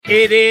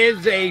It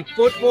is a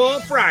football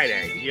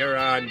Friday. You're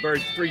on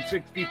Birds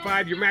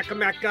 365. Your Mac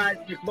guys,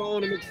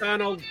 McMullen and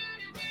McDonald,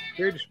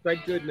 here to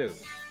spread good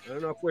news. I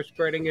don't know if we're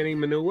spreading any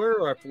manure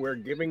or if we're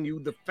giving you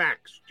the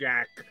facts,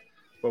 Jack,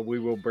 but we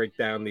will break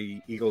down the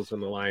Eagles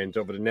and the Lions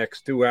over the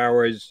next 2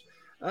 hours.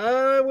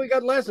 We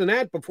got less than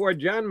that before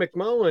John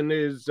McMullen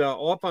is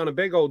off on a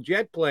big old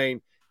jet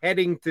plane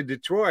heading to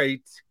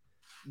Detroit.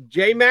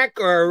 J-Mac,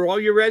 are all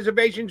your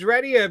reservations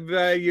ready? Have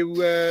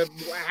you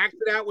hacked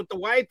it out with the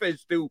wife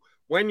as to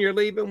when you're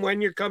leaving,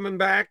 when you're coming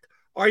back?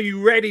 Are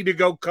you ready to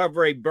go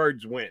cover a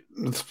Birds win?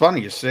 It's funny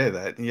you say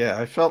that. Yeah,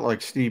 I felt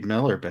like Steve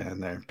Miller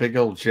Band there. Big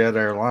old jet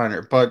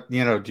airliner. But,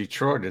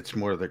 Detroit, it's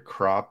more the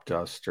crop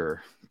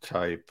duster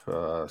type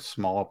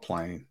small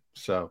plane.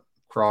 So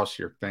cross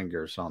your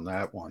fingers on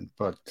that one.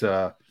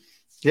 But,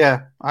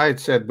 yeah, I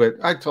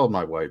told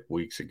my wife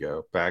weeks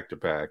ago, back to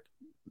back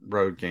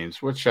road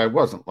games, which I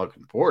wasn't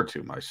looking forward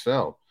to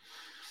myself,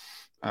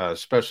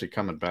 especially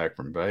coming back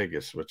from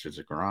Vegas, which is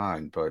a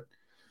grind. But,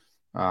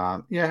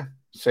 yeah,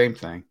 same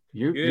thing.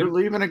 You're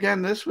leaving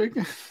again this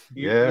weekend?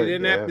 You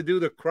didn't have to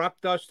do the crop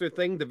duster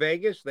thing to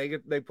Vegas. They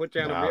put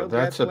you on a No, real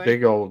jet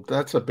plane.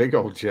 That's a big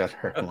old jet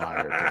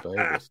airliner to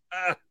Vegas.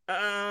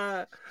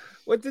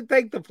 What's it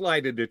take to fly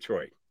to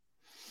Detroit?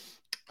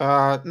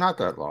 Not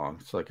that long.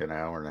 It's like an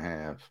hour and a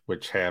half,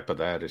 which half of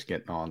that is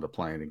getting on the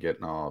plane and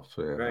getting off.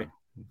 Right.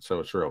 So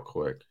it's real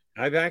quick.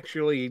 I've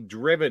actually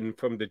driven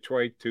from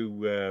Detroit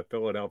to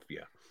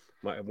Philadelphia.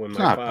 It's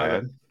not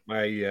bad.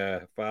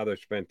 My father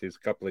spent his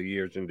couple of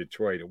years in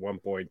Detroit. At one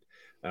point,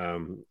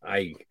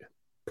 I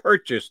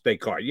purchased a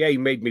car. Yeah, he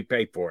made me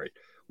pay for it,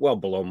 well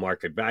below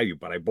market value.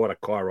 But I bought a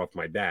car off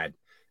my dad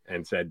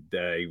and said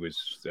he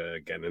was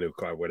getting a new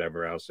car,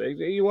 whatever else.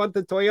 You want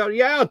the Toyota?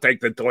 Yeah, I'll take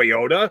the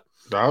Toyota.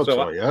 Oh, so,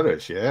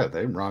 Toyotas, yeah,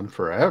 they run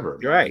forever.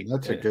 Man. Right,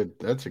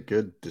 that's a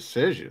good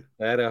decision.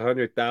 I had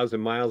 100,000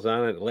 miles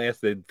on it. It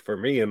lasted for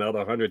me another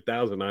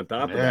 100,000 on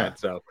top of that.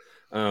 So,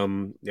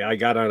 I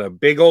got on a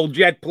big old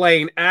jet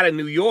plane out of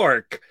New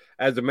York.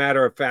 As a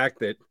matter of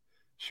fact, at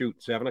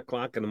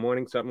 7:00 in the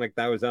morning, something like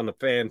that. I was on the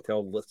fan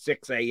till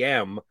 6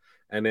 a.m.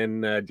 and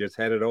then just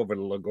headed over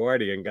to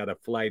LaGuardia and got a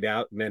flight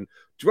out and then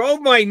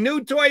drove my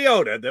new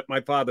Toyota that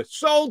my father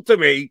sold to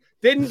me,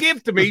 didn't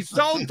give to me,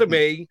 sold to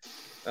me,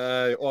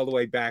 all the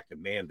way back.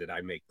 And man, did I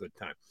make good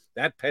time.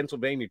 That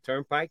Pennsylvania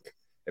Turnpike,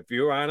 if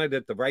you're on it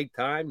at the right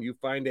time, you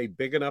find a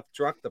big enough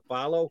truck to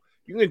follow,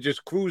 you can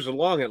just cruise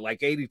along at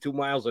like 82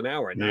 miles an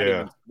hour and not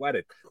even sweat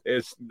it.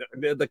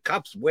 The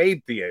cops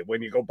wave to you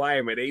when you go by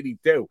them at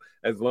 82.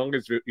 As long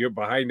as you're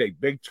behind a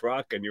big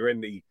truck and you're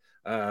in the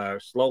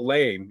slow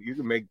lane, you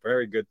can make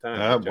very good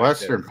time.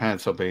 Western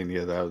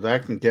Pennsylvania, though,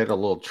 that can get a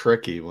little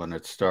tricky when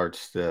it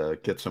starts to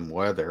get some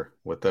weather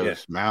with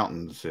those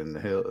mountains and the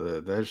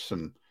hill.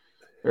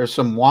 There's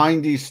some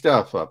windy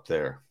stuff up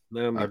there.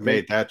 I've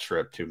made that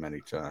trip too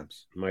many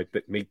times.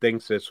 Me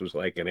thinks this was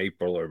like in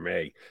April or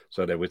May,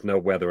 so there was no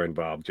weather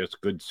involved, just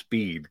good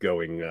speed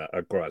going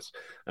across.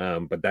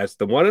 But that's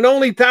the one and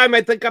only time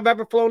I think I've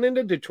ever flown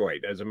into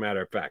Detroit, as a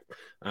matter of fact.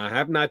 I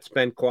have not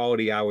spent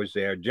quality hours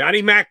there.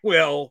 Johnny Mac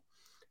will,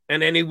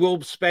 and then he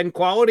will spend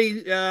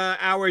quality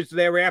hours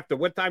thereafter.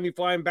 What time are you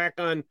flying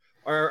back on,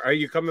 or are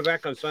you coming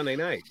back on Sunday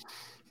night?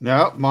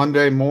 No,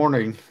 Monday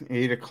morning,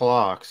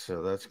 8:00.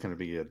 So that's going to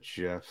be a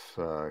Jeff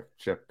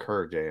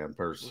Kerr day on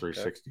Birds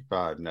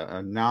 365,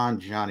 a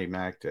non-Johnny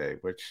Mac day,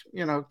 which,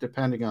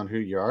 depending on who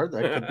you are,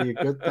 that could be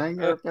a good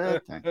thing or a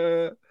bad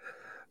thing.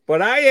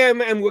 But I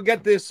am, and we'll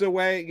get this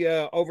away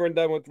over and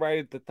done with right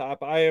at the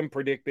top, I am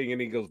predicting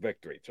an Eagles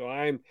victory. So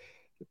I'm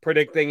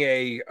predicting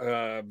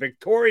a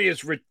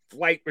victorious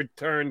flight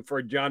return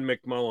for John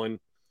McMullen.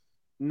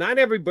 Not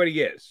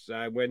everybody is.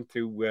 I went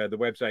to the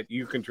website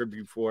you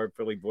contribute for,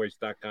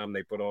 phillyvoice.com.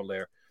 They put all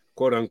their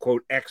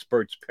quote-unquote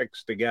experts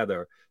picks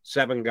together.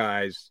 7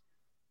 guys.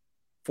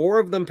 4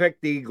 of them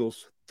picked the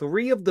Eagles.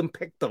 3 of them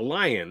picked the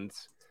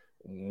Lions,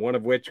 one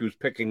of which who's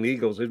picking the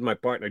Eagles is my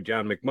partner,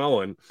 John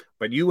McMullen.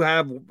 But you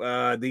have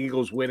the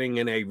Eagles winning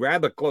in a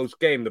rather close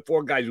game. The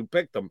 4 guys who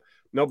picked them,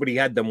 nobody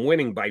had them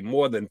winning by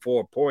more than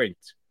 4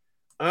 points.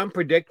 I'm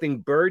predicting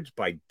Birds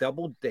by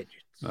double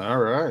digits. All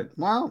right.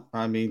 Well,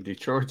 I mean,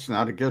 Detroit's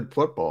not a good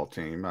football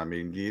team. I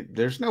mean,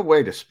 there's no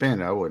way to spin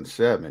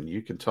 0-7.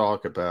 You can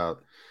talk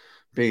about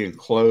being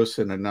close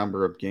in a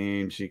number of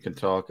games. You can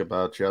talk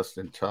about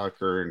Justin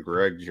Tucker and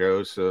Greg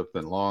Joseph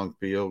and long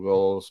field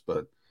goals,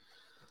 but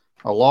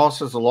a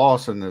loss is a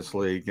loss in this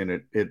league,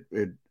 and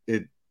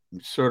it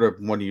sort of,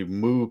 when you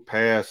move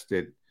past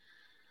it,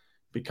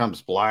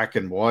 becomes black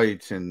and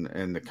white,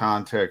 and the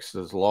context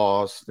is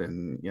lost.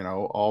 And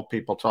all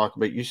people talk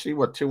about, you see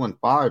what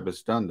 2-5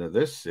 has done to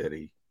this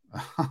city.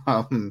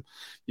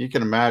 You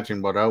can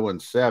imagine what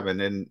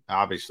 0-7, and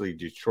obviously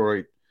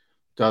Detroit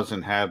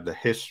doesn't have the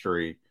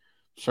history,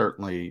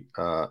 certainly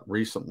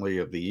recently,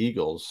 of the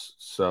Eagles.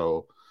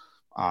 So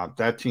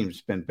that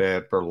team's been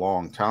bad for a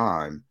long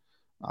time,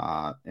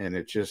 and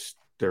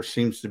there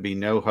seems to be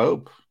no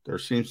hope. There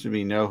seems to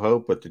be no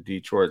hope with the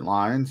Detroit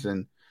Lions,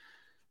 and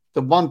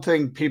the one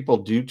thing people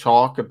do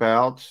talk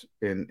about,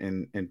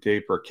 and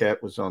Dave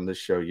Burkett was on this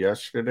show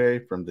yesterday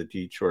from the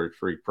Detroit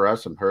Free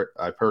Press.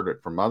 I've heard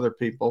it from other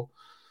people.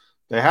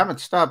 They haven't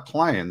stopped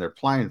playing. They're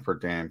playing for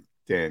Dan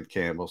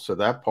Campbell, so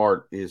that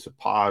part is a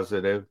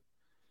positive.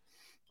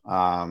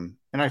 And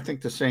I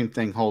think the same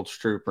thing holds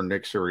true for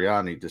Nick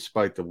Sirianni,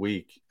 despite the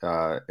week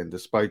and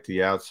despite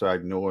the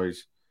outside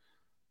noise.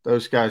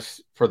 Those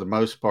guys, for the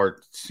most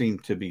part, seem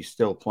to be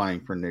still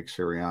playing for Nick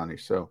Sirianni.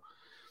 So,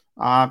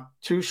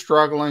 two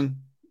struggling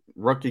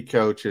rookie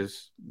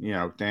coaches. You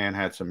know, Dan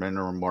had some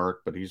interim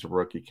work, but he's a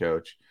rookie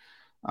coach.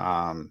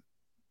 Um,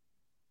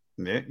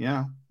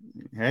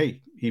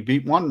 hey, he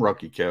beat one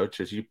rookie coach,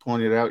 as you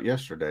pointed out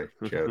yesterday,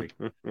 Jody.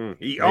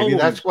 Maybe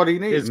that's what he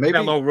needs. His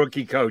fellow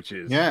rookie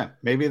coaches. Yeah,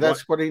 maybe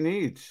that's what he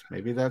needs.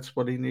 Maybe that's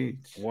what he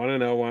needs.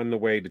 1-0 on the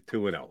way to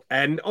 2-0.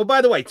 And oh,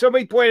 by the way,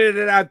 somebody pointed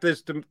it out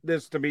this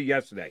to me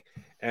yesterday,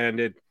 and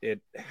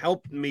it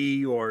helped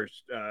me or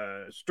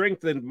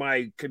strengthened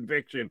my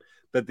conviction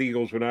that the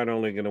Eagles were not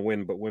only going to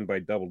win but win by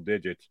double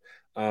digits.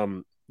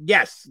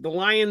 Yes, the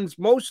Lions.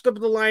 Most of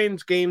the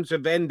Lions games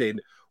have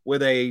ended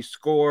with a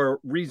score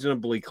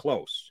reasonably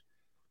close.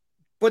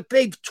 But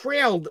they've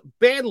trailed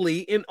badly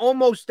in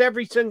almost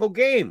every single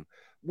game.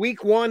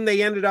 Week 1,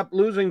 they ended up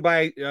losing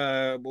by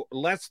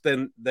less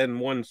than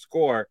one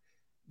score.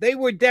 They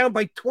were down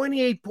by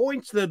 28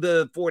 points to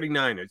the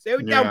 49ers. They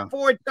were down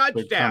 4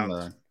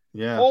 touchdowns.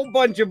 Whole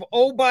bunch of,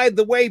 oh, by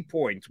the way,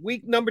 points.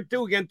 Week number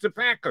 2 against the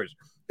Packers,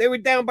 they were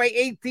down by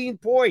 18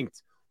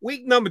 points.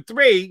 Week number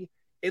 3,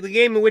 in the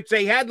game in which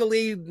they had the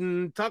lead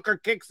and Tucker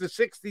kicks the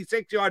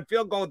 66-yard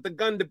field goal with the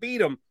gun to beat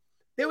them,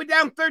 they were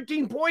down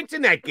 13 points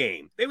in that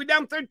game. They were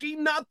down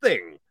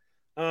 13-0.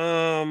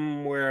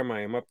 Where am I?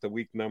 I'm up to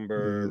week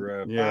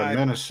number 5.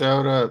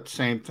 Minnesota,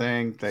 same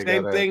thing.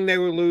 They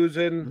were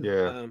losing.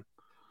 Yeah.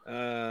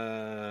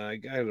 I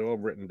got it all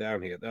written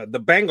down here. The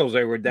Bengals,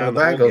 they were down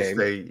the whole game.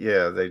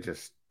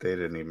 They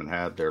didn't even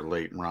have their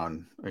late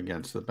run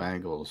against the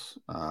Bengals,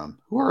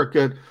 who are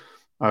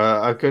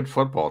a good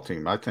football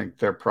team. I think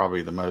they're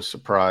probably the most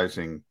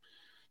surprising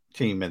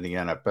team in the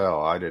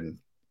NFL.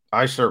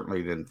 I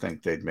certainly didn't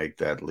think they'd make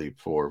that leap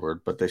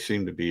forward, but they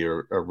seem to be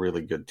a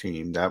really good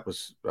team. That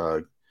was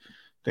they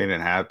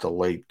didn't have the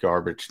late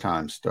garbage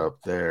time stuff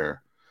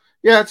there.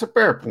 Yeah, it's a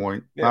fair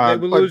point. Yeah,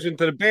 they were losing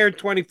to the Bears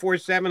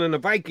 24-7 and the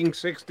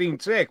Vikings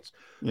 16-6.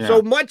 Yeah.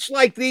 So much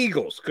like the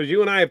Eagles, because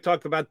you and I have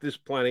talked about this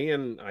plenty,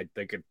 and I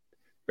think it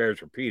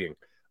bears repeating.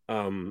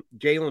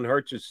 Jalen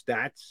Hurts'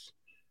 stats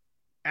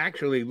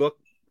actually look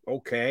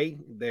okay.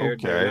 They're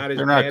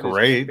not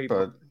great,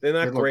 but they're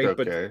not great.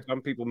 Okay. But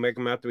some people make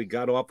them out to be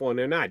god awful, and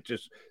they're not.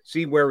 Just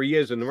see where he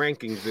is in the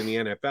rankings in the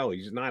NFL.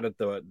 He's not at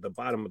the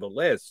bottom of the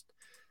list.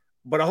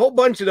 But a whole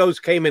bunch of those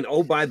came in,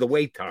 oh, by the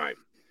way, time,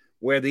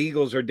 where the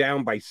Eagles are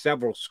down by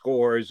several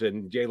scores,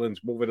 and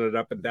Jalen's moving it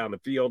up and down the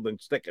field and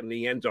sticking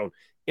the end zone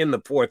in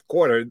the fourth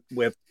quarter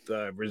with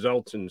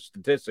results and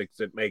statistics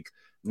that make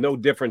no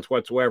difference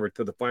whatsoever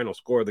to the final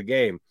score of the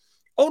game.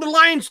 Oh, the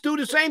Lions do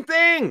the same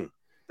thing.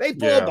 They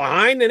fall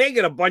behind and they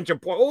get a bunch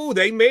of points. Oh,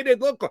 they made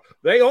it look.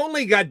 They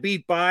only got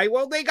beat by.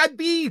 Well, they got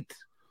beat.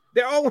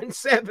 They're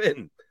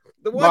 0-7.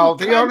 The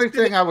only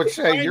thing I would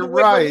say, you're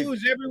right.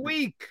 Lose every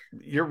week.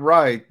 You're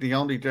right. The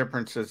only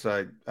difference is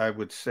I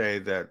would say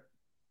that,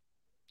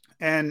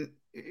 and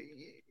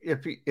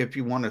if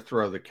you want to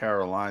throw the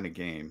Carolina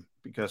game,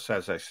 because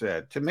as I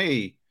said, to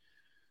me,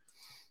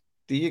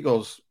 the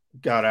Eagles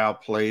got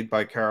outplayed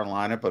by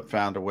Carolina, but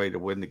found a way to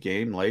win the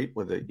game late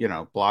with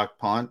a block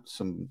punt,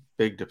 some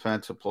big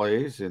defensive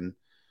plays, and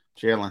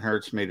Jalen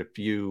Hurts made a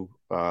few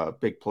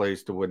big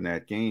plays to win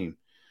that game.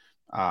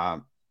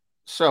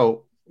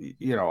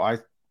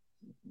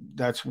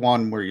 That's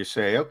one where you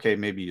say, okay,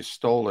 maybe you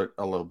stole it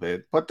a little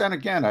bit, but then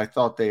again, I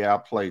thought they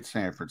outplayed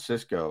San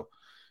Francisco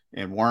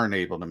and weren't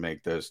able to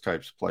make those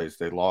types of plays.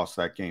 They lost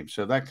that game,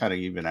 so that kind of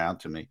evened out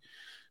to me.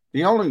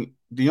 The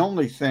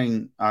only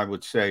thing I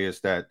would say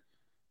is that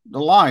the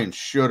Lions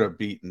should have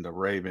beaten the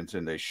Ravens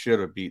and they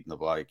should have beaten the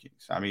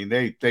Vikings. I mean,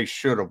 they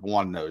should have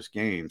won those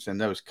games and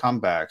those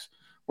comebacks,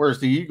 whereas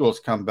the Eagles'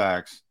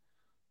 comebacks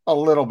a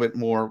little bit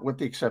more, with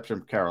the exception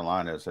of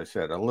Carolina, as I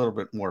said, a little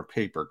bit more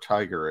paper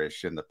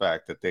tiger-ish in the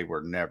fact that they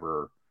were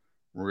never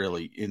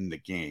really in the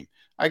game.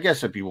 I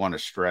guess if you want to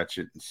stretch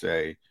it and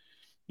say,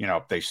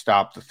 if they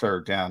stopped the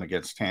third down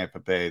against Tampa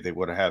Bay, they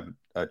would have had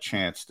a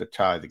chance to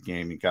tie the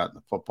game and gotten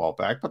the football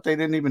back, but they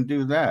didn't even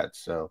do that.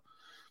 So,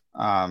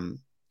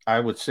 I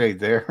would say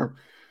you're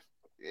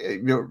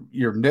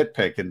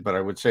nitpicking, but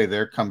I would say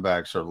their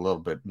comebacks are a little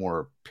bit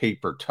more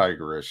paper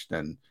tigerish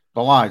than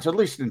the Lions, at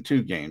least in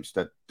 2 games.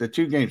 That the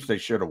 2 games they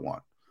should have won,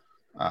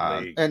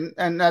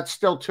 and that's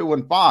still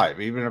 2-5,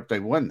 even if they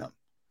win them.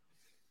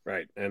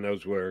 Right, and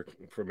those were,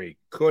 for me,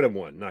 could have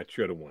won, not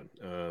should have won.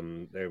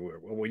 They were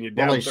when you're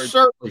down. Well, they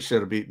certainly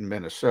should have beaten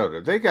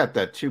Minnesota. They got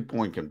that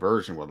 2-point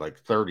conversion with like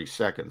 30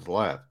 seconds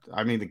left.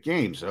 I mean, the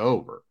game's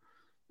over,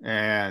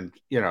 and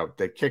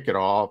they kick it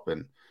off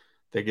and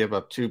they give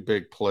up 2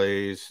 big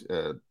plays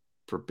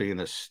for being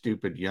a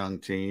stupid young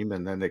team,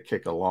 and then they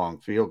kick a long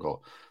field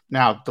goal.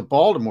 Now, the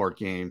Baltimore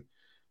game,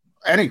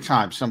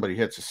 anytime somebody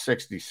hits a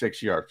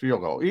 66-yard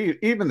field goal,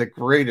 even the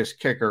greatest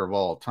kicker of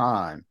all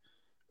time,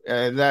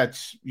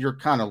 that's you're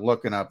kind of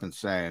looking up and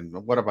saying,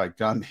 "What have I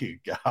done to you,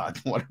 God?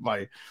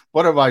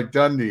 What have I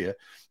done to you?"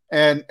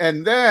 And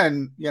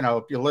then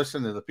if you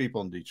listen to the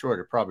people in Detroit,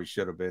 it probably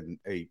should have been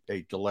a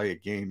delay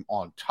of game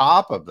on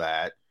top of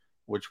that,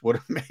 which would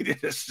have made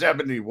it a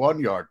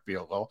 71-yard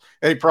field goal.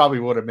 They probably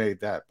would have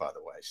made that, by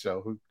the way.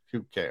 So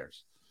who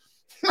cares?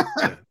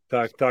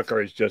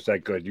 Tucker is just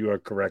that good. You are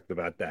correct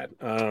about that.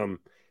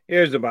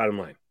 Here's the bottom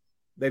line.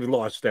 They've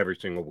lost every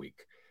single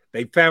week.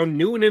 They found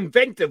new and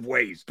inventive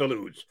ways to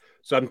lose,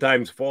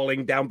 sometimes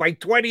falling down by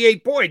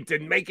 28 points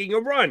and making a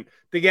run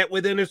to get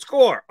within a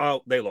score.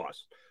 Oh, they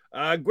lost.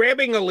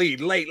 Grabbing a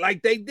lead late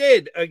like they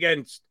did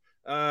against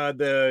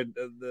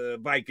the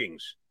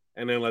Vikings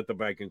and then let the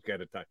Vikings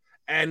get a tie.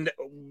 And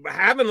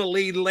having a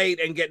lead late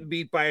and getting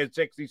beat by a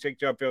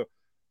 66-yard field,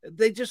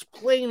 they just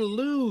plain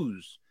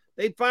lose.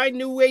 They find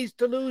new ways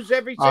to lose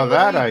every single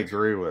that week. I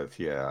agree with.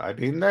 Yeah. I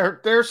mean,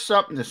 there's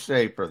something to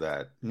say for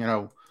that.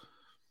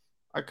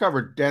 I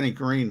covered Denny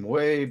Green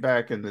way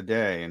back in the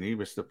day, and he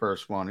was the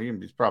first one.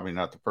 He's probably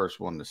not the first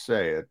one to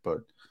say it,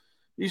 but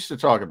he used to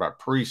talk about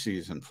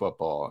preseason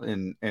football,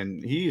 and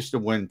he used to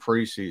win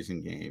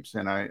preseason games.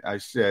 And I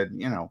said,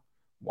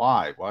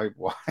 why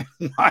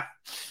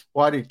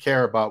do you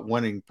care about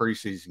winning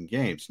preseason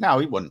games? Now,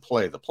 he wouldn't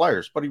play the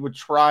players, but he would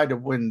try to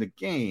win the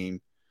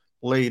game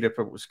late if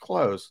it was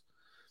close.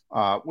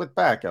 With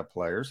backup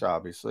players,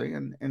 obviously,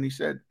 and he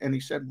said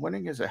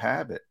winning is a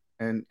habit,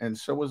 and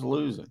so is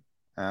losing,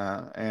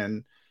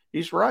 and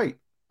he's right.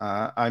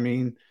 I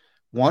mean,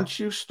 once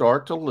you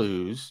start to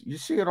lose, you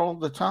see it all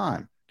the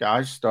time.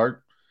 Guys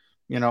start,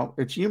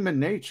 it's human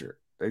nature.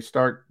 They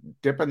start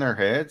dipping their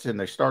heads and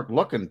they start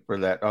looking for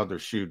that other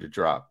shoe to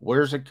drop.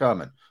 Where's it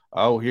coming?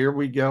 Oh, here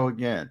we go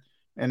again,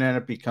 and then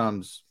it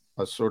becomes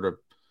a sort of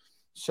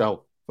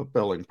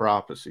self-fulfilling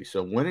prophecy.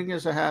 So winning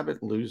is a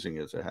habit, losing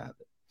is a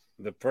habit.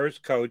 The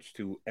first coach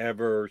to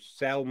ever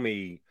sell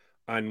me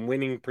on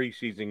winning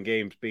preseason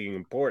games being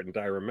important,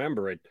 I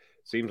remember it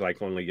seems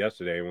like only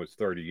yesterday and was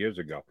 30 years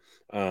ago,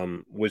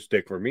 was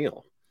Dick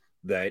Vermeil.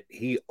 That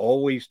he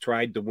always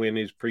tried to win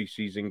his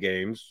preseason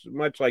games,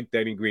 much like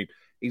Denny Green.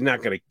 He's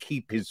not going to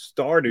keep his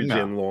starters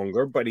in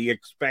longer, but he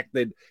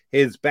expected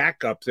his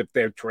backups, if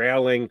they're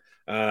trailing,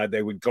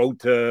 they would go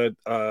to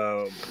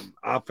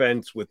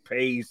offense with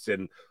pace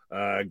and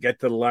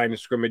get to the line of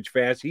scrimmage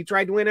fast. He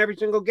tried to win every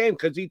single game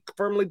because he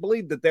firmly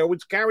believed that there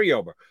was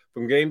carryover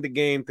from game to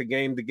game to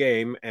game to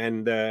game.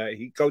 And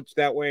he coached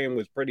that way and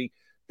was pretty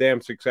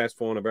damn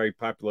successful and a very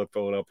popular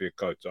Philadelphia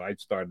coach. So I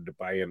started to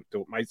buy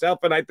into it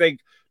myself. And I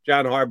think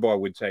John Harbaugh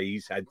would say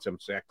he's had some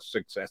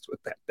success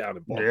with that down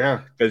in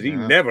Baltimore because he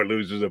never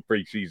loses a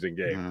preseason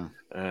game.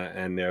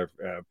 And they're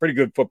a pretty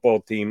good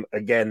football team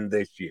again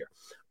this year.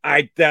 All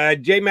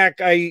right, J-Mac,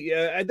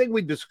 I think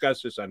we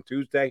discussed this on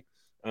Tuesday.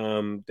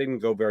 Didn't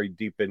go very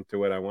deep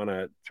into it. I want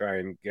to try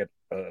and get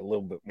a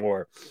little bit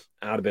more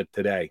out of it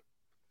today.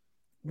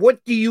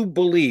 What do you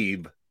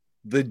believe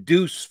the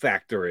deuce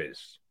factor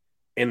is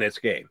in this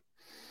game?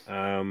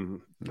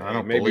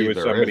 Maybe it was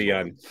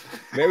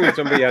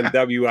somebody on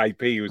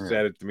WIP who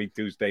said it to me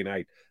Tuesday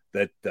night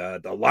that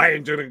the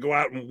Lions are going to go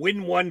out and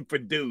win one for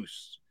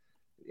deuce.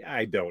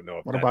 I don't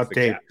know. What about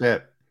Dave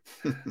Pitt?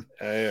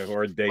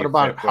 Or Dave what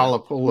about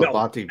Halapoulo?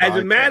 No, as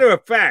a matter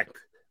of fact,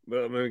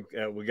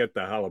 we get the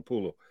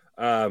Halapoulo.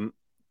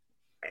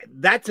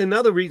 That's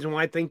another reason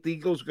why I think the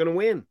Eagles are going to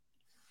win.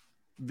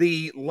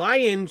 The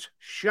Lions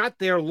shot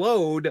their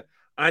load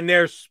on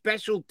their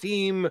special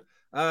team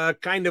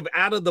kind of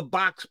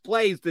out-of-the-box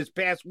plays this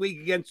past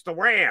week against the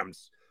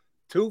Rams.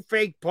 2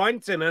 fake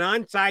punts and an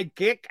onside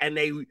kick, and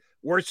they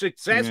were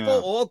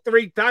successful all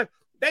 3 times.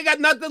 They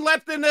got nothing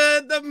left in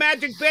the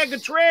magic bag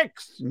of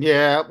tricks.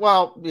 Yeah,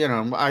 well,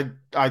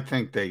 I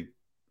think they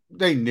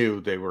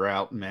knew they were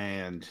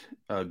outmanned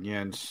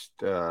against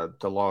the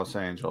Los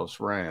Angeles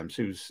Rams,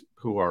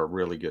 who are a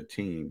really good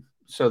team.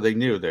 So they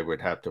knew they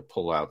would have to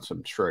pull out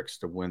some tricks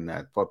to win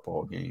that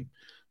football game.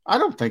 I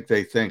don't think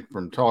they think,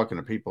 from talking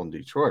to people in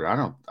Detroit,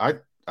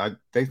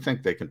 they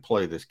think they can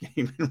play this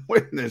game and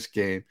win this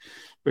game,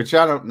 which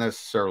I don't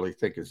necessarily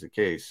think is the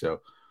case.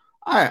 So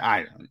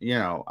I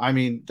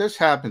mean, this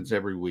happens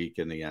every week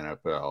in the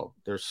NFL.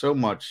 There's so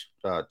much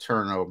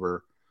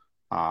turnover.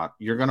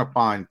 You're going to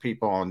find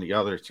people on the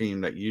other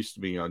team that used to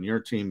be on your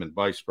team and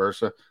vice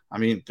versa. I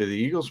mean, do the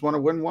Eagles want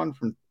to win one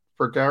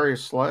for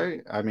Darius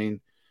Slay? I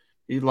mean,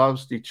 he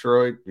loves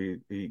Detroit.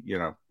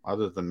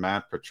 Other than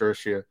Matt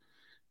Patricia,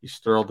 he's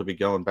thrilled to be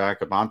going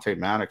back. Avonte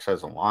Maddox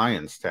has a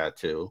Lions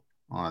tattoo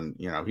on,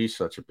 he's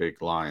such a big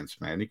Lions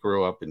fan. He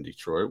grew up in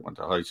Detroit, went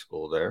to high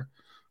school there.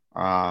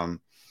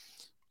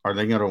 Are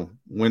they going to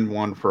win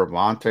one for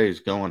Avonte?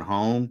 He's going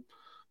home.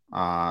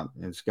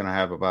 It's going to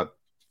have about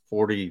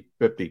 40,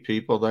 50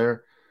 people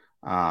there.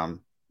 No,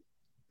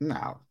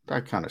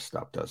 that kind of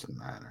stuff doesn't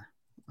matter.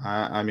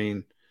 I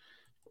mean,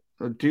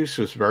 Deuce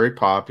was very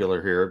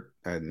popular here,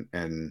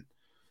 and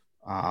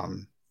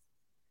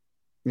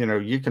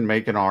you can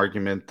make an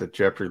argument that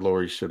Jeffrey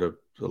Lurie should have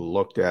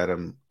looked at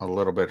him a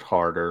little bit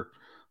harder.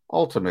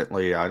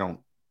 Ultimately, I don't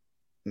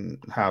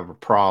have a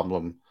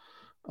problem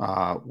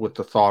with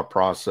the thought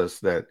process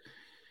that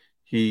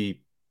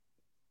he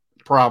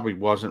probably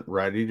wasn't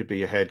ready to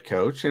be a head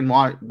coach. And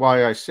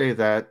why I say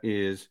that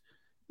is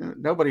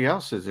nobody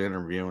else is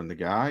interviewing the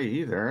guy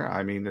either.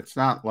 I mean, it's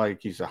not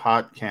like he's a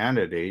hot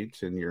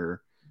candidate and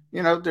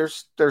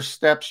there's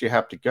steps you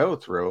have to go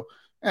through.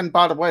 And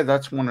by the way,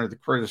 that's one of the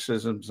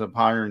criticisms of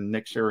hiring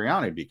Nick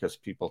Sirianni, because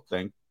people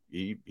think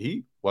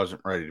he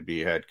wasn't ready to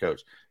be a head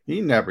coach.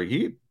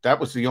 That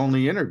was the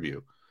only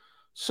interview.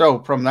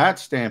 So from that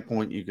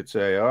standpoint, you could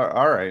say,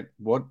 all right,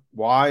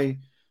 why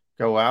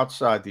go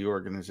outside the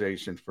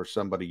organization for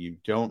somebody you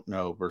don't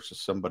know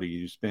versus somebody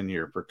who's been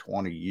here for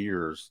 20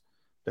 years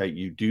that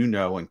you do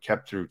know and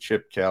kept through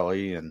Chip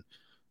Kelly and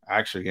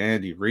actually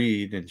Andy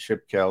Reid and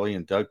Chip Kelly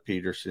and Doug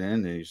Peterson,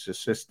 and he's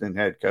assistant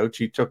head coach.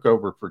 He took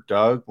over for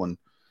Doug when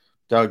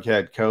Doug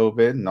had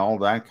COVID and all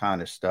that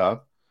kind of stuff.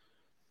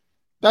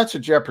 That's a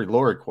Jeffrey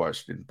Lurie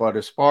question. But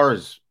as far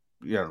as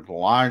the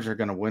Lions are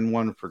going to win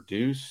one for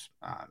Deuce,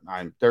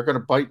 they're going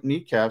to bite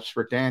kneecaps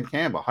for Dan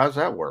Campbell. How's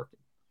that working?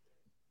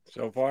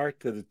 So far,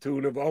 to the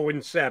tune of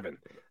 0-7.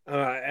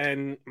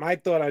 And my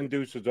thought on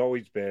Deuce has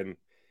always been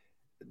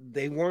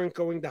they weren't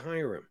going to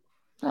hire him.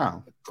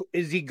 No.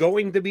 Is he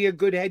going to be a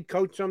good head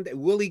coach someday?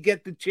 Will he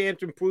get the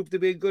chance and prove to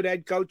be a good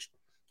head coach?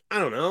 I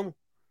don't know.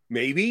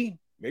 Maybe.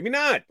 Maybe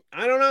not.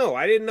 I don't know.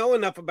 I didn't know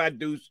enough about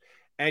Deuce.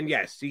 And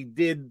yes, he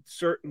did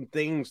certain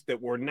things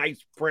that were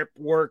nice prep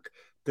work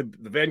to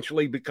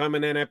eventually become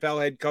an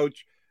NFL head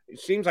coach. He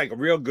seems like a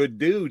real good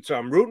dude, so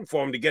I'm rooting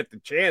for him to get the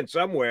chance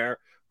somewhere.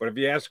 But if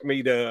you ask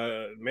me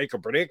to make a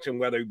prediction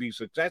whether he'd be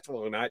successful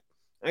or not,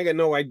 I got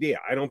no idea.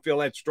 I don't feel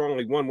that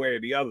strongly one way or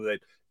the other that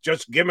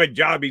just give him a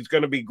job, he's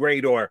going to be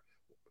great, or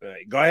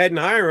go ahead and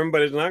hire him,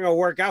 but it's not going to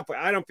work out.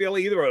 I don't feel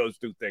either of those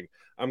two things.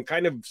 I'm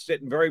kind of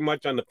sitting very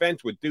much on the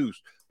fence with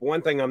Deuce. But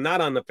one thing I'm not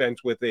on the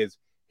fence with is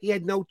he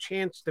had no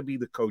chance to be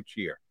the coach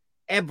here,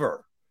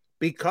 ever,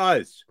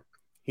 because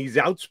he's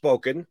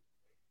outspoken.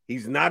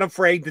 He's not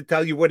afraid to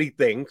tell you what he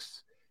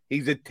thinks.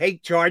 He's a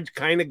take charge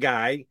kind of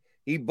guy.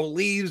 He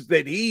believes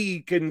that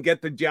he can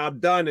get the job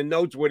done and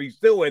knows what he's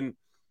doing.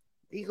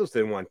 The Eagles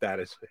didn't want that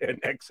as their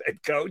next head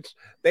coach.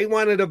 They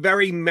wanted a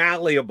very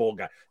malleable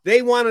guy.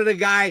 They wanted a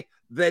guy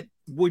that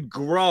would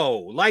grow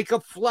like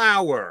a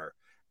flower,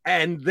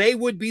 and they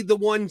would be the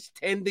ones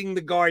tending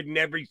the garden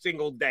every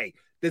single day,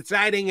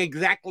 deciding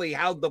exactly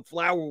how the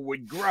flower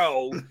would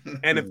grow.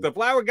 And if the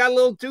flower got a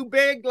little too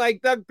big,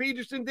 like Doug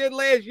Peterson did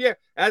last year,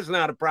 that's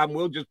not a problem.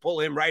 We'll just pull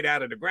him right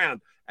out of the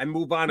ground and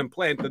move on and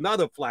plant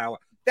another flower.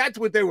 That's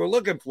what they were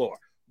looking for.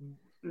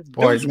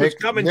 Deuce was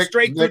coming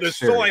straight through the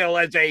soil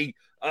as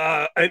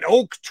an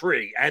oak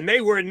tree, and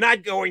they were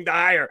not going to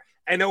hire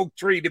an oak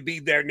tree to be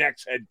their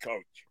next head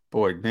coach.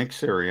 Boy, Nick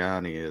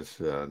Sirianni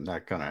is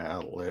not going to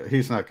outlive.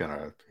 He's not going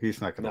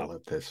to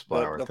let this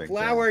flower thing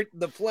down.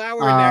 The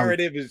flower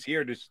narrative is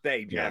here to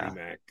stay, Johnny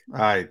Mac.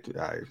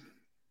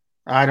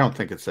 I don't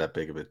think it's that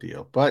big of a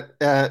deal. But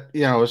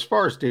as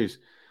far as Deuce,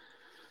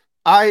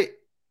 I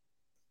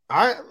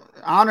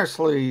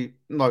honestly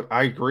look.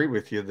 I agree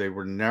with you. They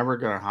were never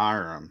going to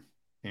hire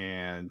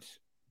him,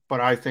 but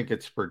I think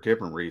it's for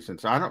different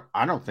reasons.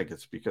 I don't think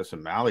it's because of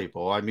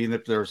malleable. I mean,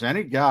 if there's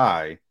any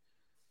guy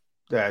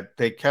that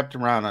they kept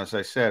around, as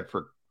I said,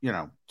 for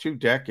 2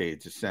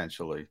 decades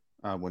essentially,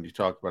 when you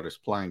talk about his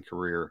playing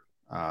career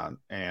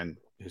and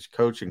his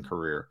coaching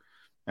career,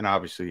 and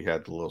obviously he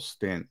had the little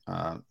stint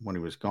when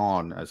he was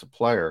gone as a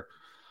player,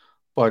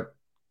 but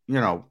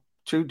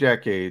 2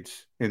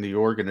 decades in the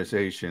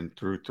organization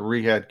through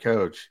 3 head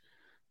coach,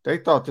 they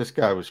thought this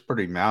guy was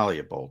pretty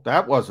malleable.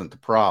 That wasn't the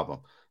problem.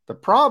 The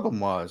problem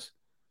was,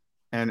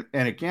 and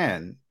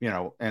again,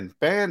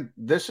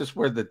 this is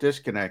where the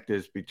disconnect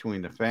is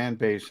between the fan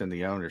base and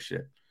the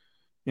ownership.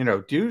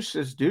 Deuce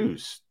is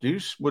Deuce.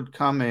 Deuce would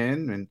come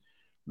in and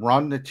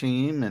run the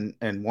team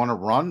and want to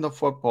run the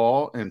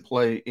football and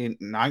play in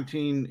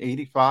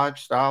 1985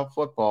 style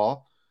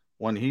football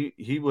when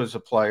he was a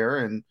player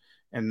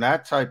and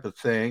that type of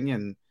thing.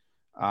 And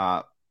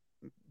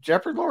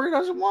Jeffrey Lurie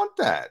doesn't want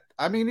that.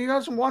 I mean, he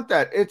doesn't want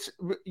that. It's,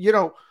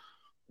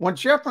 when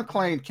Jeff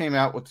McLane came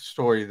out with the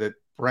story that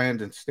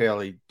Brandon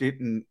Staley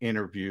didn't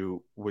interview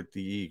with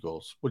the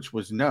Eagles, which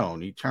was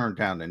known, he turned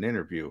down an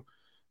interview.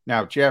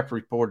 Now, Jeff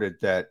reported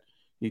that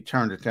he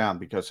turned it down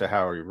because of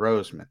Howie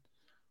Roseman.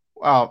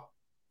 Well,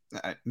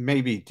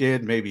 maybe he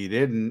did, maybe he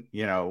didn't.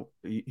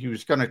 He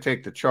was going to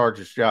take the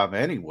Chargers job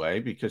anyway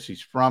because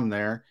he's from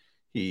there.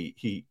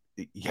 You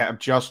have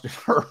Justin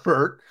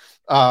Herbert,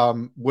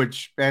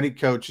 which any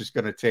coach is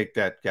going to take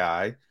that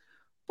guy.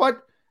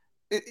 But,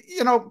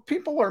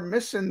 people are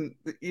missing,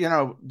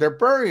 they're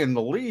burying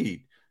the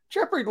lead.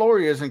 Jeffrey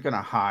Lurie isn't going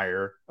to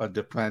hire a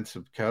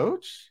defensive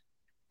coach.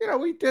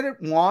 He did it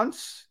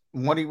once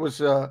when he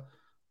was a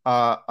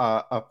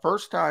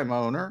first-time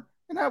owner,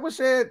 and that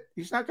was it.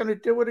 He's not going to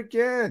do it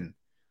again.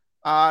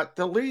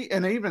 The league,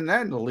 and even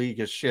then, the league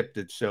has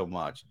shifted so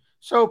much.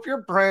 So if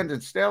you're Brandon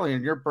Staley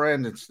and you're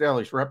Brandon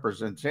Staley's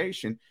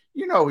representation,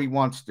 he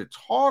wants to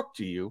talk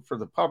to you for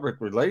the public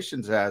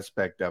relations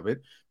aspect of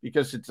it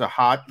because it's a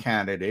hot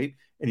candidate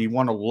and you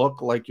want to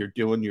look like you're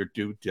doing your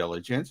due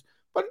diligence.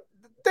 But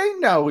they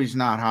know he's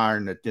not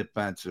hiring a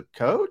defensive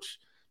coach.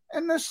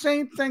 And the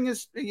same thing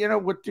is,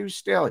 with Deuce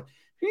Staley.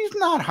 He's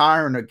not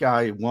hiring a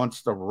guy who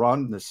wants to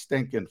run the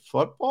stinking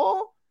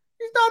football.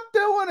 He's not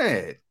doing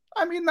it.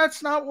 I mean,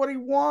 that's not what he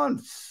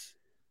wants.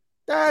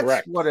 That's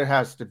Correct. What it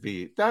has to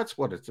be. That's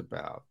what it's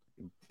about.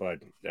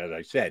 But as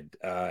I said,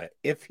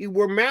 if he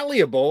were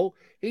malleable,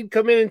 he'd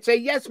come in and say,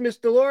 yes,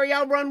 Mr. Lurie,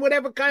 I'll run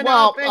whatever kind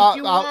of offense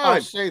you want.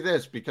 I'll say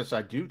this because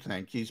I do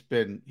think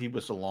he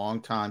was a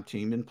long-time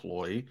team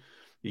employee.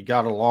 He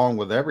got along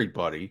with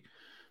everybody.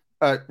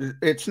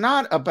 It's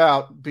not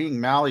about being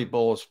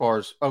malleable as far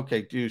as,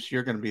 okay, Deuce,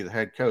 you're going to be the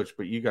head coach,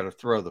 but you got to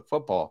throw the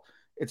football.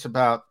 It's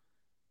about,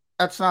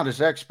 that's not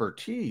his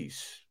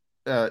expertise,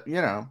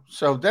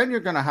 So then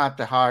you're going to have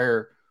to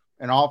hire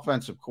an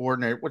offensive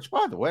coordinator, which,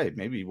 by the way,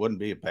 maybe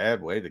wouldn't be a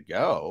bad way to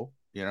go,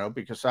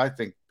 because I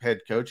think head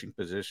coaching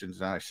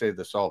positions, and I say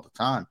this all the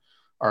time,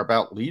 are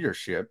about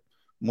leadership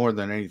more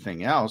than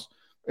anything else.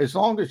 As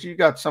long as you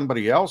got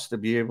somebody else to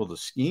be able to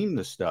scheme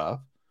the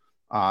stuff,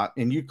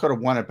 and you could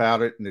have went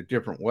about it in a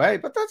different way,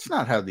 but that's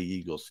not how the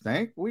Eagles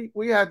think.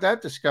 We had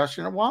that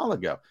discussion a while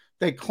ago.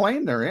 They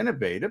claim they're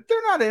innovative.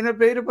 They're not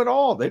innovative at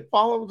all. They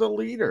follow the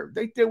leader.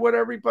 They do what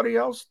everybody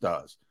else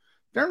does.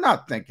 They're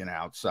not thinking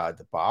outside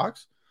the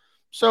box.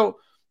 So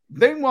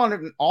they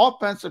wanted an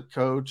offensive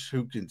coach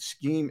who can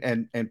scheme,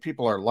 and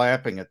people are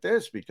laughing at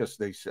this because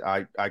they say,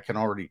 I can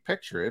already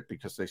picture it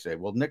because they say,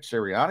 well, Nick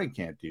Sirianni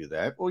can't do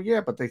that. Well,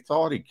 yeah, but they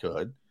thought he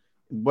could.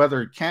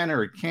 Whether he can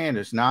or he can't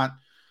is not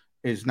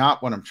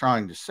what I'm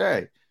trying to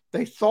say.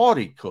 They thought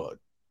he could,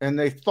 and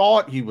they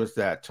thought he was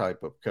that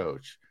type of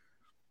coach.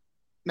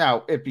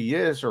 Now, if he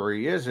is or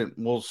he isn't,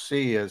 we'll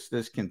see as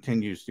this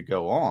continues to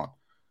go on.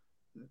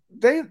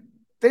 They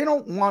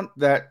don't want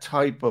that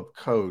type of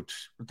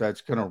coach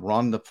that's going to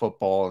run the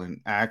football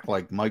and act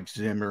like Mike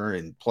Zimmer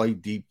and play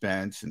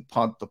defense and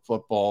punt the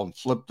football and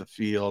flip the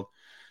field.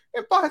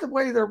 And by the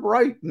way, they're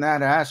right in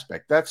that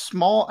aspect, that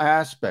small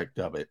aspect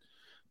of it.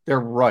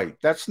 They're right.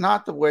 That's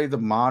not the way the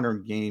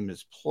modern game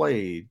is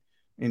played.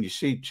 And you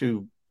see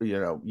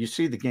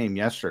the game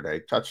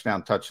yesterday,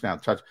 touchdown.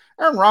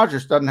 Aaron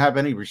Rodgers doesn't have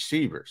any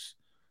receivers,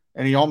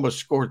 and he almost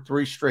scored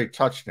 3 straight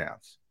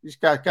touchdowns. He's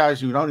got guys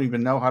who don't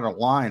even know how to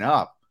line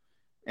up.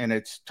 And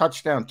it's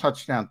touchdown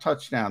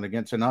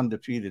against an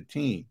undefeated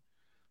team.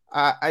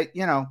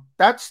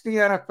 That's the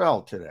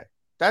NFL today.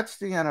 That's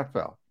the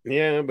NFL.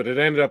 Yeah, but it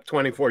ended up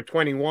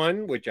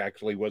 24-21, which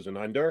actually was an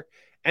under.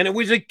 And it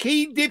was a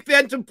key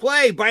defensive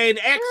play by an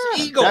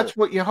ex-Eagle. That's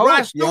what you hope.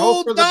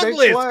 Russell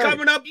Douglas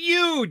coming up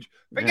huge.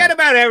 Forget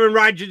about Aaron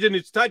Rodgers and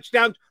his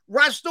touchdowns.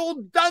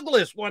 Russell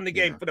Douglas won the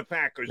game for the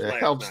Packers last night. It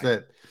helps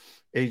that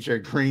A.J.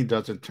 Green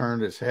doesn't turn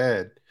his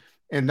head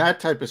in that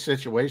type of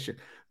situation.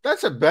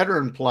 That's a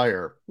veteran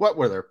player. What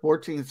were there,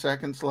 14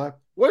 seconds left?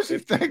 What does he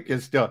think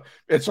is done?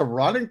 It's a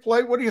running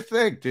play? What do you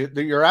think?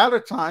 You're out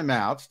of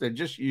timeouts. They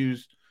just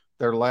used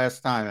their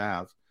last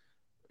timeouts.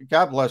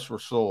 God bless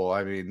Rasul.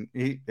 I mean,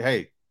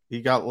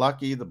 he got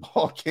lucky. The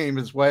ball came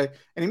his way,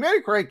 and he made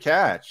a great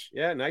catch.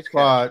 Yeah, nice catch.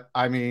 But,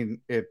 I mean,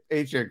 if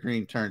A.J.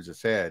 Green turns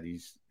his head,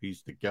 he's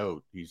the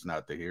GOAT. He's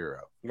not the hero.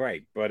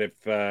 Right. But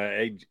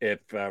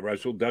if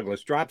Russell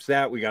Douglas drops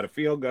that, we got a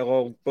field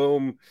goal,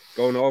 boom,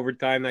 going to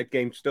overtime. That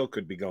game still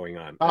could be going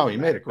on. Oh, he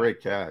made a great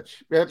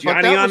catch. Yeah,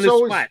 Johnny on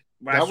the spot.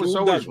 That was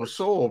always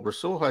Rasul.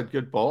 Rasul had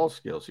good ball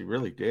skills. He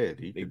really did.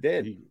 He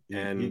did.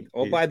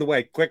 By the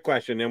way, quick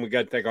question. Then we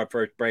got to take our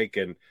first break,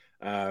 and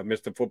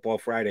Mr. Football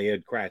Friday,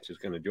 Ed Kratz, is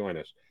going to join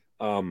us.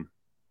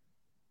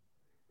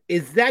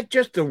 Is that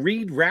just a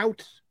read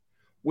route?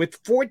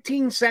 With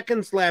 14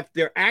 seconds left,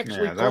 they're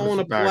actually calling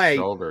a play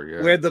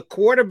where the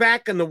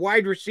quarterback and the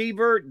wide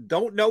receiver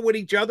don't know what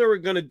each other are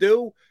going to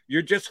do.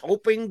 You're just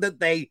hoping that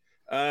they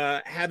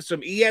have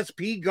some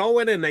ESP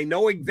going and they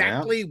know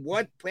exactly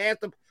what path.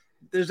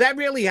 Does that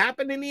really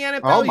happen in the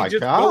NFL? Oh, my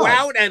God. Go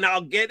out and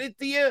I'll get it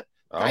to you?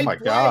 Oh, my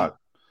God.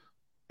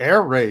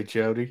 Air raid,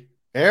 Jody.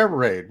 Air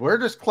raid. Where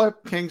does Cliff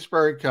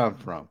Kingsbury come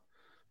from?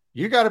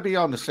 You got to be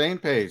on the same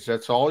page.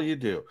 That's all you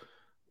do.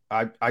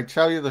 I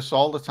tell you this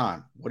all the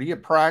time. What do you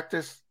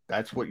practice?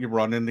 That's what you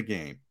run in the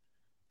game.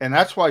 And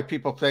that's why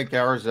people think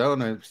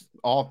Arizona's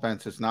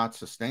offense is not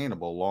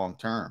sustainable long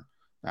term.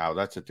 Now,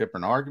 that's a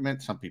different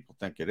argument. Some people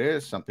think it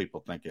is. Some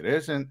people think it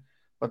isn't.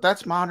 But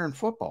that's modern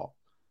football.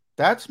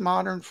 That's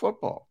modern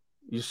football.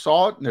 You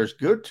saw it, and there's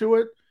good to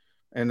it,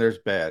 and there's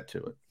bad to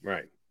it.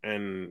 Right.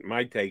 And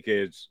my take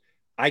is,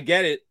 I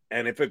get it.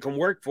 And if it can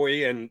work for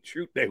you, and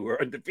shoot, they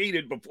were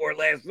undefeated before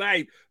last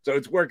night, so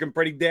it's working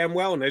pretty damn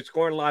well, and they're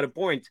scoring a lot of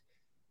points.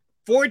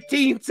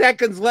 14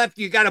 seconds left,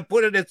 you got to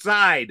put it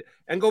aside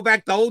and go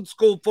back to old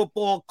school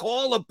football,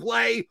 call a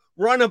play,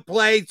 run a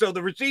play, so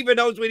the receiver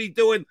knows what he's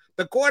doing,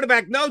 the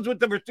quarterback knows what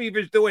the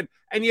receiver's doing,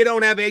 and you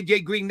don't have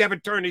A.J. Green never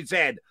turn his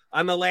head.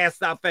 on the last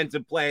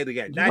offensive play of the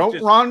game. You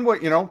don't run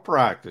what you don't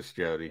practice,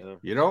 Jody.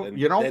 You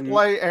don't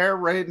play air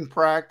raid in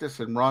practice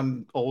and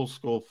run old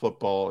school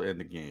football in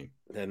the game.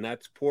 And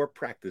that's poor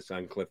practice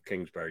on Cliff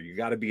Kingsbury. You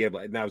got to be able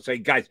to now say,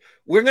 guys,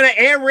 we're going to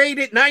air raid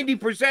it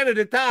 90% of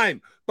the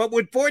time. But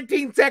with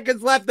 14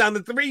 seconds left on the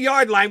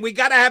 3-yard line, we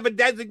got to have a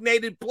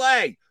designated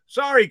play.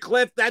 Sorry,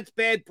 Cliff, that's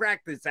bad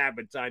practice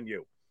habits on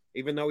you.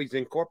 Even though he's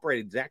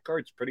incorporated Zach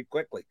Ertz pretty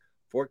quickly.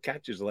 4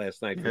 catches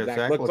last night. Yeah,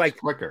 Zach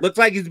looks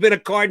like he's been a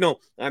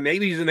Cardinal.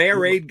 Maybe he's an air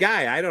raid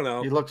guy. I don't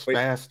know. He looks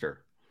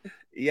faster.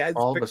 Yeah,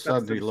 all of a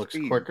sudden he looks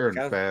quicker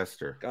and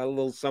faster. Got a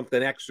little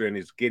something extra in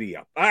his giddy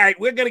up. All right,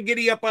 we're going to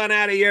giddy up on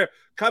out of here.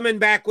 Coming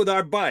back with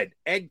our bud,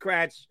 Ed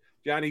Kracz,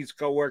 Johnny's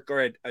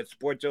co-worker at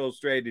Sports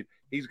Illustrated.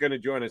 He's going to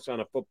join us on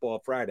a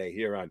Football Friday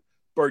here on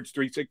Birds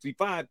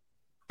 365.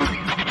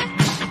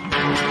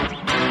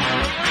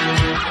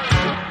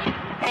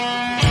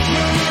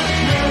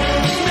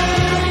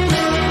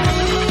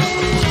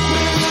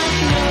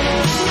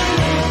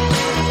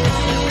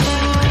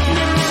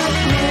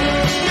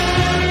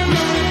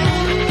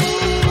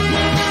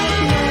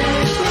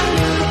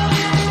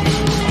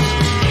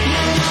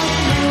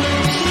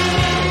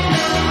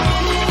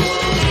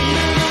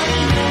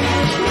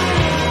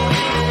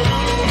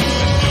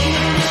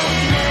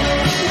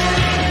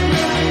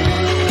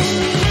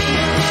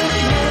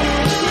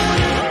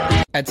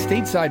 At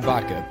Stateside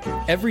Vodka,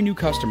 every new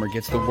customer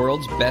gets the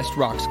world's best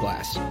rocks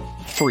glass.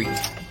 Free.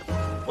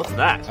 What's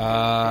that?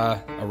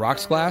 A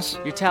rocks glass?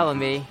 You're telling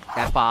me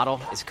that bottle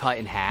is cut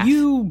in half?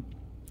 You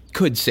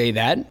could say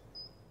that.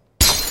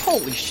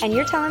 Holy shit. And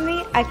you're telling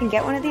me I can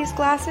get one of these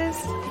glasses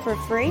for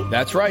free?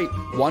 That's right.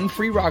 1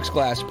 free rocks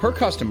glass per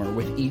customer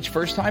with each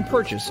first-time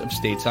purchase of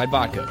Stateside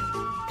Vodka.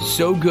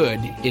 So good,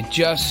 it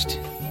just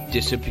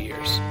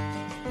disappears.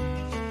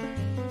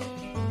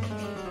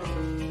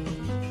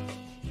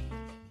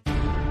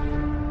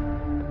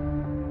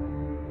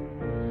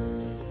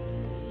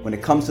 When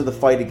it comes to the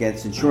fight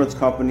against insurance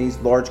companies,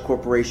 large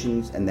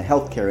corporations, and the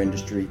healthcare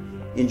industry,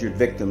 injured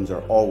victims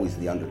are always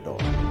the underdog.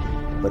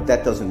 But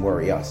that doesn't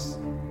worry us.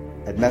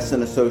 At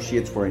Messa &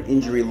 Associates, we're an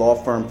injury law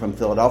firm from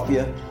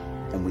Philadelphia,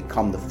 and we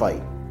come to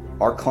fight.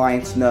 Our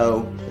clients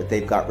know that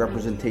they've got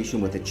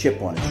representation with a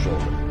chip on its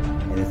shoulder,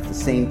 and it's the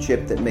same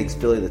chip that makes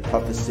Philly the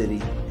toughest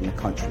city in the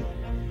country.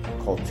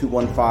 Call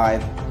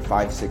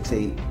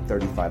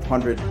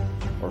 215-568-3500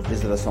 or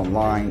visit us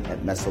online at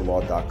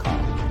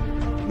messalaw.com.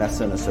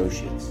 Messa &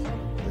 Associates,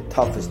 the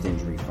toughest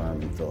injury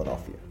firm in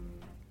Philadelphia.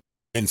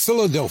 In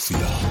Philadelphia,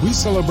 we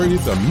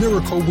celebrated the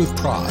miracle with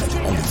pride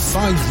only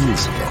 5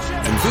 years ago.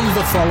 And then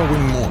the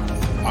following morning,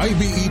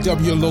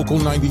 IBEW Local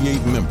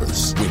 98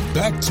 members went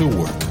back to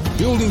work,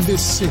 building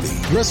this city,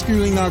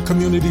 rescuing our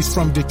communities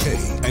from decay,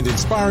 and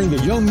inspiring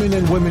the young men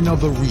and women of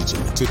the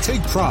region to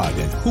take pride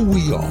in who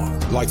we are.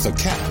 Like the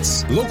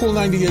Cats, Local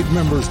 98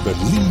 members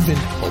believe in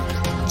hope.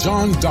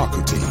 John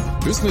Doherty,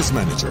 business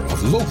manager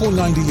of Local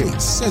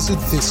 98, says it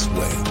this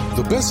way: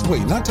 the best way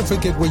not to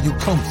forget where you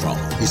come from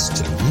is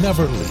to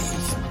never leave.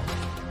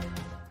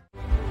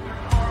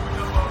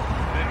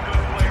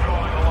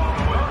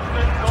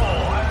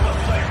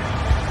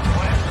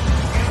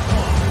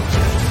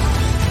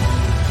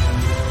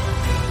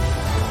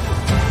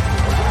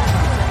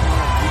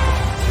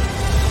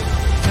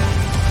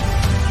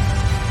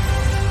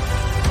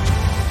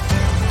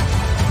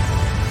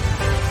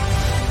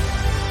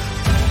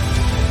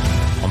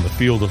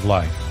 Field of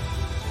life,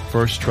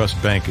 First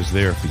Trust Bank is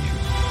there for you.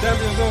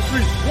 Champions on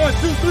 3. 1,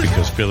 2, 3.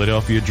 Because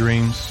Philadelphia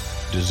dreams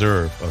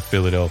deserve a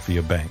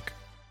Philadelphia bank.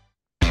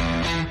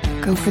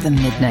 Go for the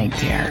midnight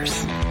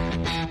dares.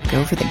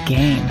 Go for the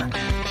game.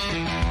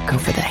 Go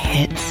for the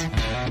hits.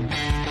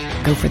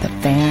 Go for the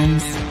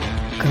fans.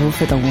 Go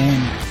for the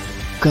win.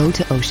 Go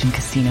to Ocean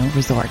Casino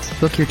Resort.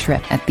 Book your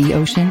trip at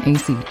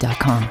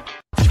theoceanac.com.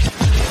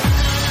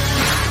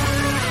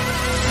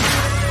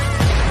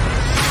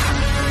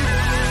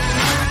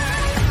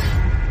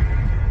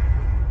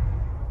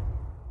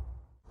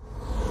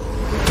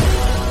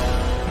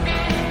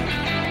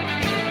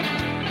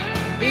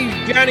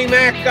 Johnny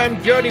Mac,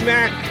 I'm Jody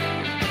Mac.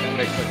 That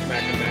makes us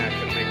Mac and Mac.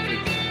 That makes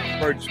it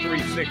Birds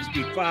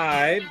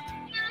 365.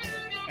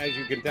 As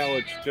you can tell,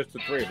 it's just the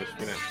 3 of us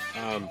for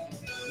now.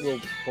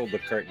 We'll pull the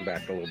curtain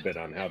back a little bit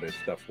on how this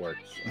stuff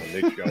works on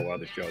this show,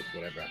 other shows,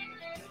 whatever.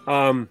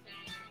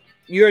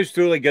 Yours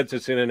truly gets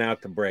us in and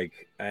out to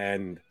break.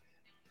 And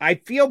I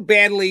feel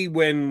badly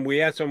when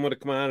we ask someone to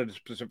come on at a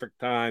specific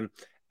time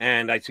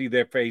and I see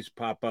their face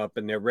pop up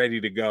and they're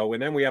ready to go.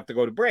 And then we have to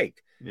go to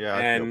break. Yeah,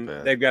 and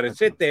they've got to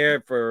sit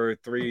there for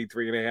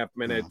 3.5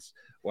 minutes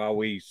while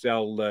we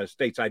sell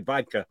Stateside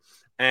Vodka.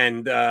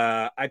 And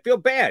I feel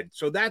bad.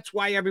 So that's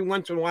why every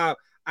once in a while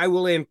I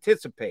will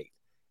anticipate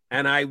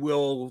and I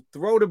will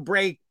throw the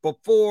break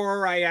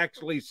before I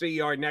actually see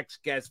our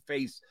next guest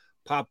face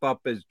pop up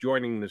as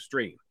joining the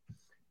stream.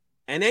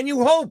 And then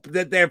you hope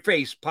that their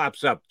face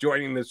pops up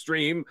joining the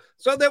stream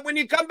so that when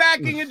you come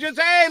back and you just,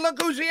 hey,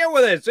 look who's here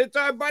with us. It's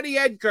our buddy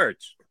Ed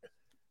Kracz.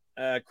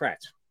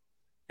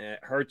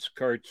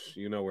 Kurtz,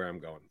 you know where I'm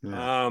going.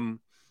 Yeah.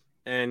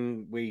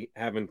 and we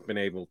haven't been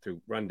able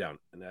to run down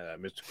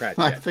Mr. Kratz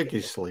I yet. think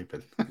he's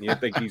sleeping. You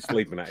think he's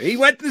sleeping? He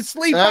went to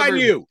sleep on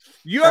you.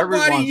 Your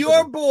buddy,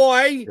 your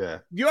boy,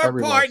 your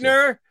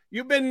partner.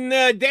 You've been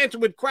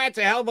dancing with Kratz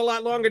a hell of a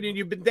lot longer than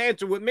you've been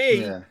dancing with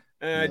me,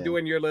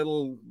 doing your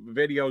little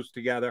videos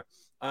together.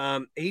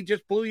 He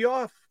just blew you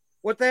off.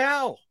 What the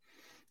hell?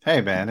 Hey,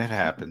 man, it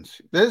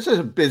happens. This is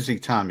a busy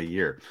time of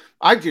year.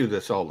 I do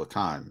this all the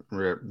time,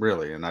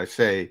 really. And I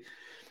say,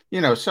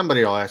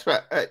 somebody will ask,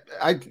 but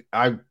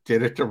I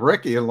did it to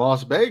Ricky in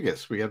Las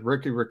Vegas. We had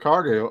Ricky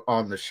Ricardo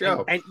on the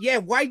show. And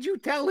why'd you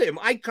tell him?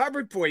 I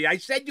covered for you. I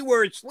said you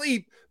were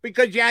asleep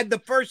because you had the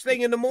first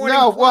thing in the morning.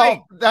 No,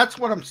 well, that's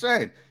what I'm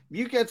saying.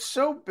 You get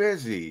so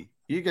busy.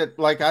 You get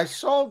I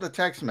saw the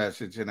text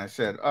message and I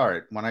said, all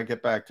right, when I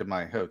get back to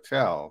my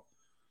hotel,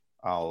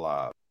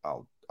 I'll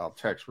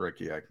text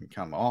Ricky I can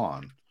come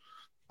on.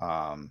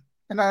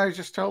 And I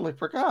just totally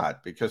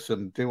forgot because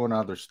I'm doing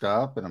other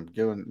stuff and I'm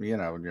doing,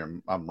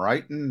 I'm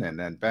writing and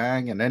then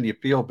bang, and then you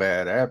feel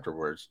bad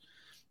afterwards.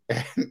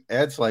 And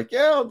Ed's like,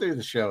 yeah, I'll do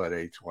the show at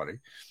 8:20.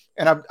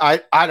 And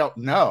I don't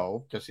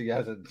know because he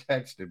hasn't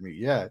texted me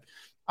yet.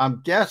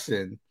 I'm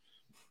guessing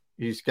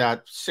he's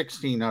got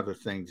 16 other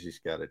things he's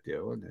got to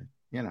do. And,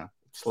 it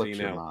slips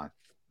your mind.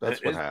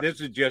 That's what happens.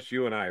 This is just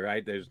you and I,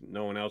 right? There's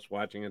no one else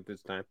watching at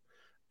this time.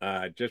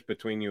 Just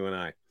between you and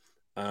I.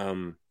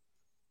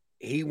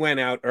 He went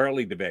out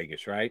early to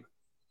Vegas, right?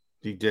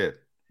 He did,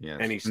 yes.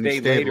 And he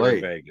stayed later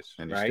in Vegas,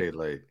 and right? He stayed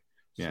late.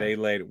 Yeah. Stayed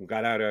late,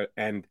 got out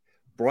and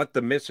brought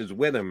the missus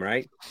with him,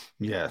 right?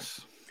 Yes.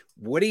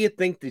 What do you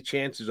think the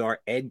chances are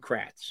Ed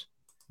Kratz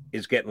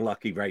is getting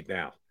lucky right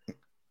now?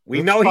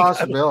 We know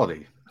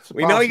possibility.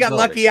 We know he got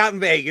lucky out in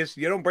Vegas.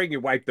 You don't bring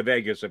your wife to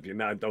Vegas if you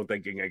don't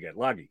think you're going to get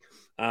lucky.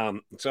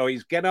 So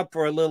he's getting up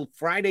for a little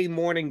Friday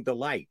morning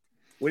delight.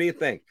 What do you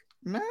think?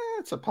 Man,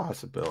 it's a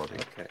possibility.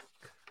 Okay.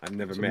 I've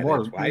never met more,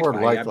 his wife.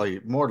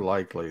 More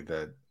likely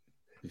that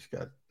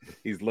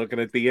he's looking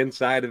at the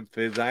inside of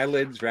his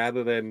eyelids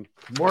rather than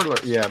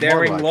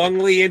staring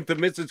longly into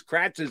Mrs.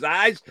 Kratz's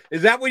eyes.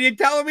 Is that what you're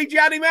telling me,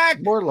 Johnny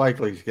Mac? More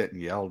likely he's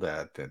getting yelled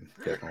at than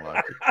getting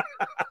lucky.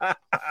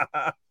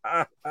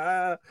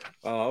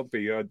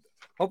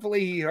 Hopefully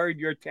he heard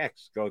your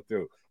text go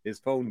through. His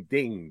phone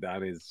dinged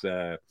on his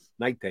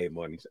night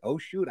table and he said, oh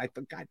shoot, I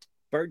forgot.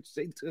 Bird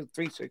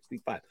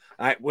 365. All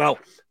right. Well,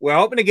 we're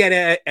hoping to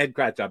get Ed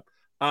Kratz up.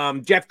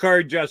 Jeff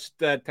Kerr just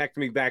texted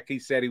me back. He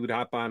said he would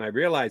hop on. I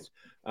realized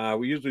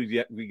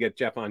we get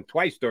Jeff on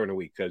twice during the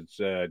week because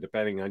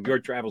depending on your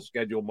travel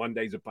schedule,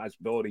 Monday's a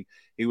possibility.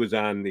 He was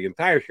on the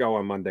entire show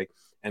on Monday.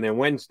 And then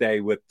Wednesday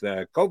with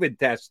COVID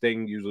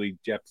testing, usually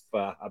Jeff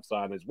hops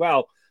on as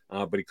well,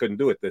 but he couldn't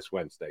do it this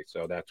Wednesday.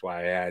 So that's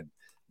why I had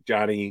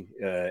Johnny,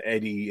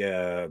 Eddie,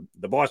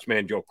 the boss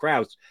man, Joe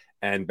Kraus,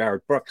 and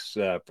Barrett Brooks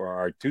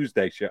for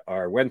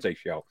our Wednesday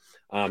show.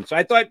 So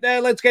I thought,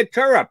 let's get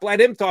Kerr up.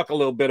 Let him talk a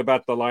little bit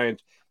about the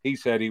Lions. He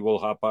said he will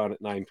hop on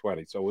at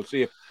 9:20. So we'll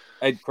see if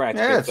Ed Kratz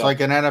gets it's up.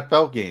 Like an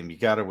NFL game. You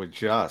got to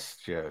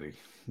adjust, Jody.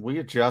 We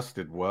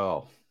adjusted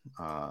well.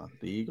 The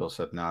Eagles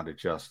have not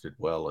adjusted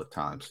well at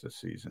times this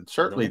season.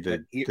 Certainly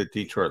the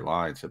Detroit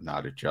Lions have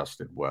not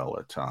adjusted well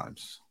at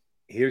times.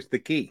 Here's the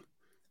key.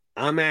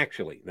 I'm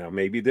actually, now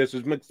maybe this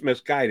is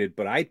misguided,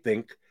 but I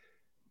think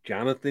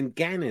Jonathan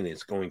Gannon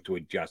is going to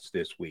adjust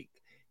this week.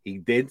 He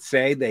did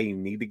say they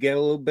need to get a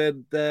little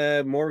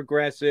bit more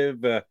aggressive.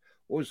 What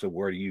was the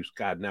word he used?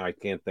 God, now I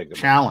can't think of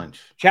it.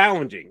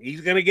 Challenging.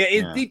 He's going to get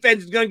his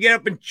defense is going to get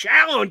up and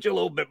challenge a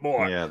little bit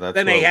more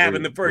than they have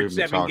in the first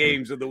 7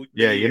 games of the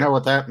year. You know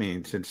what that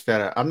means?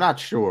 I'm not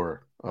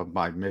sure of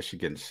my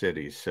Michigan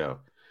cities, so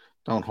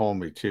don't hold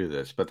me to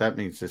this, but that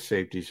means the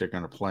safeties are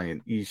going to play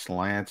in East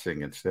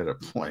Lansing instead of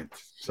Flint.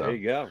 So there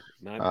you go.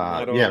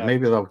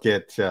 Maybe they'll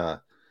get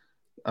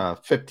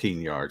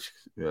 15 yards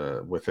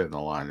within the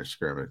line of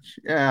scrimmage.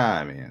 Yeah,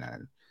 I mean,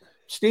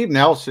 Steve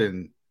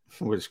Nelson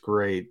was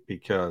great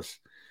because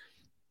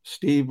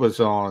Steve was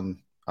on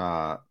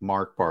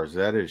Mark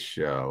Barzetta's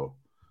show,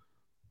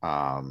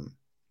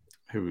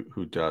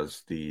 who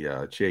does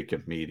the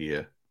Jacob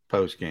Media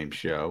post-game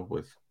show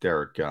with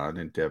Derek Gunn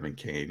and Devin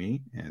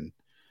Caney and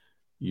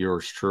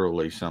yours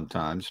truly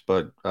sometimes,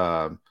 but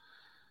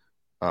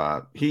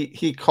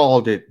he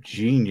called it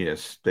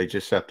genius. They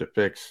just have to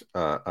fix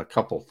a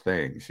couple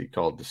things. He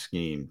called the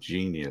scheme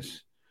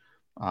genius.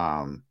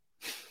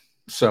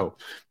 So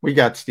we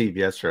got Steve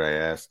yesterday.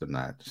 I asked him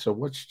that. So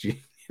what's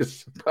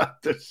genius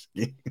about the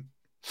scheme?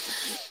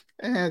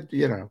 And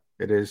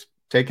it is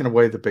taking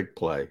away the big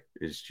play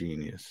is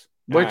genius.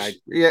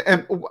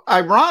 And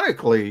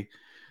ironically,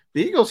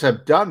 the Eagles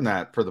have done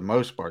that for the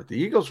most part. The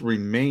Eagles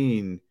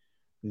remain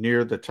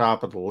near the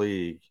top of the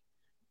league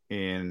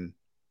in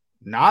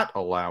not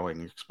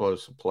allowing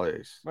explosive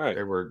plays. Right.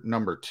 They were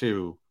number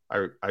 2.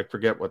 I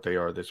forget what they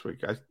are this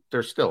week.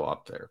 They're still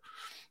up there.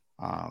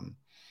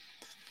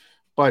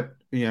 But,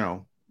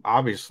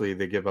 obviously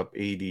they give up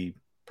 80%.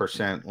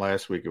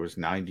 Last week it was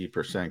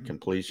 90%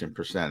 completion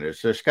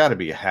percentage. There's got to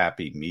be a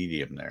happy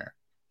medium there.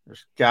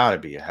 There's got to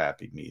be a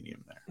happy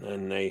medium there.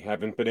 And they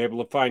haven't been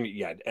able to find it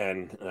yet.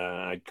 And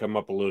I'd come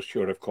up a little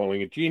short of calling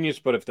it genius,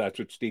 but if that's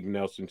what Steven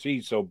Nelson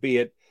sees, so be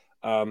it.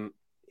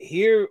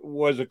 Here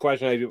was a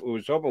question I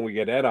was hoping we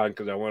get Ed on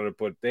because I wanted to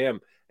put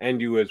them and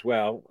you as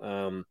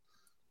well.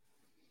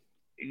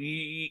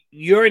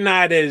 You're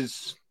not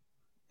as,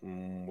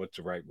 what's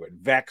the right word,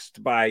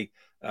 vexed by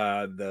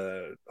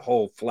the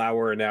whole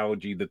flower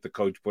analogy that the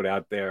coach put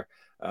out there.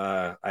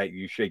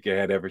 You shake your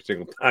head every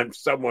single time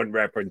someone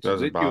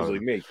references it, usually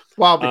me.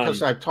 Well,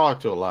 because I've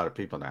talked to a lot of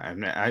people now,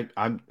 and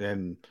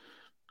and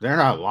they're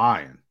not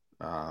lying.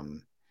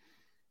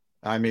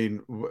 I mean,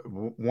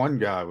 one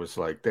guy was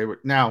like, they were.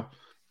 Now,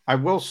 I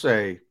will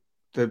say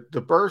the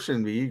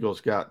version the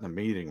Eagles got in the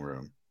meeting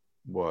room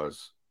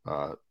was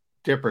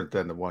different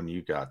than the one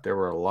you got. There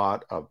were a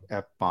lot of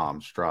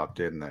F-bombs dropped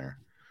in there,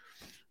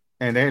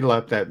 and they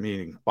left that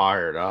meeting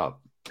fired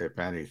up, if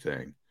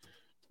anything.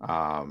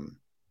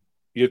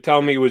 You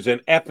tell me it was an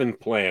effing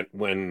plant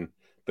when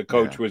the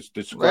coach was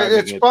describing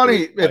it.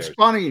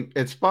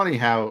 It's funny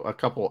how a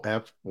couple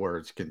F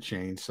words can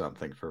change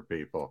something for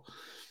people.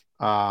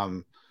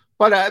 But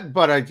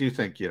I do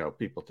think,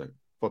 people think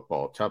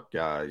football, tough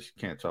guys, you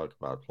can't talk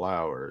about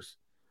flowers.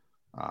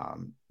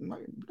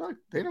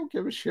 They don't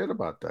give a shit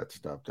about that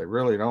stuff. They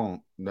really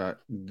don't.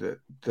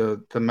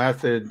 The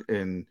method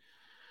and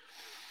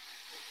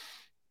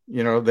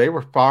they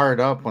were fired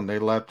up when they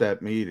left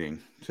that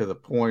meeting to the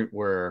point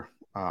where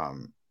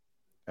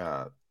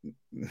the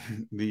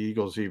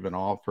Eagles even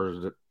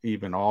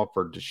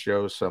offered to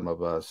show some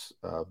of us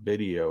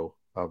video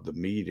of the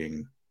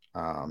meeting.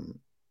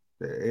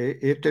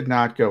 It did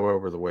not go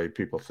over the way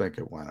people think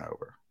it went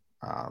over.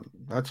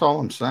 That's all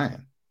I'm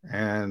saying.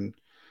 And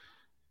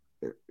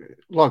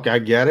look, I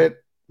get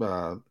it.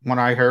 When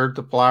I heard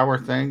the flower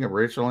thing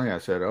originally, I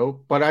said,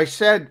 "Oh," but I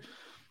said,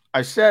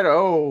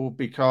 "Oh,"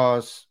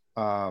 because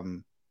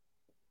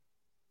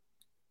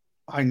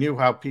I knew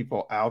how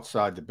people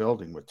outside the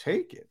building would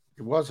take it.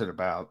 It wasn't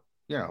about,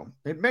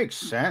 it makes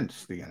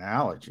sense, the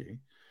analogy.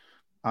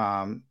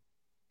 And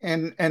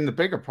the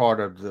bigger part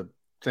of the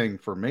thing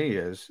for me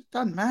is it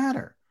doesn't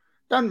matter.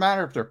 It doesn't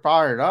matter if they're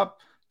fired up.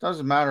 It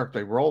doesn't matter if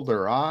they rolled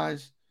their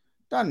eyes.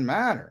 It doesn't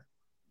matter.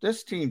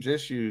 This team's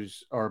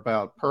issues are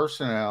about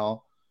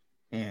personnel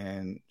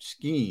and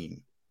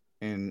scheme.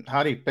 And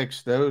how do you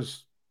fix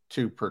those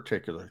two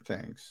particular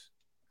things?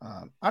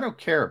 I don't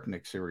care if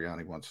Nick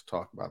Sirianni wants to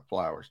talk about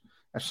flowers.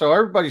 So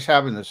everybody's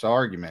having this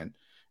argument,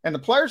 and the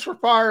players were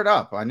fired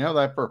up. I know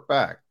that for a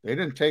fact. They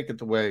didn't take it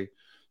the way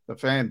the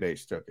fan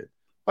base took it.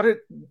 But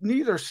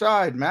neither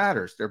side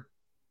matters. They're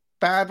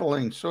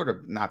battling, sort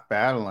of not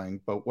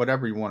battling, but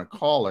whatever you want to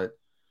call it,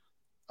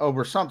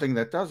 over something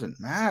that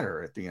doesn't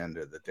matter at the end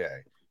of the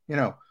day.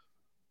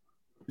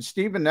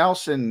 Steven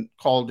Nelson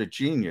called it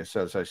genius,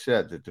 as I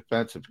said, the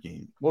defensive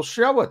scheme. Well,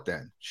 show it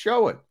then.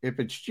 Show it. If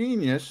it's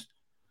genius,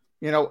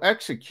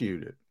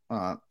 execute it.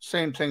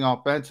 Same thing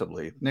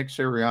offensively. Nick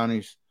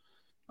Sirianni's,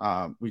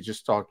 we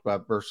just talked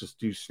about versus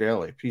Deuce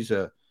Staley. If he's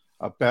a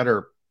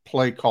better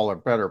play caller,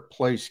 better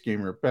play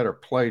schemer, better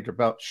play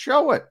develop,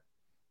 show it.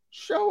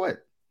 Show it.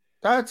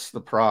 That's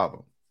the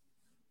problem.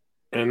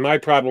 And my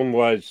problem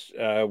was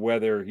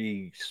whether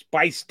he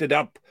spiced it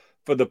up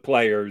for the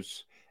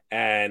players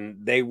and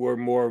they were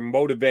more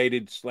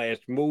motivated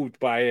 / moved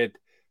by it.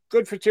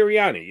 Good for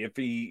Sirianni. If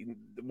he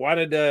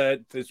wanted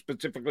to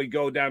specifically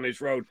go down this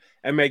road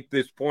and make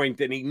this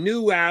point, and he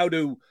knew how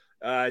to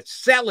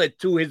sell it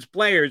to his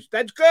players,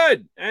 that's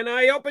good. And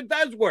I hope it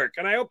does work.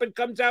 And I hope it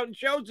comes out and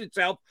shows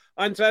itself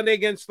on Sunday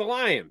against the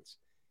Lions.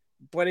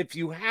 But if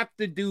you have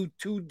to do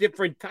two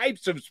different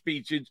types of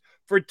speeches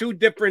for two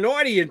different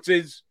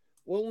audiences,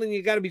 well, then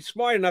you got to be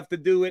smart enough to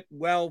do it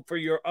well for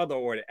your other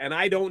audience. And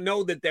I don't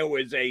know that there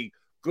was a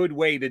good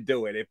way to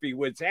do it. If he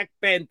was heck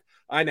bent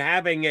on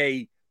having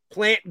a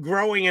plant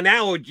growing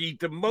analogy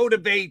to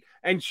motivate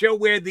and show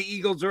where the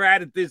Eagles are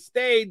at this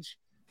stage,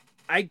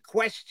 I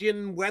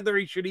question whether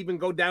he should even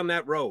go down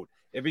that road.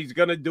 If he's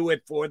going to do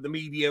it for the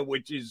media,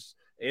 which is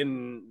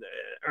in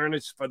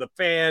earnest for the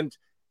fans,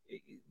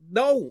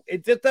 no,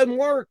 it just doesn't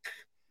work.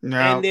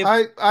 No,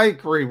 I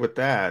agree with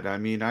that. I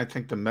mean, I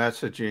think the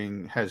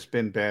messaging has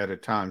been bad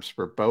at times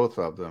for both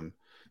of them.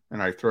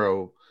 And I've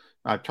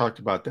talked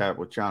about that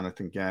with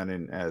Jonathan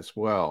Gannon as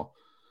well.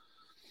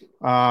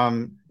 But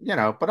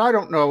I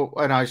don't know,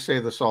 and I say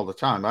this all the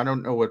time, I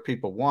don't know what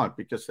people want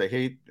because they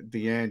hate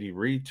the Andy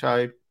Reid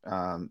type.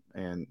 I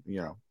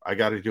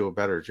got to do a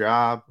better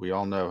job. We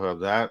all know how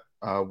that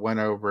went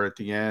over at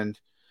the end.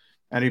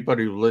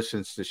 Anybody who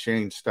listens to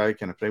Shane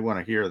Steichen, if they want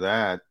to hear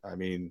that, I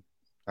mean,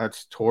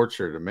 that's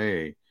torture to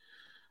me.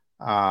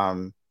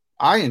 I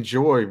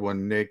enjoy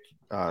when Nick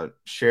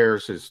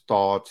shares his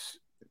thoughts.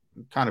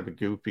 Kind of a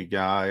goofy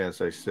guy,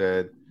 as I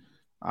said.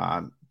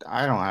 I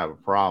don't have a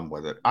problem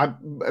with it.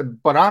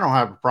 But I don't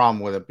have a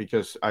problem with it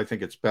because I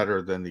think it's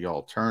better than the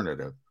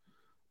alternative.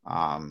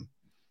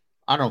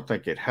 I don't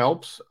think it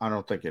helps. I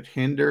don't think it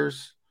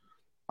hinders.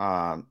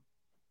 And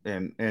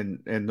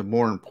the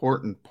more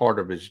important part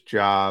of his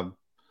job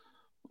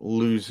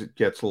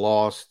gets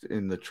lost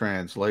in the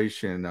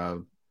translation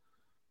of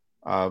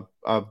of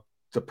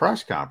the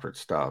press conference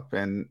stuff.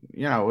 And,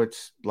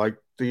 it's like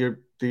the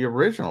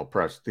original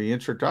the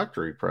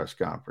introductory press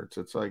conference.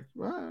 It's like,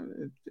 well,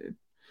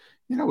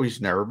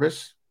 he's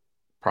nervous,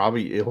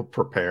 probably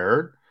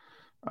ill-prepared.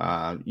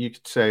 You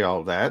could say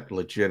all that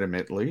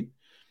legitimately.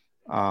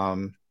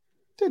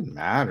 Didn't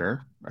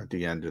matter at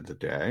the end of the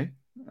day.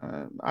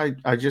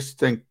 I just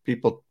think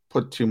people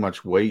put too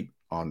much weight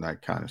on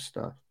that kind of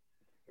stuff.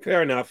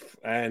 Fair enough.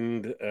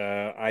 And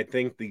I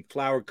think the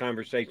flower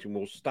conversation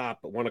will stop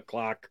at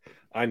 1:00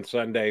 on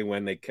Sunday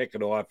when they kick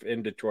it off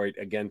in Detroit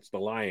against the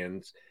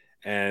Lions.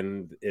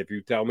 And if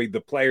you tell me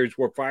the players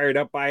were fired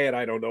up by it,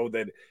 I don't know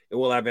that it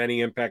will have any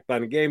impact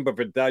on the game. But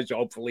if it does,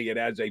 hopefully it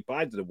has a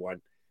positive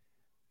one.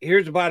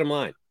 Here's the bottom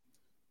line.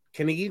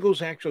 Can the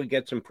Eagles actually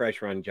get some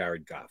pressure on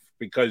Jared Goff?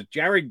 Because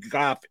Jared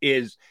Goff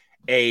is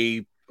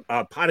a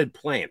potted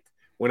plant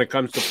when it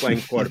comes to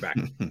playing quarterback.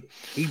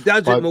 He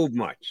doesn't move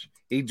much.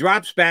 He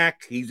drops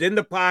back. He's in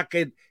the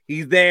pocket.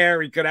 He's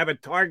there. He could have a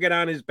target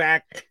on his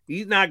back.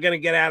 He's not going to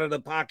get out of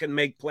the pocket and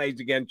make plays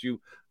against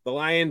you. The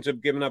Lions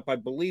have given up, I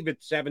believe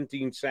it's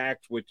 17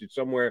 sacks, which is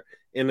somewhere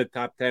in the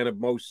top 10 of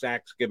most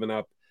sacks given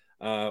up.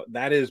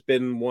 That has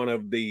been one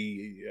of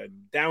the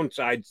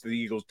downsides to the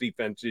Eagles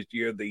defense this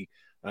year, the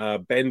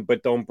bend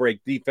but don't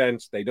break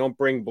defense. They don't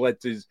bring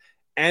blitzes.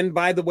 And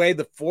by the way,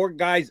 the 4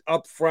 guys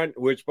up front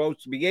who are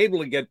supposed to be able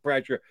to get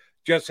pressure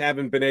just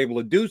haven't been able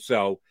to do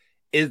so.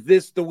 Is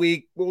this the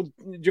week? Well,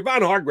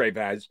 Javon Hargrave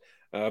has.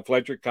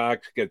 Fletcher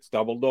Cox gets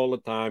doubled all the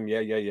time.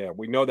 Yeah.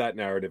 We know that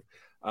narrative.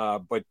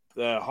 But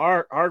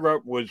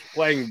Hargrave was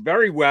playing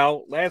very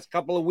well last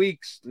couple of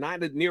weeks,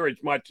 not near as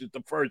much as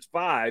the first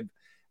 5.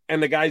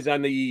 And the guys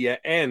on the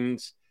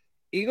ends.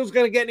 Eagles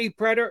going to get any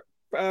pressure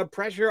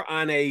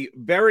on a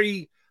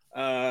very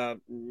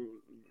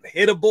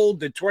hittable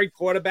Detroit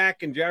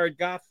quarterback in Jared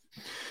Goff?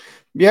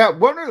 Yeah,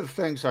 one of the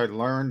things I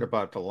learned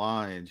about the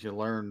Lions, you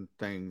learn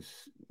things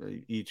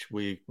each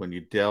week when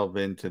you delve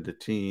into the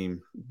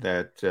team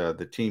that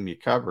the team you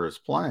cover is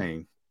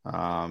playing.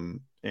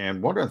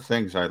 And one of the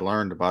things I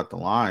learned about the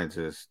Lions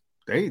is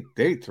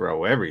they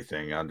throw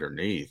everything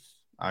underneath.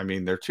 I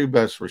mean, their 2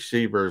 best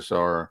receivers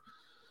are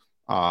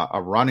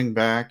a running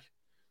back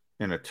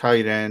and a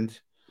tight end.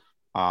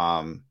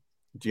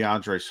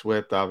 DeAndre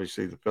Swift,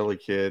 obviously the Philly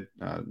kid,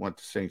 went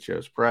to St.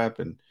 Joe's Prep,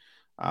 and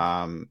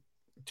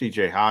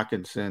TJ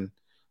Hawkinson,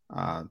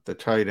 the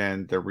tight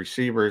end. The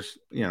receivers,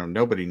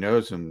 nobody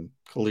knows him.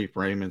 Khalif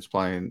Raymond's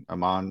playing.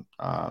 Amon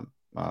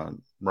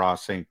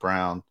Ross St.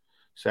 Brown,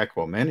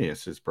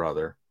 Sequominius, his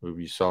brother, who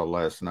you saw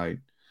last night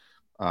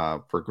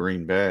for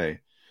Green Bay.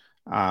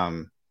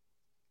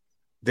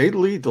 They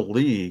lead the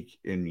league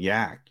in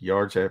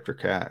yards after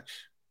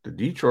catch, the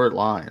Detroit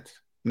Lions.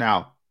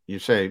 Now, you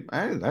say,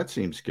 hey, that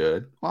seems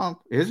good.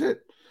 Well, is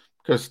it?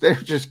 Because they're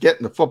just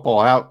getting the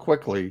football out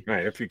quickly.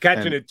 Right. If you're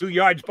catching it 2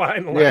 yards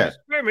behind the line of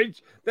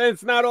scrimmage, then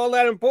it's not all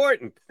that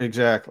important.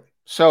 Exactly.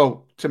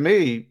 So, to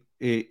me,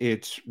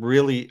 it's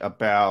really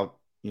about,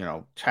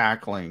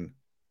 tackling,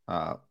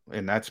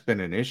 and that's been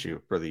an issue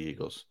for the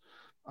Eagles.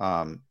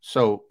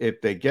 So, if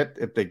they get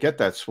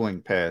that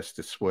swing pass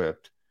to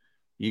Swift,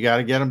 you got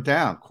to get them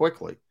down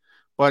quickly.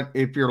 But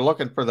if you're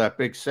looking for that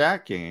big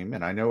sack game,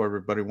 and I know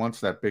everybody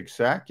wants that big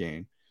sack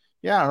game,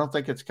 I don't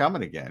think it's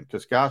coming again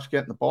because Goff's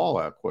getting the ball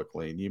out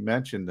quickly. And you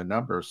mentioned the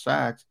number of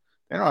sacks.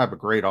 They don't have a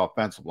great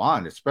offensive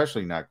line,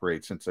 especially not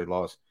great since they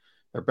lost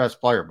their best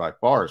player by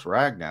far is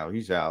Ragnow.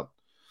 He's out.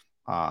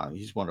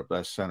 He's one of the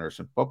best centers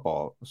in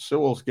football.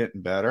 Sewell's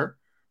getting better,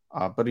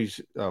 but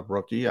he's a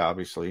rookie,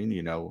 obviously, and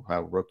you know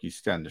how rookies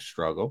tend to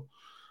struggle.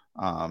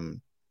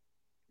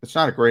 It's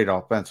not a great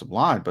offensive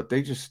line, but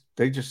they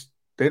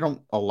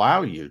don't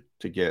allow you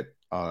to get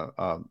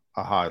a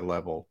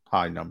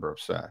high number of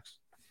sacks.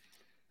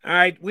 All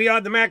right, we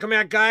are the Mac and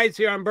Mac guys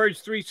here on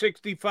Birds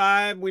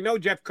 365. We know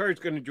Jeff Kerr's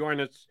going to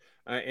join us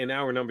in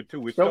hour number 2.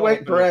 We're still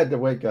waiting for Ed to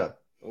wake up.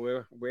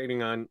 We're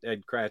waiting on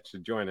Ed Kratz to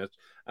join us.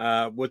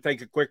 We'll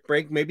take a quick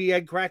break. Maybe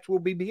Ed Kratz will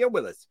be here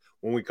with us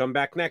when we come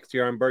back next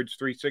here on Birds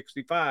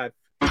 365.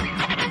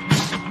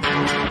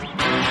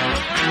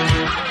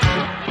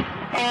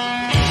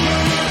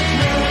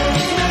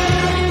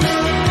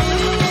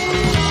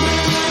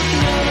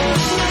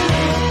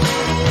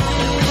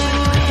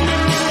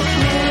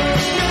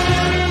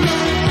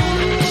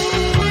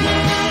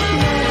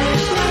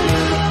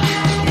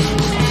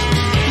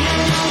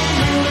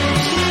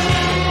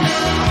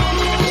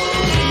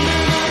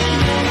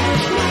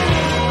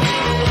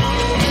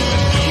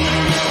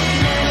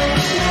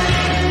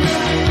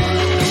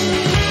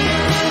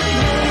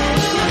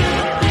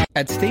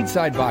 At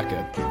Stateside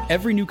Vodka,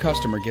 every new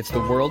customer gets the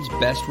world's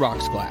best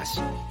rocks glass,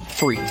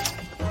 free.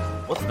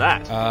 What's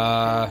that?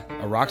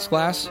 A rocks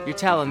glass? You're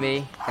telling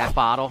me that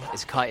bottle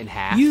is cut in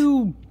half?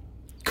 You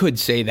could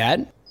say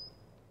that.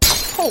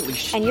 Holy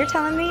shit. And you're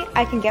telling me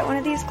I can get one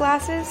of these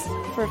glasses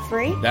for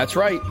free? That's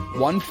right.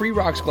 1 free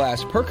rocks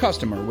glass per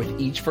customer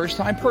with each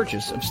first-time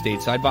purchase of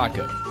Stateside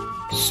Vodka.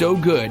 So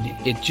good,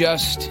 it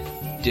just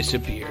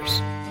disappears.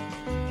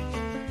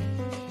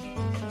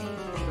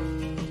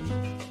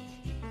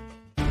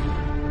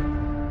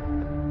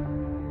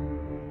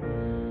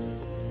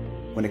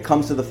 When it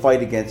comes to the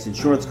fight against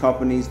insurance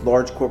companies,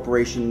 large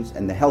corporations,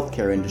 and the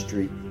healthcare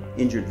industry,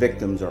 injured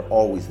victims are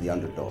always the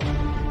underdog.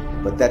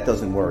 But that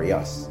doesn't worry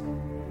us.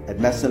 At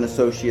Messa &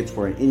 Associates,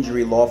 we're an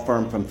injury law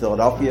firm from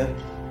Philadelphia,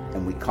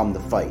 and we come to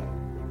fight.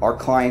 Our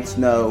clients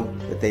know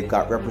that they've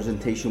got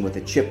representation with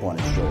a chip on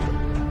its shoulder,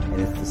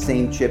 and it's the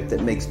same chip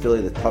that makes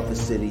Philly the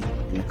toughest city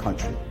in the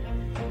country.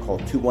 Call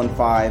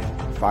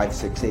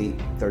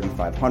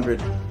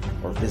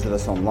 215-568-3500 or visit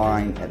us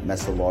online at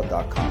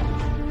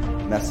messalaw.com.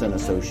 Messa &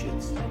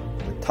 Associates,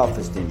 the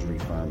toughest injury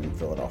firm in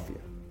Philadelphia.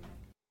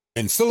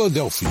 In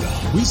Philadelphia,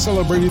 we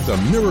celebrated the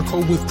miracle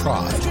with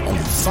pride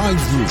only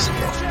 5 years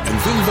ago. And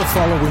then the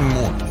following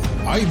morning,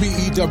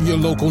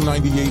 IBEW Local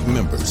 98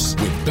 members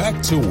went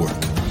back to work,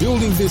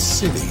 building this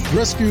city,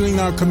 rescuing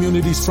our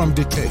communities from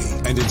decay,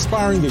 and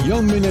inspiring the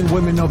young men and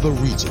women of the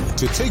region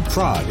to take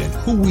pride in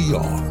who we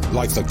are.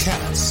 Like the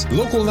Cats,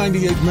 Local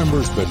 98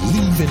 members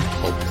believe in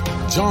hope.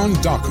 John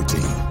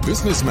Doherty,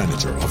 business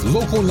manager of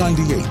Local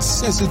 98,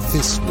 says it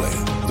this way: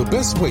 the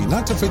best way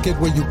not to forget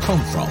where you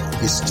come from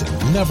is to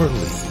never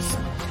leave.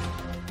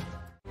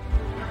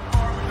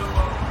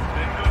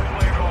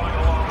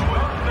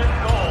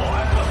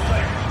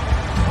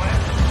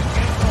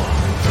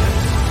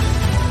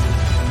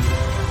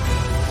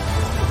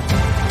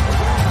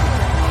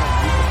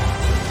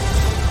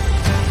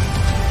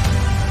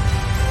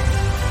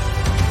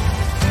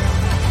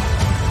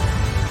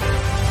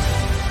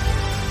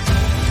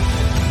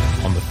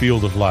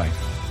 Field of life,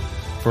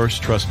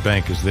 First Trust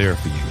Bank is there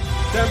for you.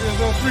 Champions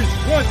on 3.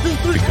 1, 2,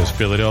 3. Because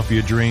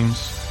Philadelphia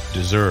dreams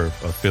deserve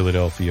a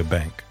Philadelphia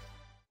bank.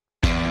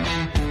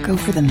 Go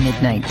for the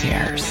midnight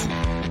dares.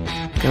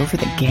 Go for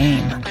the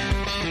game.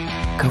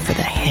 Go for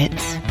the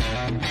hits.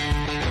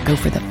 Go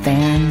for the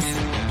fans.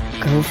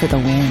 Go for the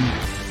win.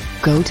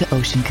 Go to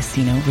Ocean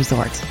Casino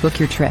Resort. Book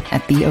your trip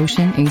at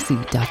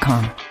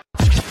theoceanac.com.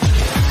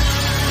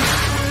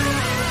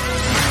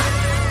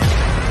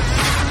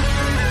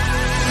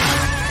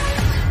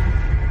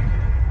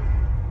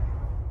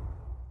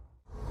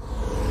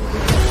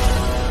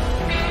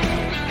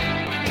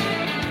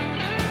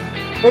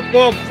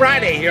 Football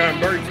Friday here on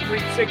Birds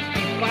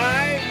 365.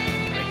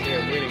 Right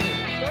there winning.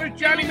 So is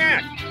Johnny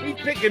Mac. He's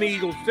picking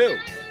Eagles too.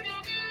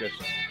 Just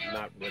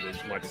not with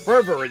as much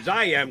fervor as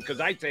I am,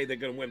 because I say they're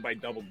going to win by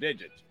double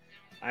digits.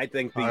 I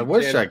think. I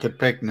wish I could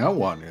pick no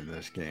one in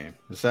this game.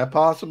 Is that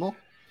possible?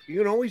 You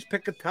can always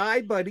pick a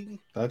tie,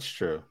 buddy. That's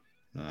true.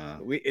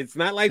 It's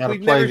not like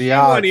we've never seen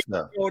one in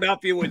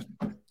Philadelphia. Was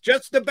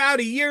just about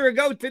a year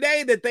ago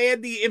today that they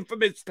had the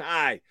infamous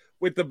tie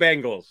with the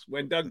Bengals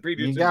when Doug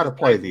Peterson. You got to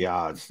play the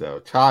odds, though.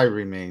 Tie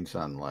remains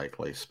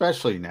unlikely,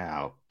 especially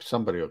now.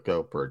 Somebody will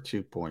go for a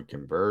 2-point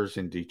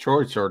conversion.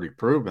 Detroit's already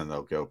proven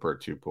they'll go for a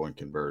 2-point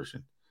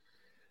conversion.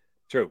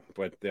 True,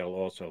 but they'll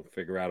also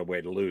figure out a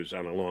way to lose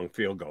on a long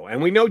field goal.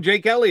 And we know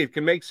Jake Elliott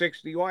can make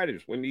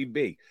 60-yarders when need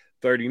be.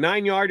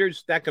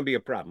 39-yarders, that can be a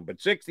problem. But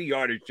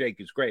 60-yarders,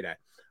 Jake is great at.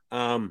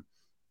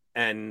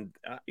 And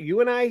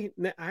you and I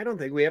don't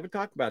think we ever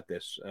talked about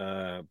this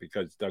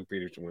because Doug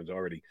Peterson was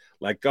already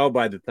let go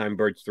by the time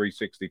Birds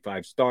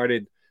 365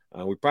 started.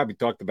 We probably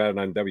talked about it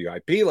on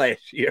WIP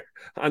last year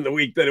on the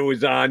week that it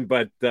was on,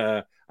 but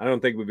I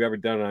don't think we've ever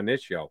done it on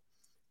this show.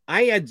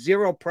 I had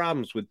zero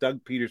problems with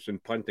Doug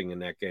Peterson punting in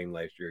that game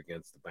last year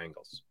against the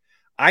Bengals.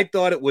 I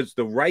thought it was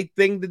the right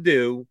thing to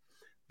do,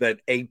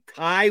 that a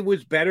tie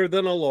was better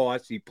than a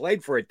loss. He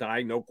played for a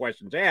tie, no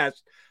questions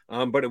asked,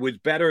 but it was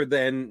better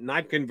than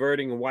not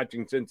converting and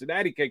watching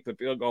Cincinnati kick the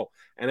field goal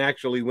and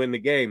actually win the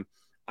game.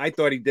 I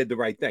thought he did the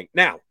right thing.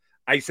 Now,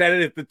 I said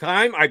it at the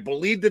time. I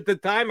believed at the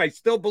time. I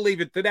still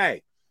believe it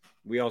today.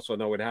 We also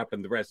know what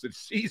happened the rest of the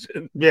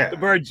season. Yeah. The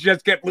Birds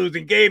just kept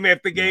losing game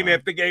after game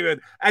after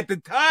game. At the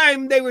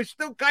time, they were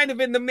still kind of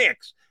in the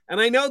mix. And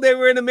I know they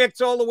were in the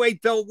mix all the way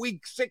till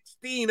week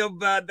 16 of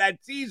that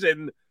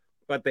season,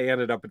 but they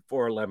ended up at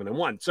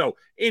 4-11-1. So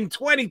in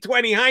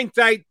 2020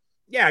 hindsight,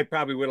 yeah, I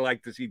probably would have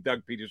liked to see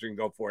Doug Peterson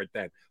go for it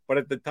then. But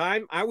at the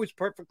time, I was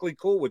perfectly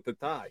cool with the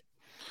tie.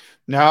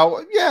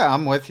 No, yeah,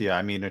 I'm with you.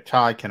 I mean, a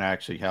tie can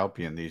actually help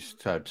you in these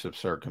types of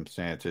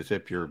circumstances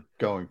if you're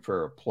going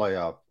for a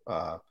playoff.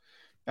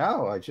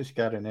 I just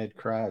got an Ed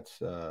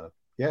Kratz.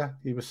 Yeah,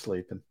 he was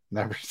sleeping.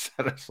 Never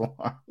set us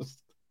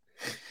lost.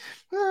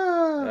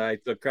 All right,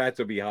 so Kratz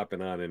will be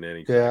hopping on in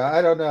any. Yeah,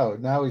 I don't know.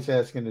 Now he's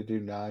asking to do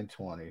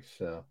 920,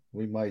 so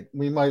we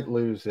might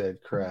lose Ed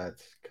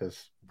Kratz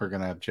because we're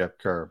gonna have Jeff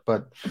Kerr.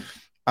 But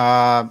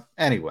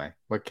anyway,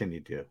 what can you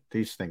do?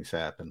 These things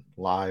happen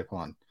live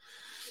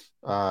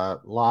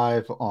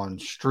on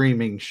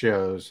streaming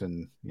shows,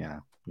 and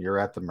you're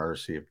at the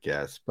mercy of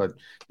guests. But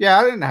yeah,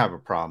 I didn't have a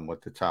problem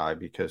with the tie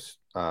because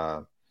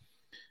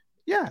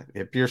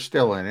if you're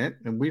still in it,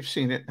 and we've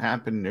seen it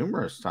happen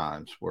numerous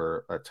times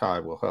where a tie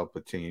will help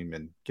a team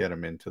and get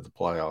them into the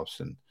playoffs.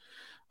 And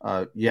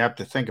you have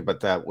to think about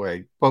that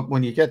way. But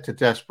when you get to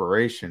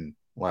desperation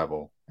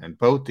level and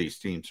both these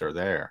teams are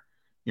there,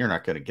 you're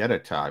not going to get a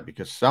tie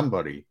because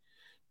somebody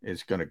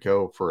is going to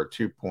go for a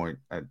 2-point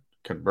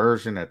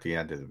conversion at the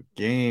end of the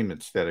game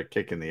instead of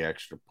kicking the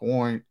extra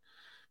point,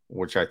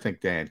 which I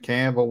think Dan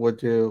Campbell would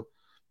do.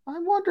 I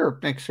wonder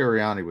if Nick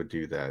Sirianni would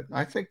do that.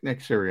 I think Nick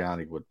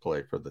Sirianni would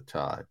play for the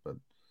tie, but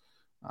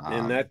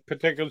in that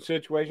particular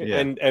situation. Yeah.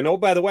 And oh,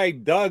 by the way,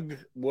 Doug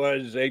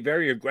was a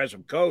very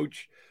aggressive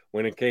coach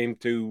when it came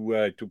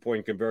to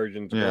 2-point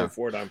conversions going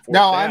forward on fourth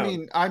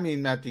down. I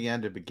mean at the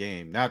end of the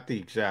game, not the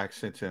exact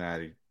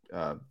Cincinnati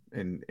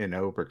in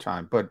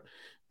overtime, but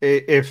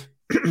if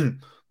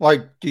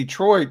like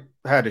Detroit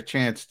had a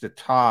chance to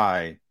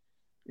tie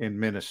in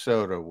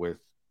Minnesota with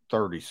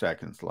 30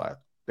 seconds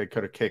left, they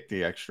could have kicked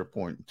the extra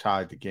point and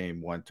tied the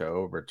game, went to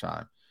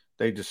overtime.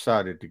 They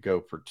decided to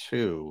go for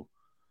two,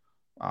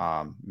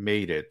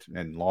 made it,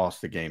 and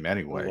lost the game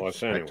anyway.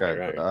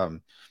 Right.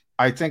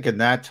 I think in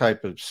that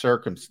type of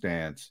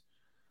circumstance,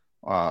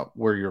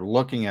 where you're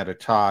looking at a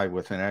tie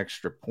with an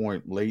extra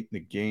point late in the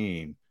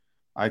game,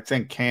 I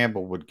think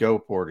Campbell would go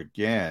for it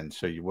again,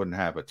 so you wouldn't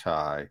have a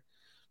tie.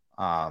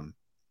 I'm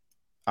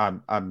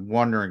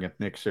wondering if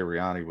Nick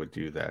Sirianni would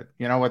do that.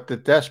 You know, at the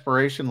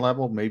desperation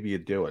level, maybe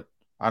you'd do it.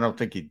 I don't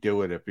think he'd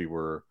do it if he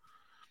were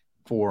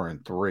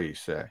 4-3,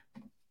 say.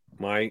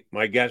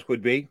 My guess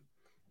would be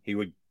he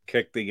would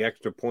kick the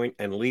extra point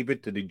and leave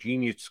it to the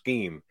genius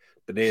scheme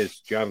that is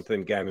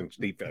Jonathan Gannon's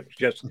defense.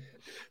 Just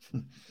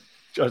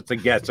a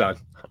guess on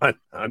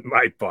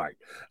my part.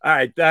 All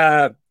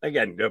right.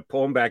 Again,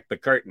 pulling back the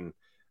curtain.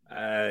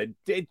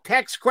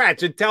 Text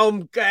Kratz and tell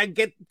him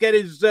get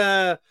his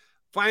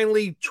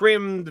finely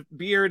trimmed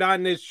beard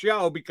on this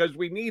show because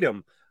we need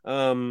him.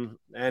 And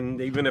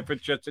even if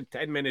it's just a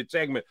 10-minute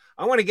segment,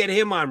 I want to get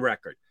him on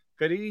record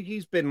because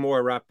he's been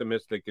more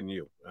optimistic than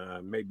you,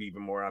 maybe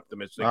even more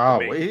optimistic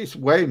than me. He's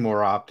way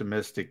more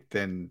optimistic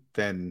than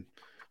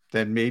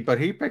me, but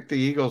he picked the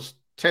Eagles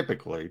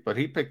typically, but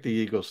he picked the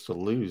Eagles to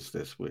lose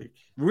this week.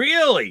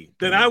 Really?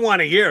 Then I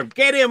want to hear him.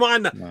 Get him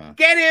on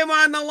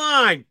the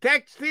line.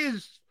 Text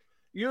his,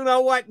 you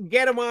know what?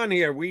 Get him on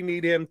here. We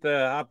need him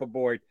to hop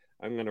aboard.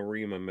 I'm going to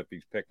ream him if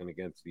he's picking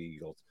against the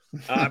Eagles.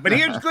 But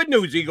here's good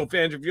news, Eagle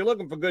fans. If you're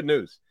looking for good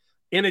news,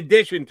 in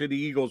addition to the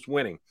Eagles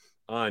winning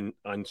on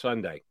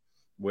Sunday,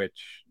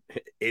 which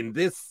in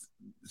this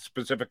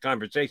specific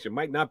conversation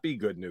might not be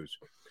good news,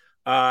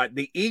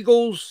 the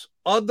Eagles'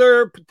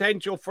 other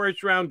potential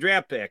first-round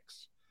draft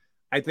picks,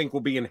 I think,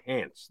 will be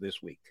enhanced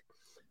this week.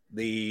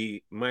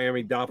 The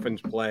Miami Dolphins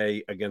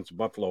play against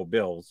Buffalo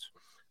Bills.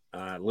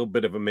 A little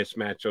bit of a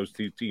mismatch. Those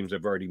two teams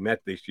have already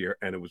met this year,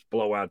 and it was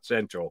blowout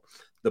central.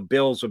 The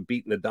Bills have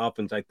beaten the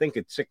Dolphins, I think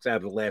it's 6 out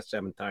of the last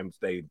 7 times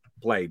they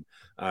played.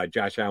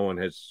 Josh Allen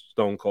has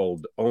stone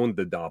cold owned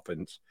the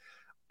Dolphins.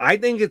 I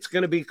think it's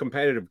going to be a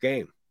competitive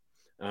game.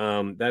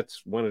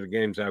 That's one of the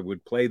games I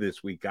would play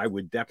this week. I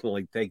would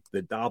definitely take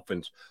the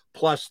Dolphins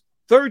plus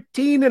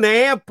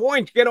 13.5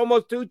 points, get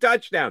almost 2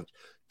 touchdowns.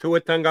 Tua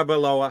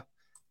Tagovailoa,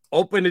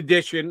 open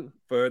edition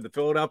for the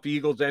Philadelphia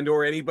Eagles and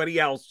or anybody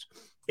else.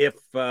 If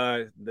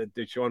the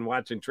Deshaun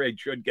Watson trade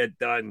should get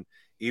done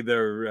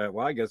either,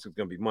 I guess it's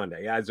going to be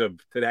Monday. As of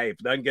today, if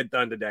it doesn't get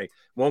done today,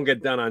 won't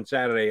get done on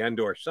Saturday and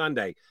or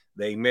Sunday.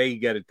 They may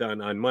get it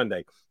done on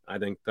Monday. I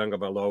think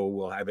Tagovailoa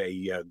will have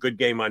a good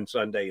game on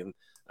Sunday and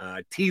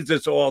tease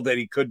us all that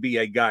he could be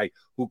a guy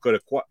who could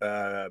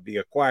be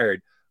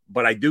acquired.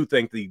 But I do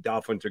think the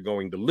Dolphins are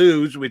going to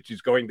lose, which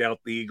is going to help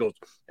the Eagles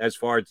as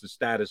far as the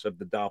status of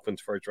the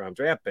Dolphins' first-round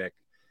draft pick.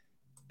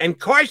 And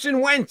Carson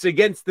Wentz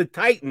against the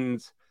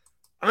Titans,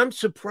 I'm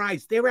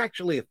surprised. They're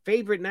actually a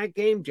favorite in that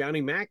game,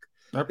 Johnny Mac.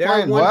 They're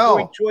playing well. They're a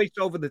one-point choice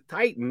over the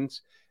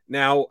Titans.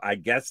 Now, I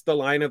guess the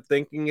line of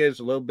thinking is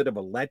a little bit of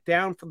a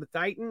letdown for the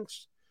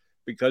Titans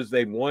because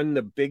they've won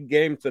the big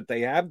games that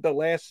they have the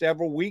last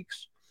several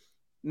weeks.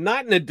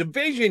 Not in a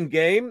division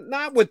game,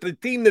 not with the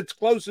team that's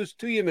closest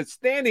to you in the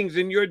standings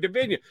in your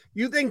division.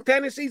 You think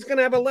Tennessee's going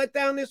to have a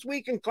letdown this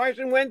week and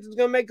Carson Wentz is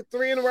going to make it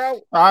 3 in a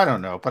row? I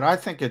don't know, but I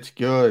think it's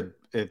good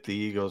if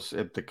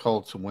the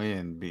Colts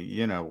win,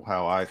 you know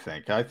how I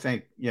think. I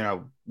think, you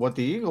know, what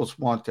the Eagles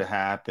want to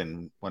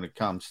happen when it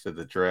comes to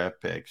the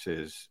draft picks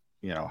is,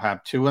 you know,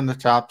 have 2 in the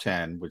top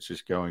 10, which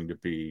is going to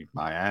be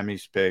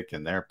Miami's pick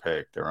and their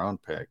pick, their own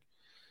pick.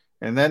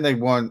 And then they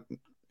want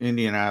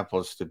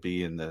Indianapolis to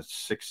be in the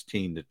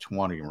 16 to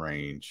 20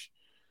 range.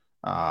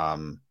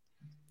 And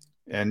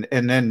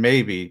then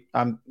maybe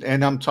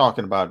I'm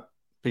talking about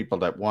people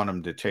that want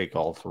them to take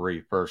all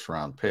 3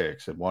 first-round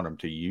picks and want them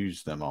to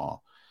use them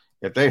all.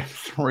 If they have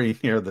 3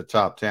 near the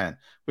top 10,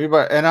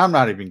 and I'm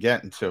not even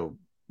getting to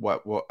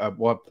at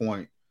what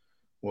point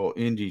will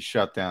Indy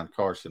shut down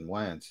Carson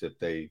Wentz if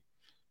they,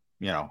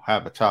 you know,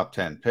 have a top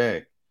 10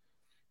 pick.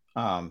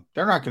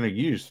 They're not going to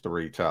use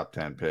 3 top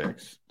 10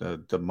 picks.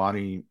 The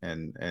money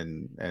and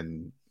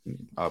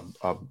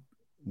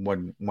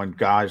when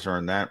guys are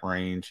in that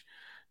range,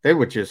 they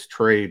would just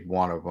trade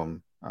one of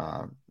them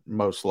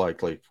most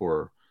likely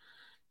for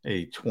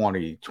a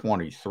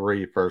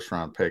 2023 first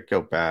round pick,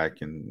 go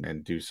back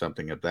and do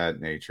something of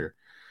that nature.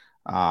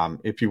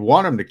 If you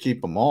want them to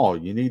keep them all,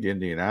 you need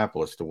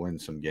Indianapolis to win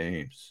some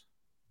games.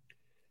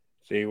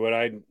 See what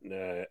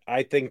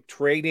I think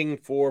trading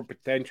for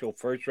potential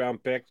first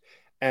round picks,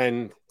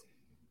 and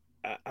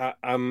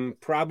I'm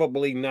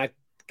probably not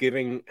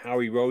giving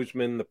Howie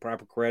Roseman the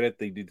proper credit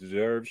that he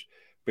deserves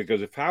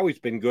because if Howie's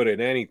been good at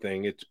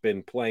anything, it's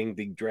been playing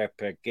the draft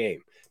pick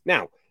game.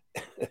 Now,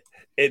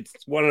 it's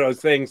one of those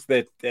things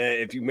that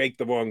if you make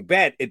the wrong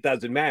bet, it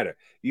doesn't matter.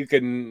 You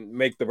can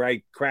make the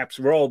right craps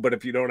roll, but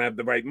if you don't have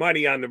the right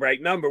money on the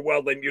right number,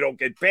 well, then you don't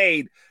get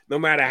paid. No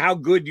matter how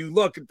good you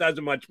look, it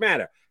doesn't much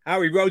matter.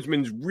 Howie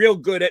Roseman's real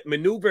good at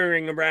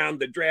maneuvering around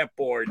the draft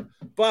board,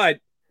 but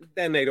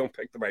then they don't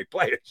pick the right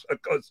players. So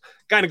it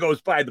kind of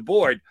goes by the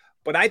board.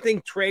 But I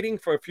think trading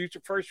for a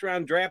future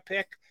first-round draft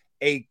pick,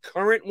 a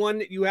current one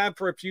that you have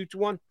for a future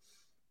one,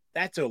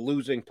 that's a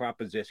losing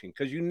proposition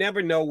because you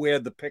never know where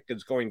the pick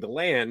is going to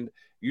land.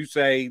 You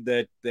say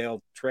that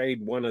they'll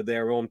trade one of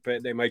their own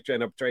pick. They might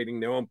end up trading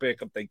their own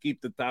pick if they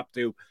keep the top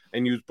two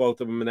and use both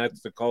of them, and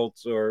that's the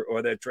Colts, or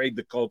they trade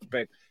the Colts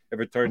pick if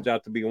it turns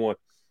out to be one.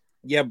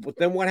 Yeah, but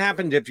then what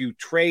happens if you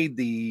trade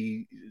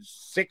the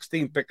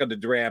 16th pick of the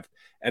draft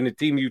and the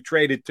team you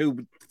traded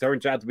to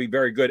turns out to be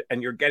very good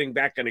and you're getting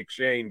back in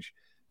exchange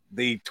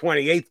the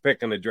 28th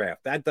pick in the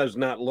draft? That does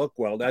not look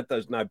well. That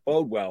does not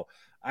bode well.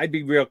 I'd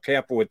be real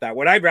careful with that.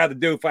 What I'd rather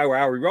do if I were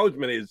Howie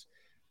Roseman is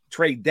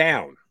trade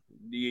down.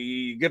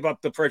 You give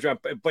up the first round,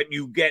 but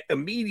you get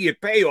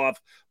immediate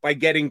payoff by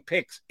getting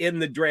picks in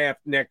the draft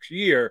next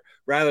year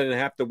rather than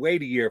have to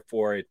wait a year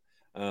for it.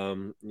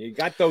 You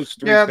got those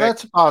three. Yeah, picks.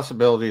 that's a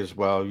possibility as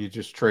well. You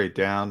just trade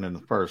down in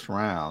the first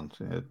round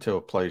to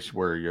a place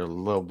where you're a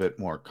little bit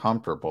more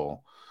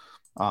comfortable.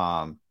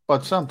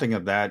 But something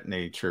of that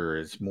nature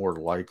is more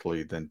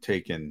likely than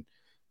taking,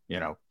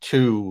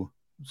 2,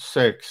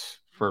 6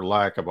 for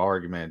lack of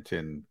argument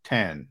in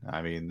 10.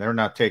 I mean, they're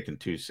not taking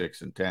 2,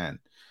 6, and 10.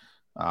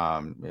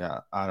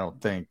 I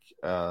don't think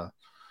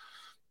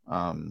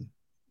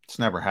it's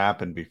never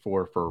happened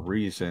before for a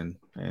reason.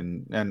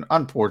 And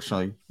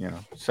unfortunately,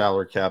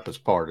 salary cap is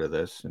part of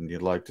this, and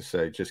you'd like to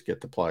say just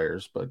get the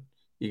players, but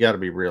you got to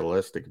be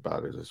realistic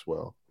about it as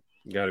well.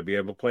 You got to be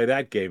able to play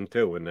that game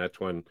too, and that's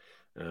one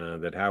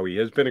that Howie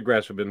has been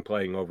aggressive in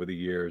playing over the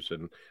years.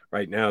 And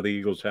right now, the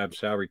Eagles have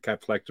salary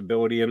cap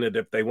flexibility in it.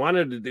 If they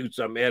wanted to do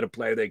something, add a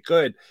player, they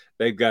could.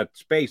 They've got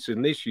space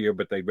in this year,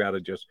 but they'd rather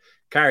just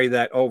carry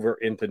that over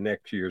into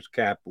next year's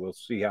cap. We'll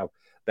see how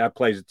that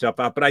plays itself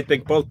out. But I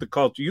think both the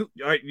Colts. You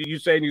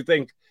saying you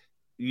think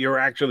you're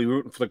actually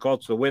rooting for the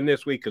Colts to win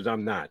this week? Because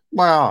I'm not.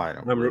 Well,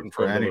 I'm rooting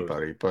for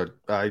anybody, but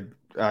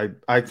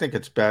I think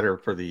it's better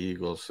for the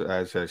Eagles.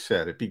 As I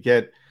said, if you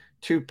get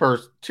two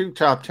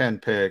top 10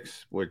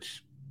 picks,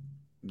 which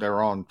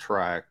they're on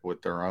track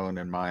with their own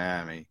in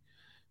Miami,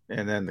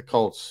 and then the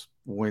Colts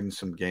win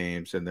some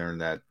games and they're in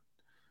that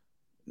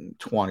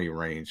 20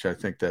 range. I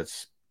think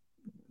that's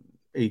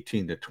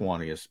 18 to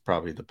 20 is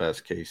probably the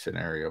best case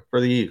scenario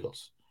for the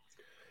Eagles.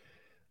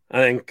 I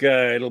think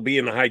it'll be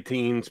in the high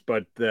teens,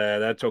 but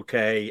that's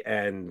okay.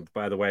 And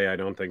by the way, I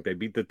don't think they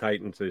beat the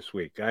Titans this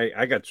week.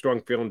 I got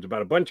strong feelings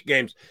about a bunch of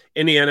games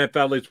in the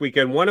NFL this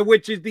weekend, one of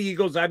which is the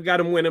Eagles. I've got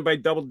them winning by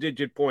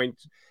double-digit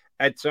points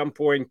at some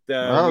point.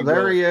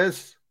 There he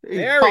is.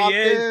 There he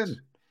is. In.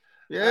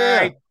 Yeah. All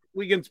right.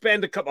 We can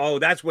spend a couple. Oh,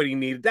 that's what he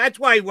needed. That's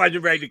why he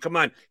wasn't ready to come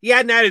on. He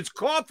hadn't had his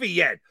coffee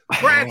yet.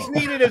 Kratz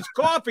needed his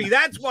coffee.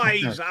 That's why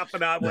he's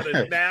hopping on with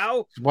us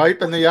now.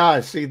 Wiping the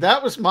eyes. See,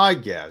 that was my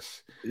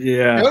guess.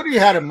 Yeah. Cody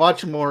had a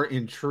much more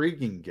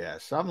intriguing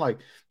guess. I'm like,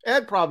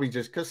 Ed probably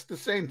just, because the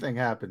same thing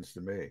happens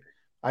to me.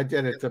 I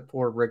did it to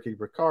poor Ricky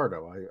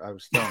Ricardo. I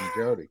was telling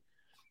Jody.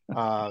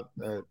 I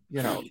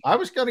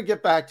was going to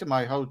get back to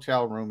my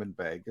hotel room in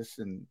Vegas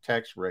and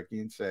text Ricky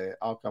and say,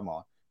 "Oh, come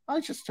on." I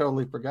just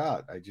totally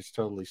forgot. I just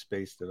totally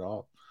spaced it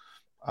off.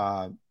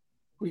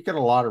 We get a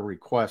lot of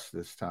requests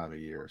this time of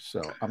year,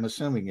 so I'm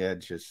assuming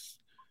Ed just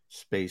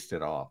spaced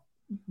it off.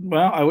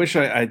 Well, I wish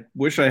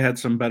I had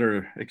some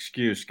better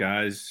excuse,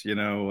 guys.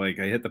 Like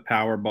I hit the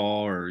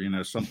Powerball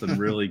or something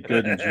really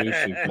good and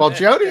juicy. Well,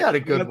 Jody had a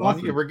good one.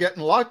 You were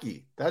getting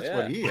lucky. That's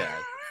what he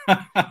had.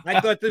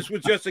 I thought this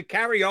was just a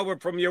carryover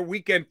from your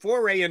weekend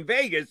foray in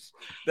Vegas,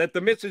 that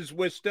the missus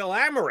was still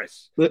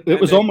amorous.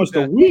 It was almost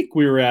a week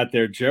we were out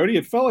there, Jody.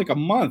 It felt like a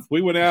month.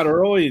 We went out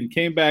early and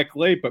came back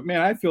late, but man,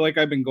 I feel like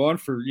I've been gone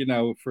for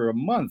a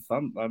month.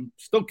 I'm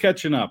still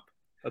catching up.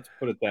 Let's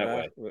put it that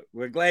way.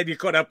 We're glad you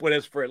caught up with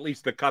us for at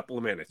least a couple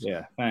of minutes.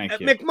 Yeah, thank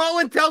you.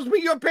 McMullen tells me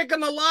you're picking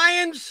the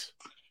Lions.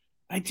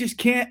 I just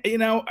can't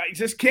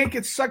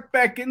get sucked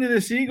back into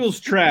this Eagles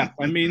trap.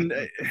 I mean,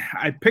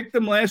 I picked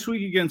them last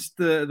week against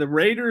the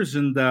Raiders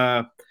and,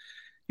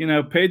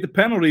 paid the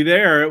penalty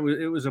there.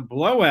 It was a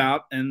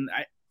blowout. And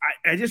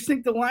I just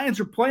think the Lions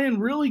are playing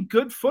really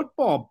good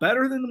football,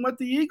 better than what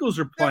the Eagles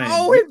are playing.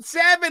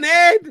 0-7,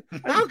 Ed.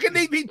 How can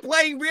they be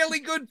playing really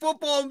good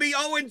football and be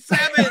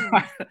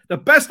 0-7? The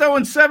best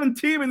 0-7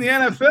 team in the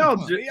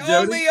NFL. The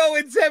only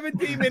 0-7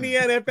 team in the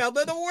NFL.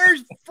 They're the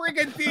worst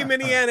friggin' team in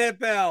the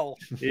NFL.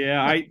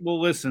 Yeah,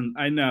 listen,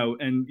 I know.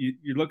 And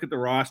you look at the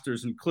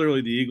rosters, and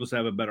clearly the Eagles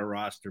have a better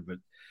roster, but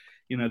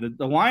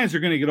the Lions are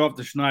going to get off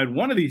the schneid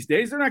one of these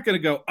days. They're not going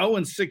to go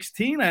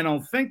 0-16. I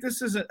don't think.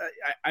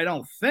 I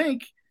don't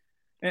think.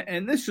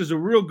 And this is a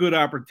real good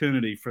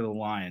opportunity for the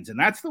Lions. And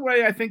that's the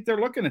way I think they're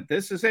looking at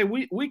this is, hey,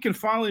 we can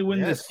finally win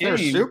this game. Their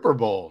Super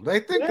Bowl. They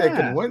think they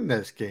can win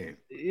this game.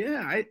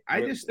 Yeah,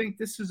 I just think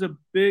this is a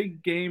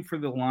big game for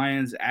the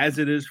Lions, as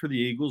it is for the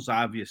Eagles,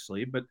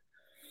 obviously. But,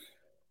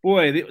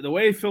 boy, the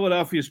way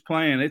Philadelphia's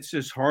playing, it's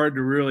just hard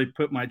to really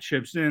put my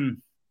chips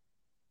in,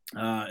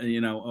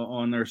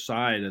 on their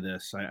side of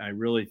this. I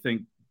really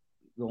think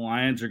the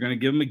Lions are going to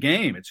give them a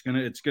game.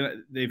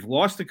 They've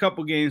lost a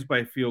couple games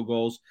by field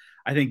goals.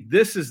 I think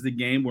this is the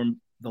game where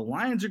the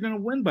Lions are going to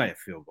win by a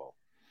field goal.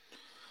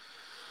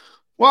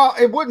 Well,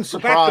 it wouldn't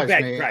surprise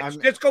me.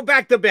 Just go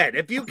back to bed.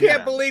 If you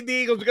can't believe the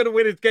Eagles are going to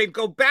win this game,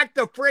 go back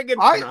to friggin'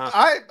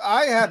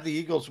 I have the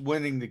Eagles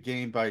winning the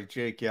game by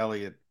Jake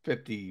Elliott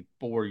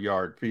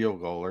 54-yard field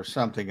goal or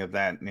something of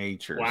that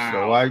nature. Wow.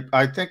 So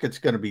I think it's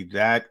going to be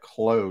that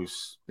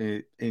close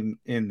in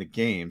the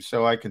game.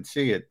 So I can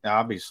see it.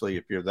 Obviously,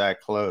 if you're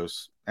that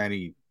close,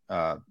 any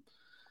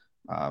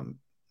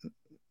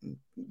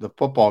the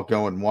football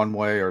going one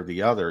way or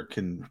the other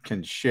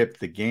can shift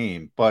the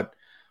game. But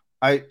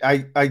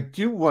I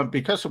do want,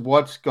 because of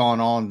what's gone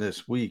on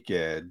this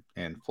weekend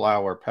and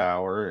Flower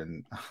Power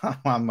and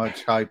how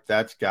much hype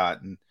that's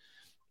gotten.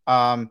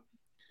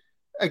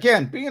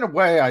 Again, being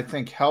away, I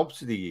think,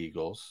 helps the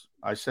Eagles.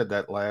 I said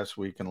that last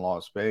week in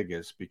Las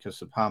Vegas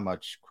because of how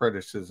much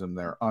criticism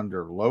they're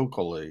under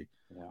locally.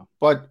 Yeah.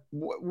 But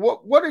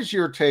what is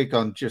your take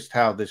on just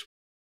how this?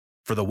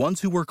 For the ones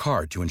who work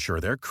hard to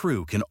ensure their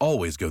crew can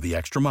always go the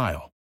extra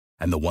mile,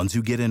 and the ones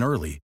who get in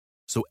early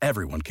so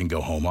everyone can go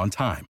home on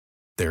time,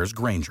 there's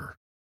Grainger,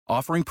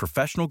 offering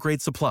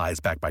professional-grade supplies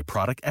backed by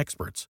product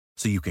experts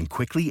so you can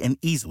quickly and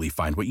easily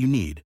find what you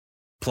need.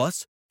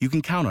 Plus, you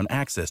can count on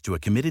access to a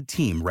committed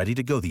team ready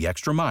to go the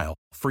extra mile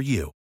for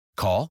you.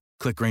 Call,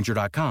 click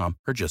Grainger.com,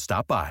 or just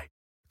stop by.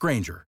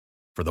 Grainger,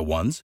 for the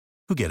ones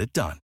who get it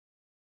done.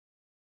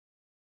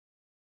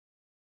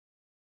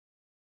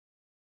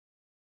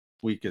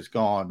 Week is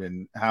gone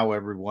and how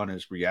everyone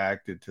has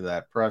reacted to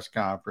that press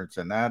conference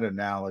and that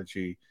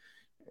analogy.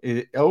 Is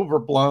it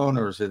overblown,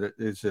 or is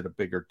it a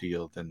bigger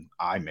deal than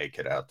I make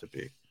it out to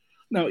be?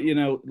 No,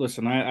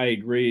 listen, I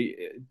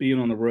agree. Being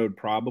on the road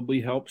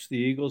probably helps the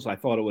Eagles. I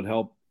thought it would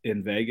help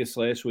in Vegas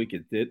last week.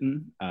 It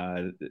didn't.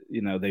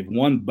 They've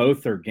won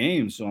both their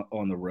games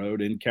on the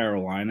road in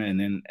Carolina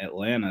and in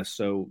Atlanta.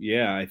 So,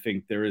 yeah, I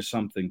think there is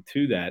something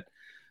to that.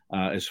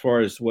 As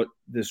far as what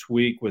this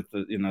week with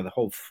the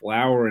whole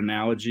flower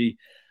analogy,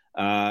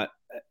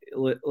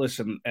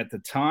 listen, at the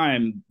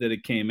time that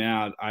it came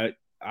out,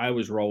 I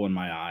was rolling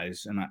my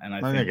eyes, and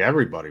I think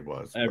everybody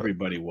was.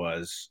 Everybody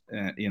was,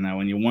 and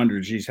you wonder,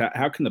 geez,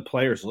 how can the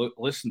players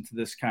listen to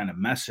this kind of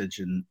message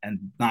and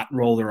not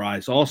roll their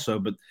eyes also?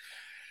 But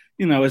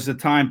as the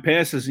time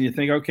passes, and you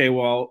think, okay,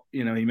 well,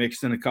 he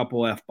mixed in a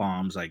couple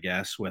F-bombs, I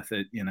guess, with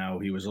it.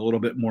 He was a little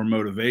bit more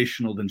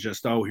motivational than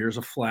just, oh, here's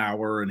a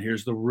flower and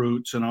here's the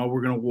roots, and oh,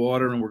 we're going to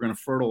water and we're going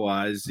to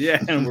fertilize,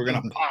 and we're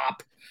going to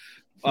pop.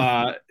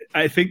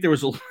 I think there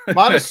was a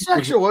lot of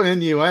sexual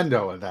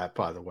innuendo in that,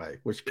 by the way,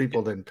 which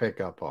people didn't pick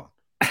up on.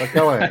 But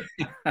go ahead.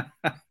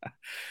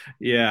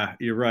 Yeah,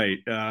 you're right.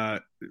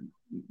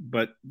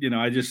 But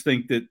I just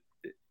think that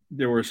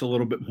there was a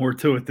little bit more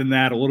to it than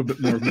that, a little bit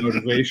more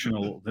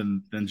motivational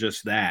than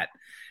just that.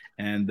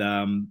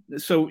 And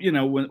so,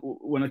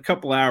 when a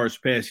couple hours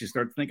pass, you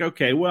start to think,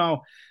 okay,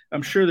 well,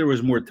 I'm sure there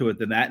was more to it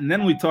than that. And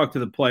then we talked to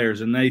the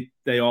players, and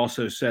they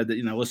also said that,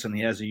 listen,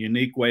 he has a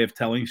unique way of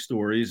telling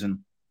stories, and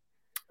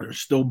they're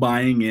still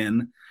buying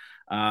in.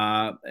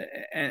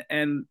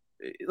 And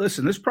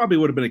listen, this probably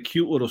would have been a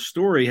cute little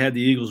story had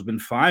the Eagles been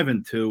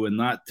 5-2 and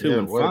not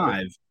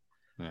 2-5.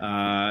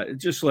 Yeah.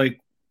 Just like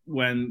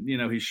when,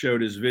 he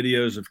showed his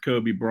videos of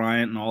Kobe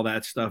Bryant and all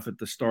that stuff at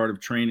the start of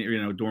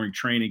training, during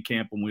training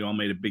camp, when we all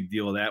made a big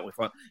deal of that. We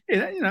thought,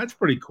 hey, that's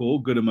pretty cool.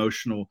 Good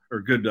emotional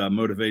or good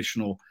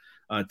motivational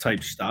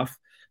type stuff.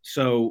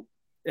 So,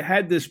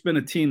 had this been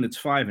a team that's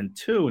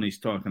 5-2 and he's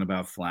talking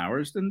about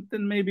flowers, then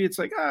maybe it's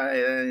like,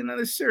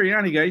 this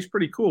Sirianni guy, he's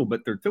pretty cool,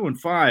 but they're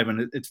 2-5,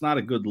 and it's not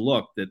a good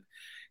look that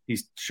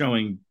he's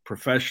showing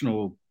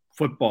professional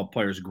football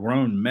players,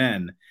 grown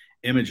men,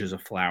 images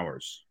of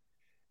flowers.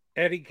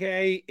 Eddie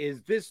K,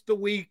 is this the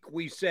week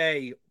we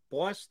say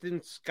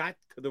Boston Scott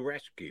to the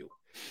rescue?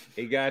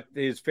 He got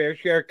his fair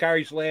share of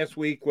carries last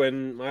week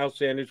when Miles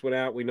Sanders went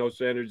out. We know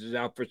Sanders is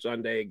out for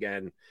Sunday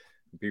again.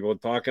 People are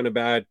talking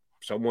about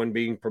someone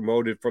being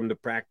promoted from the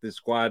practice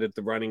squad at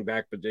the running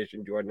back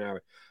position,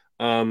 Jordan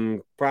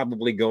Howard.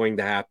 Probably going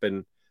to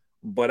happen.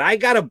 But I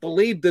got to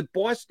believe that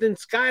Boston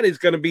Scott is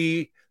going to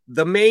be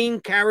the main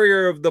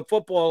carrier of the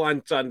football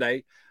on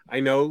Sunday.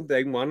 I know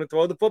they want to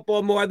throw the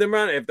football more than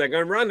run it. If they're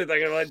going to run it, they're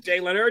going to let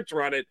Jalen Hurts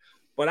run it.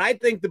 But I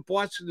think that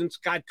Boston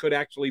Scott could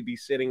actually be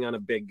sitting on a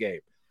big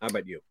game. How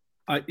about you?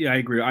 Yeah, I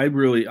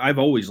agree. I've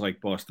always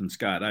liked Boston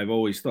Scott. I've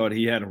always thought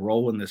he had a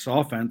role in this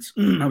offense.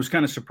 I was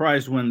kind of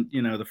surprised when,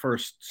 the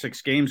first 6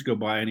 games go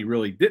by and he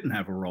really didn't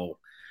have a role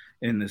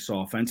in this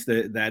offense.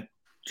 That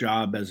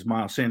job as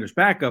Miles Sanders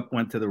backup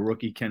went to the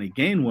rookie Kenny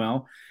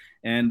Gainwell.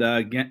 And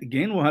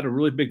Gainwell had a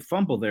really big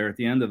fumble there at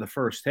the end of the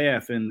first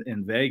half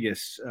in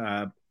Vegas.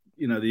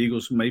 The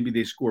Eagles, maybe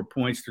they score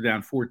points. They're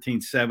down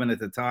 14-7 at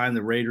the time.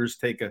 The Raiders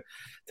take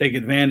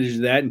advantage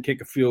of that and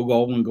kick a field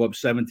goal and go up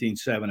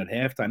 17-7 at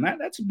halftime.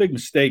 That's a big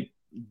mistake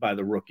by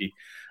the rookie.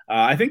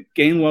 I think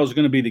Gainwell is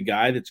going to be the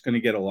guy that's going to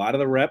get a lot of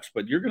the reps,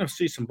 but you're going to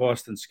see some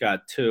Boston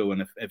Scott too.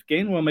 And if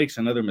Gainwell makes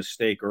another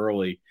mistake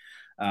early,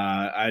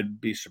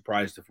 I'd be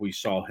surprised if we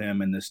saw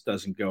him and this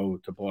doesn't go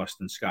to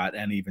Boston Scott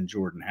and even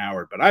Jordan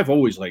Howard. But I've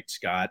always liked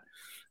Scott.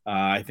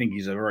 I think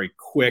he's a very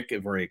quick, a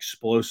very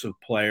explosive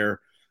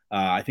player.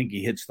 I think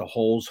he hits the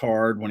holes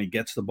hard when he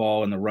gets the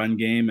ball in the run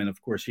game. And,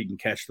 of course, he can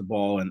catch the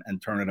ball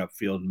and turn it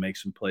upfield and make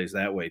some plays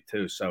that way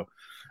too. So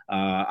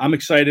I'm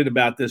excited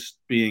about this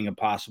being a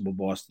possible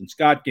Boston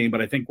Scott game.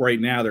 But I think right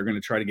now they're going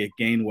to try to get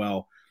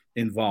Gainwell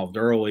involved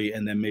early,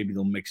 and then maybe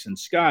they'll mix in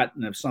Scott.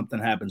 And if something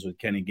happens with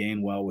Kenny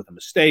Gainwell with a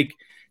mistake,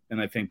 then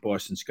I think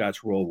Boston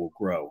Scott's role will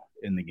grow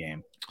in the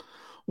game.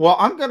 Well,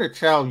 I'm going to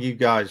tell you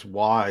guys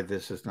why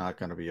this is not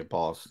going to be a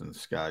Boston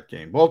Scott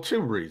game. Well,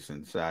 two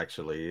reasons,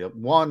 actually.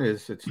 One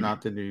is it's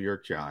not the New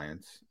York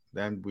Giants.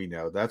 Then we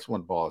know that's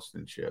when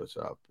Boston shows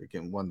up,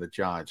 again, when the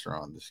Giants are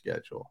on the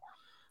schedule.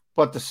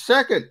 But the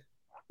second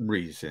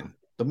reason,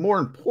 the more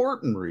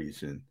important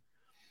reason,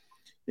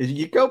 is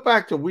you go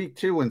back to week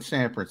 2 in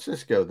San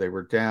Francisco, they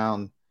were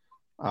down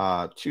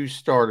 2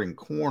 starting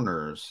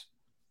corners,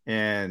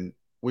 and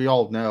we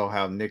all know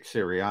how Nick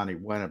Sirianni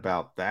went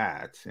about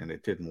that, and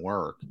it didn't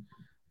work.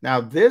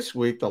 Now, this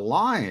week, the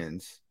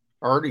Lions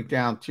are already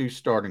down 2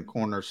 starting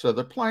corners, so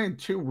they're playing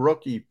 2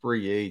 rookie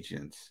free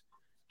agents,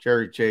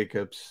 Jerry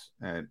Jacobs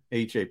and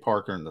A.J.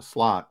 Parker in the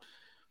slot.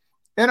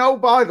 And, oh,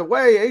 by the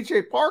way,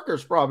 A.J.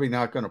 Parker's probably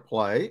not going to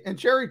play, and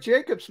Jerry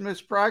Jacobs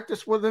missed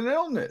practice with an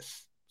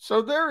illness.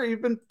 So they're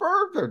even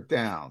further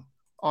down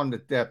on the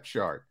depth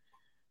chart.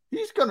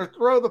 He's going to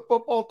throw the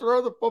football,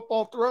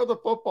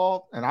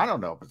 and I don't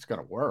know if it's going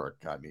to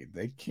work. I mean,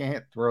 they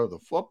can't throw the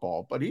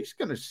football, but he's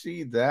going to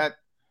see that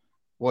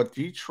what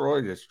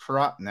Detroit is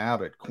trotting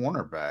out at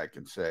cornerback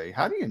and say,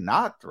 how do you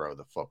not throw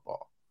the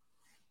football?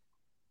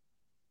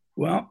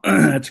 Well,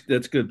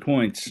 that's good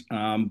points.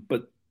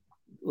 But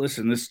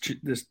listen, this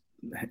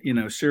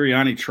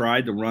Sirianni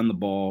tried to run the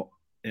ball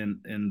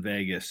in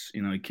Vegas.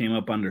 He came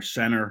up under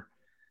center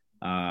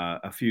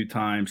a few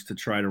times to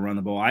try to run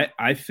the ball.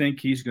 I think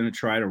he's going to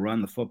try to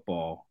run the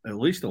football at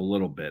least a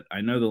little bit.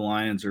 I know the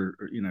Lions are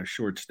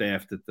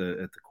short-staffed at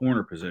the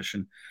corner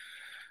position,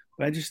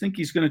 but I just think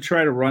he's going to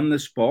try to run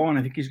this ball, and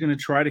I think he's going to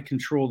try to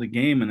control the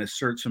game and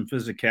assert some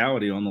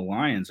physicality on the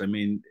Lions. I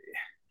mean,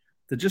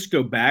 to just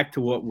go back to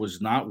what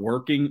was not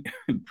working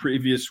in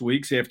previous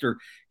weeks after,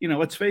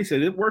 let's face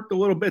it worked a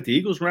little bit. The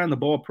Eagles ran the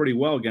ball pretty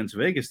well against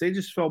Vegas. They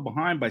just fell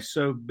behind by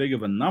so big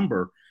of a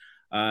number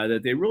that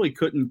they really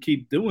couldn't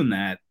keep doing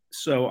that.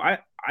 So I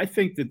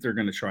think that they're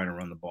going to try to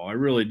run the ball. I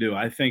really do.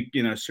 I think,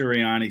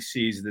 Sirianni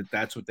sees that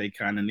that's what they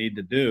kind of need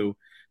to do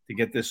to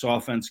get this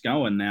offense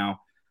going now.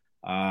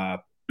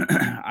 How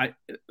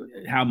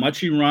much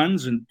he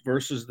runs and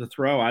versus the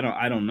throw,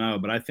 I don't know,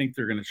 but I think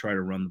they're going to try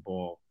to run the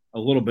ball a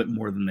little bit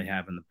more than they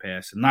have in the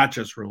past and not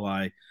just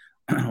rely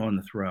on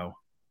the throw.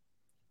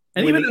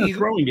 And even in the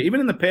throwing game, even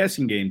in the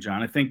passing game,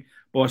 John, I think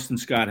Boston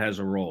Scott has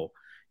a role.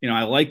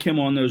 I like him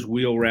on those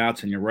wheel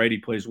routes, and you're right, he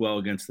plays well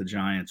against the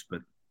Giants,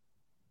 but,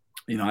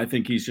 I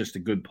think he's just a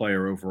good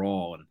player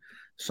overall and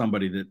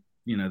somebody that,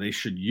 they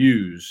should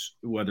use,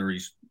 whether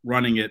he's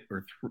running it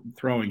or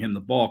throwing him the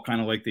ball,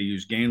 kind of like they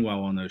use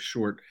Gainwell on those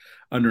short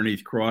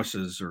underneath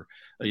crosses or,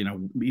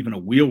 even a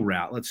wheel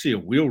route. Let's see a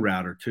wheel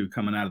route or two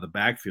coming out of the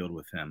backfield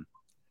with him.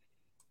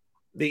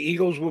 The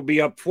Eagles will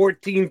be up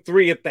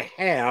 14-3 at the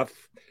half,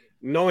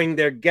 knowing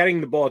they're getting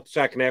the ball at the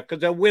second half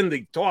because they'll win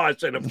the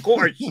toss, and of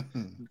course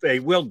they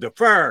will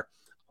defer.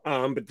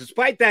 But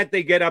despite that,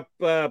 they get up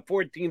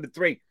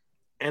 14-3.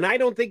 And I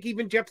don't think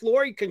even Jeff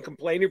Lurie can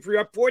complain if you're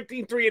up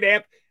 14-3 at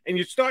half and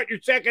you start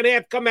your second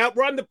half, come out,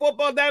 run the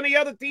football down the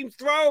other team's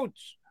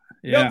throats.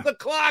 Yeah. Milk the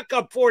clock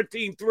up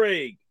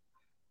 14-3.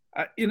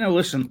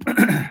 Listen,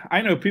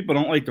 I know people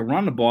don't like to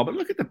run the ball, but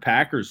look at the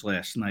Packers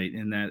last night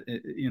in that,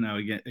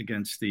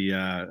 against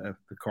the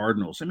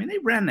Cardinals. I mean, they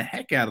ran the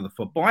heck out of the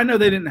football. I know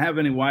they didn't have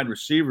any wide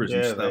receivers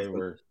and stuff. They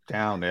were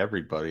down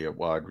everybody at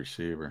wide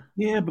receiver.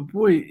 Yeah, but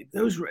boy,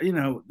 those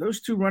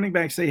 2 running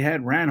backs they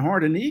had ran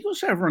hard, and the Eagles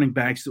have running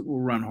backs that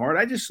will run hard.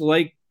 I just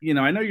like,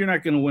 I know you're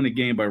not going to win a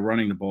game by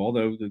running the ball,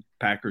 though the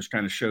Packers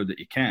kind of showed that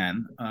you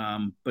can.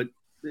 But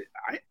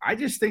I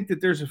just think that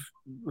there's a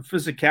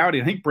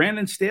physicality. I think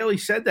Brandon Staley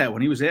said that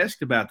when he was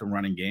asked about the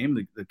running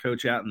game, the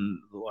coach out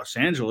in Los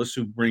Angeles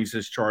who brings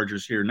his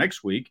Chargers here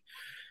next week,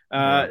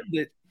 that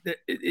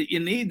you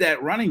need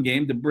that running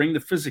game to bring the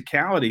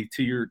physicality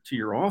to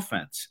your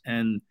offense.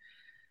 And,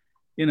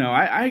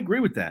 I agree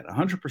with that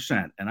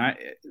 100%. And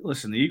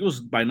listen, the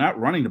Eagles, by not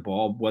running the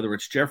ball, whether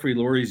it's Jeffrey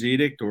Lurie's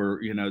edict or,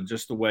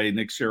 just the way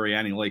Nick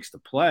Sirianni likes to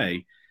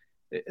play,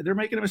 they're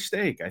making a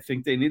mistake. I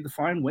think they need to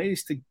find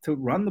ways to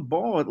run the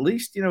ball at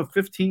least,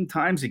 15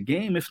 times a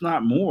game, if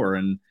not more.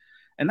 And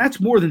And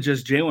that's more than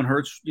just Jalen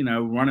Hurts,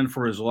 running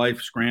for his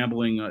life,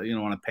 scrambling,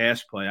 on a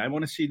pass play. I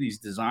want to see these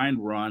designed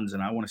runs,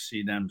 and I want to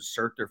see them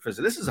assert their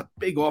physical. This is a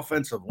big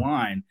offensive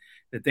line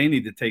that they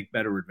need to take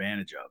better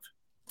advantage of.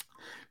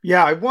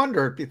 Yeah, I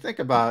wonder if you think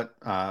about,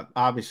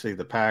 obviously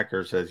the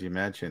Packers, as you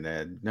mentioned,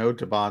 Ed, no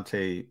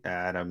Devontae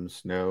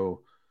Adams,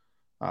 no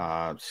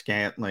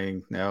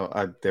Scantling, no,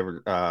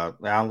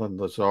 Alan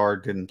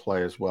Lazard didn't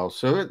play as well.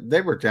 So they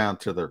were down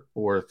to their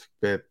 4th,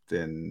 5th,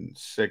 and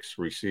 6th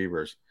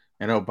receivers.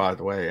 And oh, by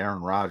the way,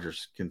 Aaron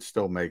Rodgers can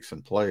still make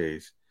some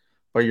plays.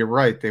 But you're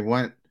right, they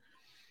went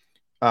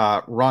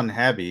run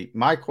heavy.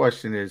 My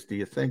question is, do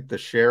you think the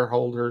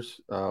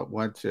shareholders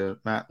went to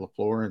Matt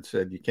LaFleur and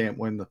said, you can't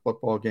win the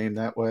football game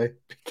that way?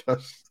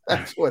 Because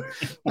that's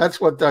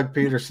what Doug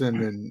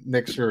Peterson and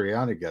Nick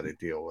Sirianni got to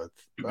deal with.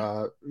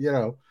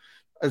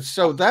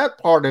 So that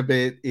part of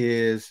it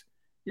is,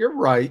 you're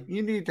right.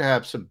 You need to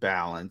have some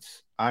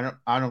balance. I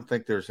don't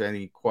think there's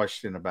any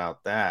question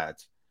about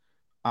that.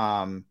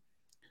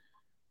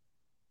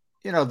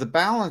 The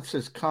balance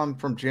has come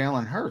from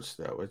Jalen Hurts,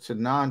 though. It's a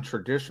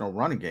non-traditional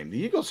running game. The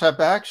Eagles have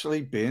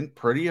actually been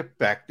pretty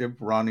effective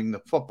running the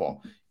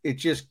football. It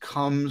just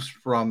comes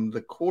from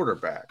the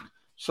quarterback.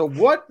 So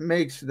what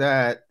makes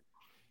that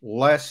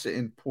less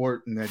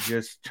important than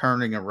just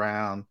turning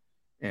around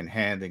and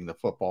handing the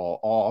football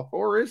off,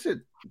 or is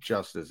it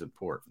just as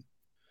important?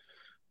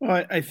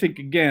 Well, I think,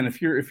 again,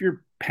 if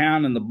you're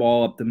pounding the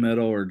ball up the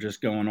middle or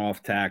just going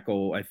off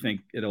tackle, I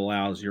think it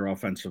allows your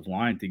offensive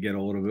line to get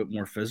a little bit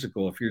more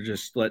physical. If you're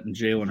just letting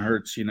Jalen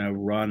Hurts,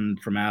 run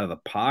from out of the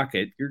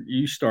pocket,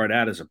 you start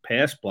out as a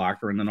pass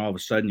blocker, and then all of a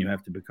sudden you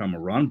have to become a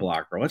run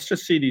blocker. Let's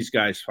just see these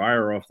guys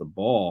fire off the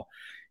ball.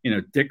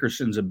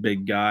 Dickerson's a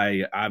big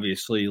guy.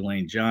 Obviously,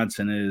 Lane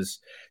Johnson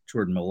is,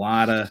 Jordan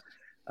Mailata,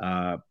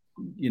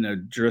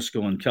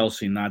 Driscoll and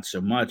Kelsey, not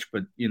so much,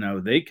 but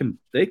they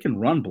can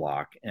run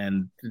block,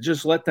 and to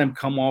just let them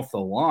come off the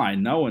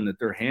line, knowing that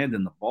they're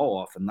handing the ball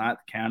off and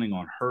not counting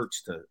on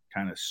Hurts to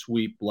kind of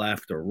sweep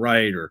left or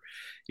right, or,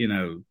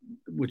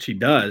 which he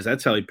does.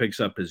 That's how he picks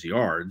up his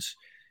yards,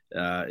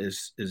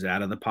 is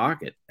out of the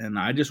pocket. And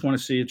I just want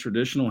to see a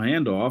traditional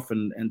handoff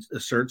and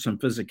assert some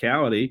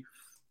physicality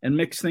and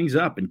mix things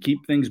up and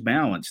keep things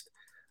balanced.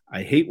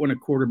 I hate when a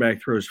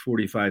quarterback throws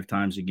 45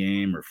 times a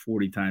game or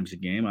 40 times a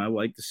game. I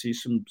like to see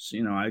some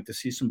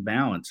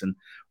balance. And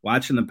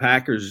watching the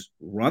Packers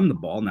run the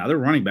ball, now their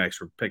running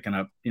backs were picking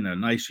up,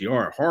 nice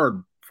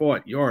hard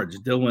fought yards,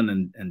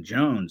 Dillon and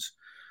Jones.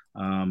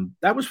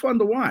 That was fun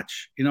to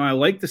watch. I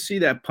like to see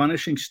that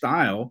punishing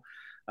style.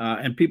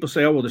 And people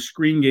say, oh, well, the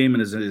screen game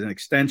is an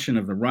extension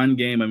of the run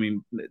game. I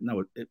mean,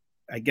 no,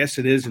 I guess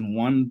it is in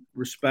one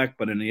respect,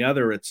 but in the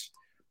other, it's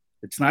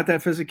not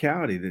that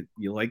physicality that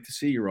you like to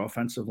see your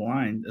offensive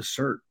line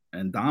assert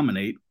and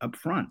dominate up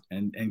front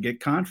and get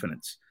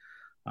confidence,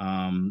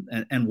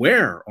 and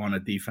wear on a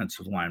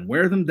defensive line,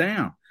 wear them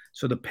down.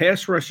 So the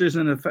pass rush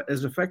isn't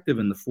as effective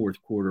in the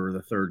 4th quarter or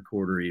the 3rd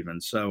quarter even.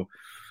 So,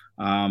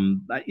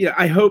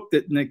 I hope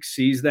that Nick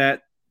sees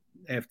that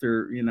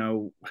after,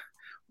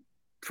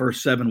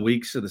 first 7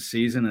 weeks of the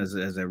season as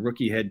a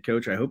rookie head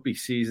coach. I hope he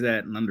sees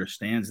that and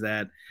understands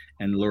that,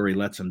 and Lurie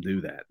lets him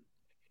do that.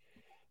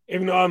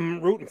 Even though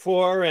I'm rooting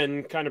for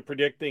and kind of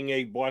predicting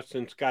a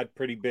Boston Scott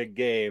pretty big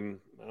game,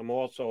 I'm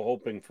also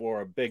hoping for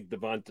a big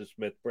Devonta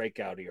Smith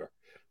breakout here.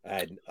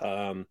 And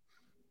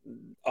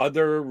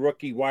other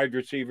rookie wide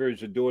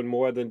receivers are doing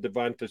more than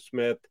Devonta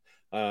Smith.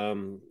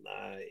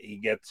 He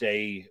gets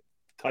a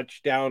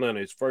touchdown on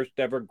his first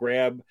ever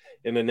grab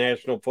in the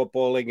National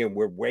Football League, and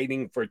we're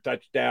waiting for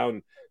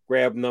touchdown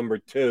grab number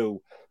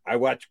 2. I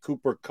watched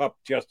Cooper Kupp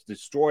just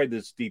destroy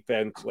this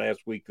defense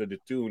last week to the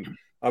tune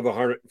of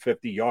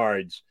 150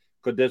 yards.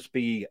 Could this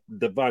be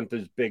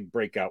Devonta's big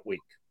breakout week?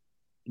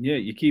 Yeah,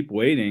 you keep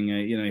waiting.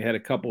 He had a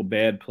couple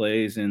bad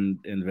plays in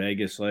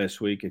Vegas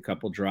last week, a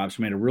couple drops,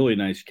 made a really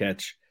nice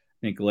catch,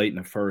 I think, late in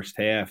the first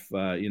half.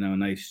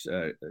 Nice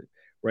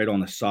right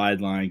on the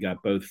sideline,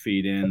 got both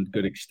feet in,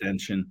 good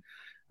extension.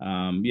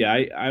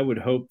 I would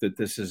hope that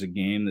this is a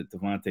game that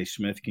Devonta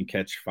Smith can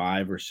catch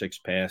 5 or 6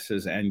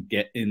 passes and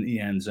get in the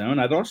end zone.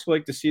 I'd also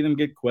like to see them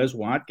get Quez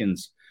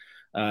Watkins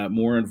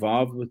more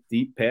involved with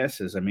deep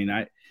passes. I mean,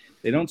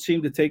 they don't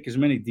seem to take as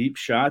many deep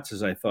shots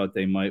as I thought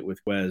they might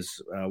with Quez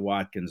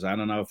Watkins. I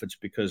don't know if it's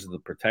because of the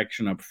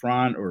protection up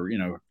front or,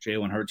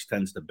 Jalen Hurts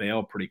tends to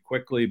bail pretty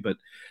quickly, but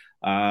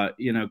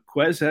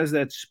Quez has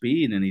that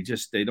speed, and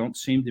they don't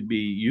seem to be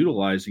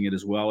utilizing it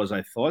as well as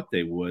I thought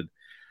they would.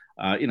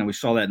 We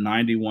saw that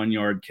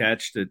 91-yard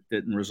catch that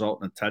didn't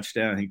result in a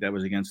touchdown. I think that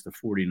was against the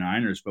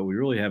 49ers, but we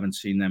really haven't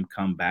seen them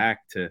come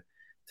back to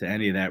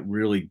any of that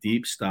really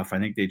deep stuff. I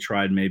think they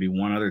tried maybe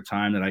one other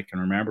time that I can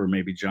remember.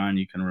 Maybe, John,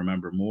 you can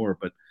remember more,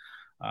 but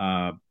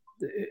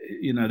they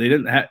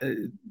didn't have,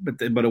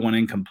 but it went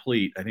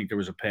incomplete. I think there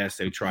was a pass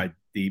they tried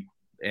deep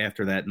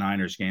after that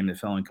Niners game that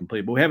fell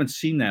incomplete, but we haven't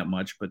seen that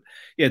much. But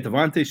yeah,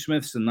 Devonta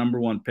Smith's the number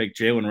 1 pick.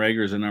 Jalen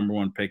Reagor's the number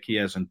 1 pick. He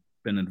hasn't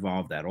been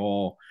involved at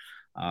all.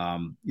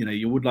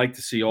 You would like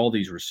to see all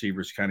these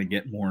receivers kind of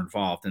get more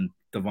involved. And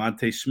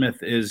Devontae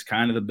Smith is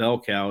kind of the bell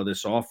cow of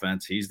this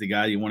offense. He's the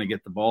guy you want to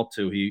get the ball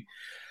to.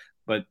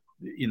 But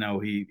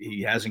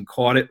he hasn't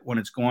caught it when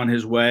it's gone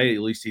his way.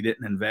 At least he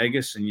didn't in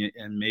Vegas,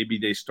 and maybe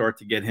they start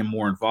to get him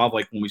more involved.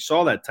 Like when we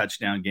saw that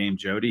touchdown game,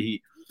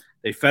 Jody,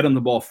 they fed him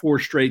the ball 4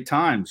 straight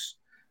times,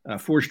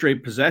 4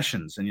 straight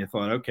possessions, and you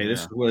thought, okay,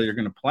 this is where they're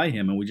going to play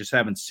him, and we just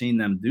haven't seen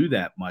them do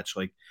that much.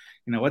 Like,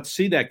 let's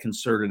see that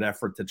concerted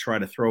effort to try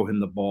to throw him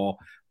the ball,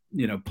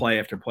 play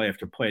after play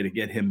after play to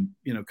get him,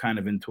 kind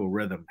of into a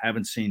rhythm.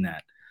 Haven't seen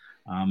that.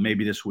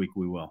 Maybe this week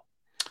we will.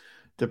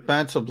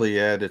 Defensively,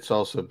 Ed, it's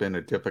also been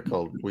a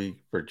difficult week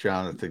for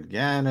Jonathan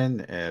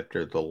Gannon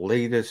after the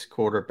latest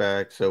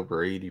quarterbacks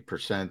over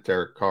 80%,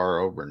 Derek Carr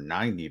over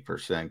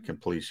 90%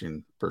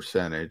 completion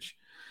percentage.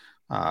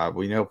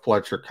 We know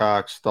Fletcher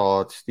Cox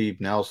thought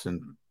Steve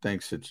Nelson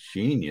thinks it's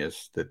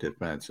genius, the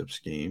defensive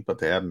scheme, but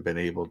they haven't been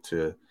able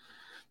to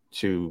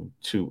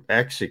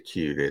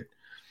execute it.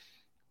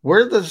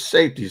 Where does the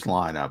safeties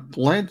line up?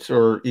 Flint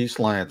or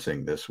East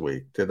Lansing this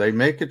week? Do they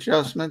make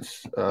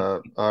adjustments?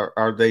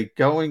 Are they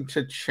going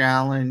to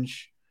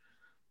challenge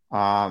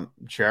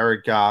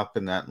Jared Goff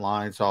and that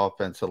Lions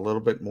offense a little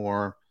bit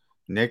more?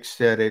 Nick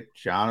said it.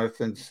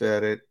 Jonathan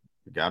said it.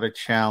 We got to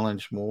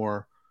challenge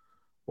more.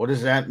 What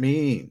does that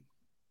mean?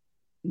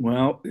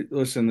 Well,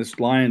 listen, this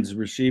Lions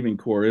receiving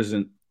core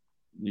isn't,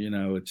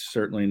 it's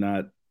certainly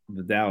not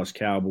the Dallas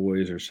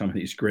Cowboys or some of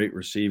these great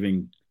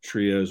receiving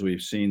trios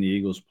we've seen the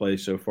Eagles play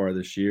so far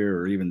this year,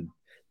 or even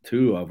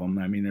 2 of them.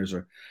 I mean, there's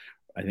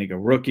I think a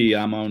rookie,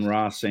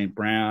 Amon-Ra St.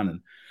 Brown,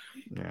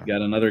 and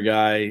got another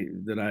guy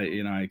that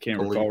I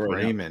can't recall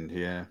right Raymond,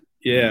 now.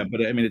 Yeah,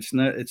 but I mean,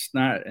 it's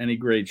not any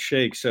great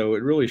shake, so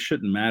it really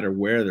shouldn't matter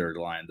where they're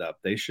lined up.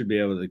 They should be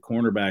able to, the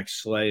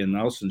cornerbacks Slay and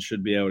Nelson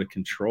should be able to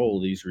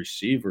control these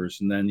receivers,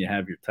 and then you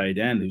have your tight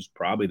end, who's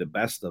probably the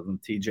best of them,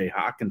 TJ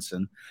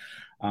Hawkinson.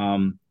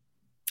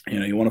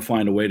 You want to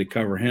find a way to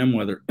cover him,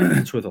 whether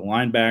it's with a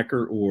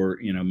linebacker or,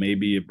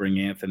 maybe you bring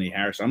Anthony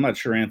Harris. I'm not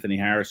sure Anthony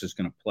Harris is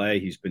going to play.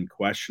 He's been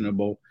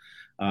questionable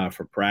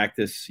for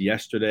practice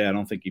yesterday. I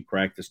don't think he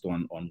practiced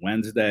on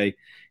Wednesday.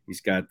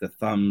 He's got the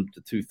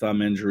 2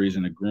 thumb injuries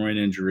and a groin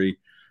injury.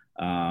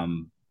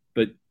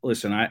 But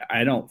listen,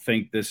 I don't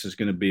think this is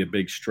going to be a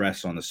big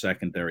stress on the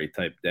secondary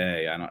type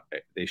day.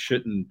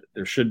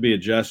 There should be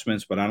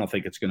adjustments, but I don't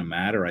think it's going to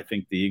matter. I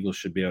think the Eagles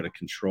should be able to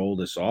control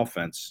this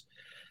offense,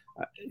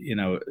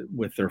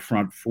 with their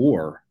front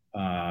 4,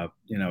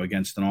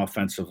 against an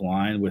offensive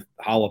line with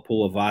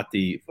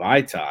Halapoulivaati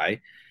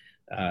Vaitai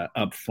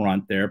up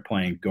front there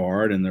playing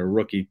guard, and their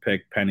rookie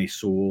pick Penei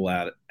Sewell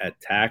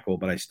at tackle.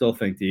 But I still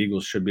think the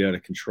Eagles should be able to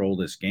control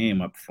this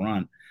game up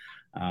front.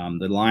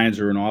 The Lions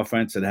are an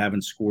offense that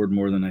haven't scored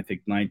more than, I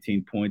think,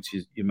 19 points.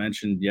 You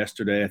mentioned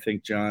yesterday, I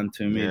think, John,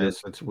 to me. Yeah,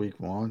 since week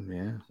 1,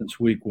 yeah. Since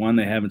week 1,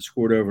 they haven't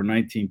scored over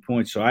 19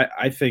 points. So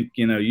I think,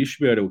 you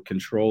should be able to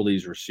control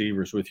these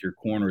receivers with your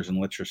corners and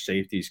let your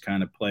safeties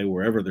kind of play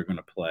wherever they're going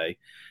to play,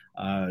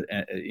 and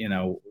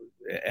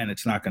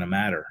it's not going to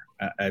matter.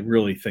 I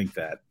really think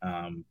that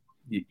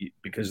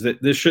because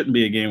this shouldn't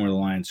be a game where the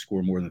Lions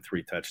score more than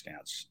 3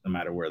 touchdowns, no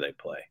matter where they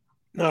play.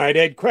 All right,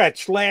 Ed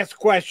Kretsch, last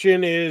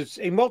question is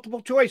a multiple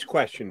choice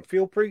question.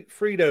 Feel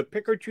free to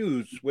pick or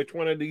choose which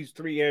one of these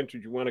 3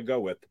 answers you want to go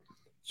with,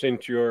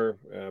 since you're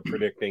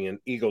predicting an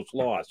Eagles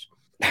loss.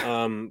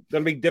 Going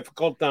to be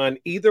difficult on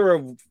either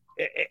of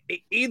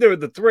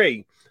the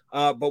 3,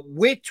 but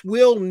which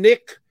will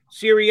Nick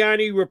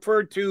Sirianni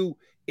refer to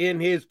in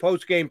his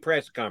post-game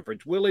press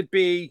conference? Will it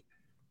be,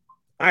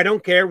 I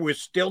don't care, we're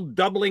still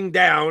doubling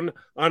down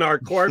on our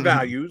core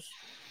values?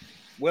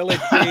 Will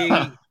it be,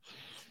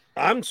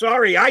 I'm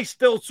sorry, I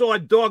still saw a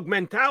dog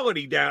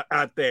mentality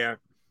out there?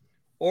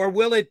 Or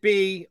will it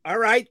be, all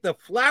right, the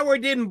flower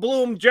didn't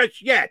bloom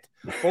just yet,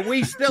 but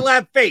we still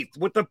have faith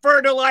with the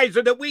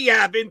fertilizer that we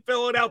have in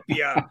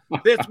Philadelphia.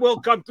 This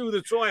will come through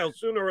the soil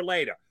sooner or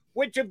later.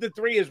 Which of the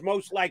 3 is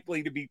most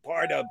likely to be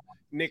part of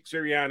Nick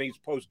Sirianni's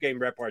post-game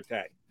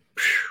repartee?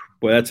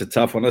 Boy, that's a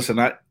tough one. Listen,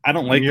 I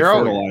don't like the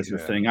fertilizer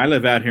thing. I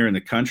live out here in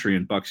the country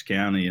in Bucks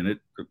County, and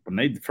when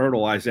they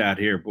fertilize out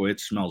here, boy, it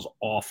smells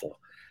awful.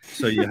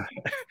 So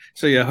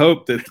you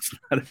hope that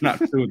it's not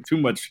doing too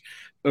much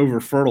over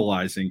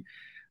fertilizing,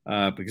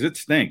 because it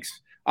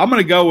stinks. I'm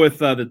going to go with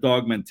the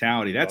dog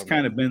mentality. That's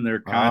kind of been their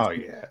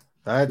constant. Oh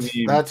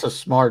yeah, that's a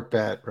smart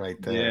bet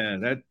right there. Yeah,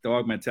 that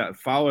dog mentality,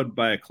 followed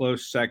by a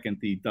close second,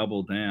 the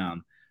double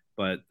down.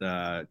 But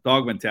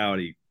dog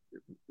mentality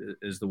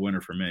is the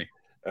winner for me.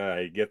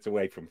 He gets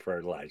away from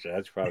fertilizer.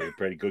 That's probably a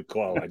pretty good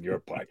call on your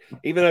part.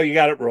 Even though you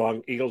got it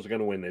wrong, Eagles are going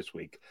to win this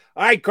week.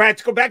 All right,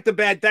 Kratz, go back to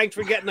bed. Thanks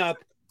for getting up.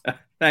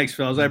 Thanks,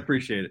 fellas. I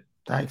appreciate it.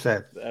 Thanks,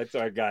 Ed. That's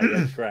our guy,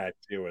 Ed Kratz,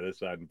 here with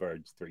us on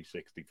Birds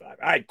 365.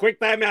 All right, quick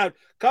timeout.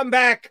 Come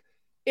back.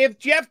 If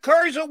Jeff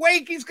Kerr's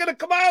awake, he's going to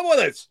come on with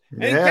us.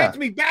 And he texts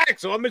me back,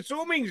 so I'm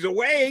assuming he's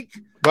awake.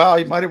 Well,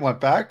 he might have went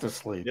back to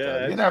sleep.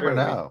 Yeah, you never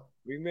know.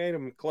 We made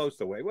him close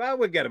to awake. Well,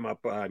 we'll get him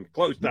up on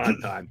close to on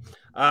time.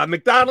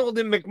 McDonald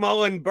and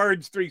McMullen,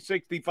 Birds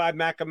 365,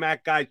 Mac and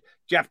Mac guys.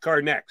 Jeff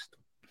Kerr next.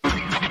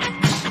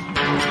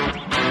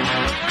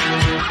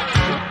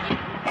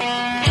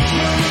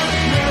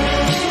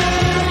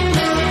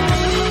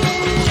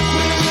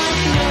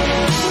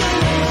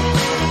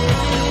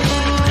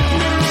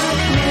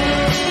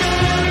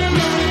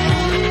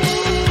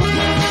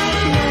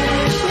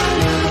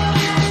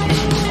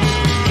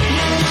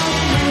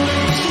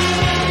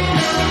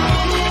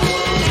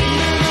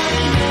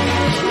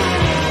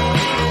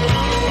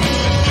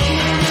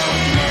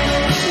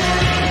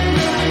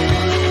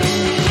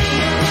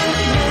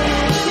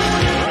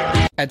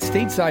 At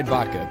Stateside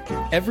Vodka,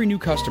 every new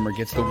customer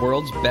gets the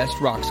world's best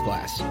rocks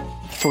glass,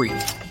 free.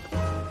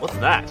 What's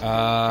that?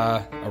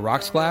 A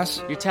rocks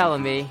glass? You're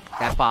telling me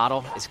that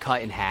bottle is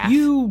cut in half?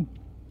 You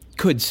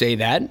could say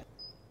that.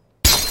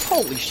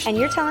 Holy shit. And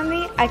you're telling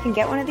me I can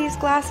get one of these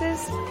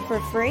glasses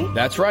for free?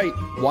 That's right.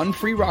 One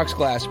free rocks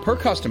glass per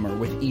customer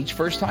with each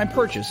first-time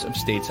purchase of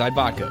Stateside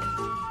Vodka.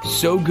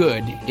 So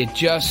good, it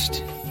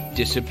just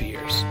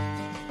disappears.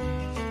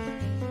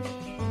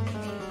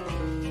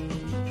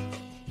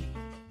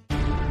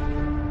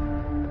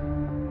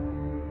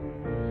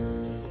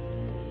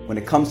 When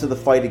it comes to the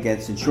fight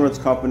against insurance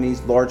companies,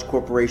 large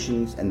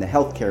corporations, and the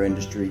healthcare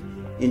industry,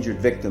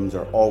 injured victims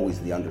are always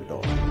the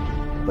underdog.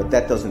 But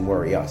that doesn't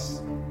worry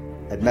us.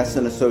 At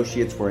Messa &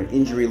 Associates, we're an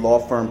injury law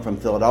firm from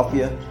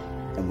Philadelphia,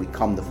 and we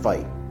come to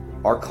fight.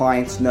 Our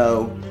clients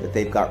know that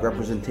they've got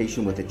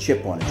representation with a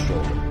chip on its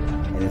shoulder,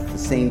 and it's the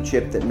same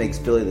chip that makes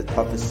Philly the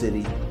toughest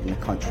city in the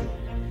country.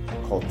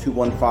 Call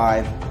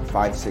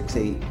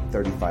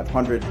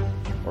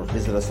 215-568-3500 or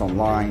visit us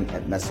online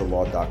at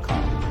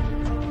messalaw.com.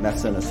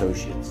 Messa &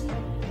 Associates,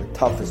 the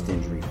toughest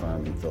injury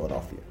firm in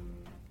Philadelphia.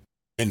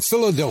 In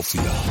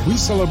Philadelphia, we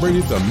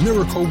celebrated the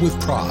miracle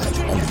with pride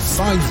only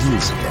 5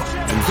 years ago.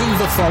 And then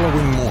the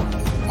following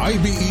morning,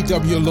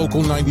 IBEW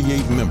Local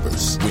 98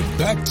 members went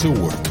back to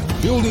work,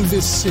 building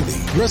this city,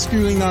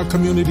 rescuing our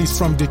communities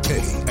from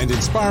decay, and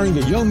inspiring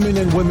the young men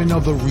and women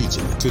of the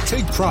region to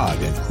take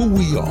pride in who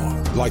we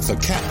are. Like the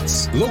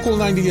Cats, Local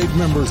 98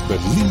 members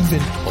believe in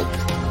hope.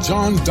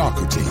 John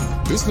Doherty,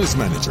 business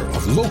manager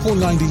of Local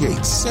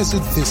 98, says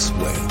it this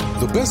way: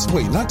 the best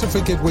way not to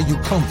forget where you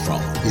come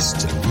from is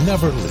to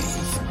never leave.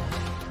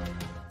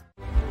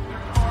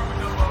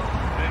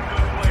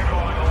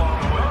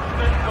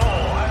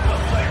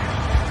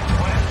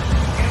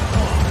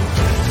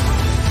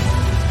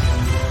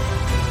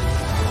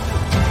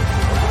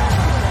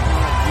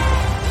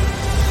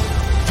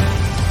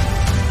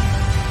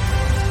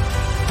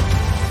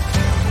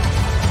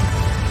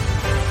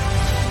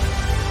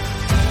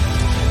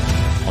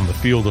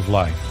 Field of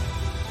life,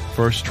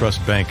 First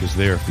Trust Bank is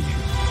there for you.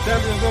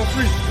 Champions on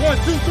three. 1,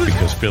 2, 3.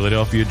 Because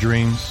Philadelphia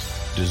dreams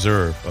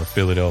deserve a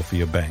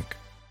Philadelphia bank.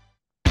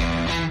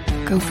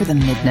 Go for the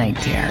midnight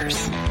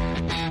dares.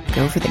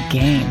 Go for the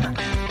game.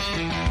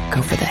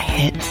 Go for the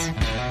hits.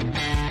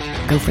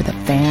 Go for the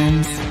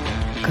fans.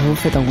 Go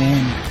for the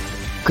win.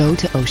 Go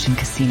to Ocean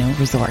Casino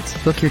Resort.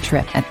 Book your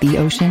trip at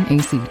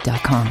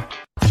theoceanac.com.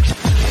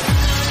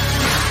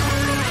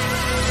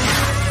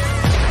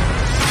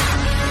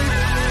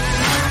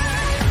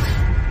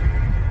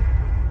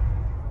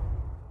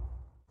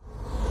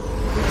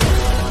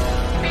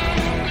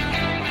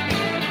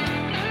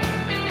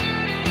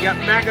 We got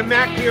Mac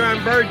Mac here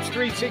on Birds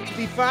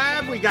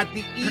 365. We got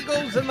the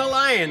Eagles and the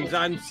Lions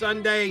on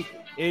Sunday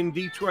in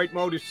Detroit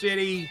Motor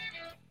City.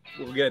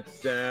 We'll get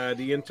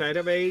the insight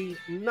of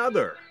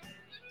another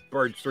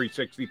Birds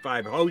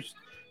 365 host.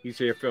 He's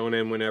here filling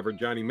in whenever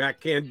Johnny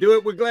Mac can't do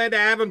it. We're glad to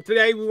have him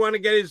today. We want to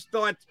get his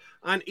thoughts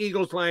on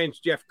Eagles, Lions.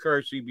 Jeff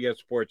Kerr,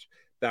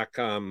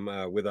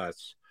 CBSSports.com with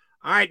us.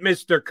 All right,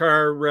 Mr.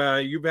 Kerr,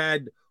 you've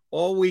had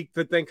all week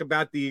to think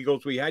about the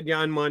Eagles. We had you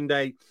on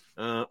Monday.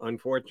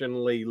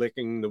 Unfortunately,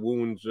 licking the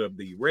wounds of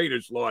the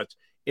Raiders' loss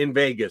in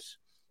Vegas.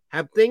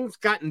 Have things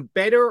gotten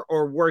better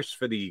or worse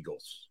for the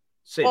Eagles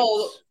since?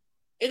 Well,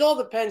 it all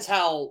depends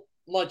how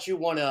much you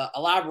want to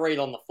elaborate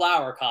on the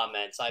flower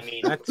comments. I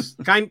mean, that's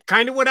kind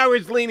of what I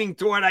was leaning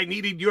toward. I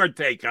needed your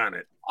take on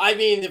it. I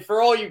mean,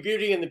 for all you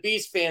Beauty and the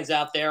Beast fans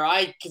out there,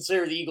 I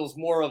consider the Eagles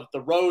more of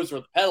the rose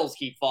where the petals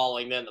keep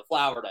falling than the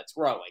flower that's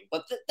growing.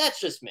 But that's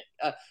just me.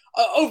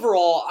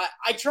 Overall,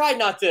 I try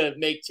not to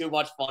make too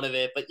much fun of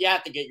it, but you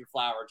have to get your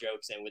flower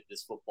jokes in with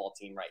this football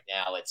team right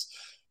now.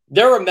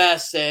 They're a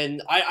mess,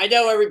 and I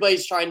know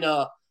everybody's trying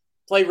to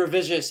play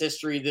revisionist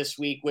history this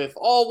week with,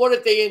 what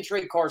if they didn't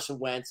trade Carson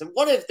Wentz? And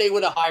what if they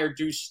would have hired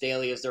Deuce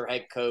Staley as their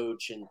head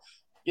coach? And,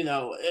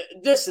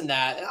 this and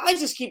that. And I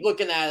just keep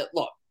looking at it.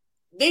 Look,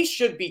 they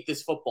should beat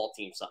this football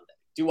team Sunday.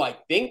 Do I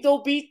think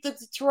they'll beat the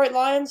Detroit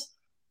Lions?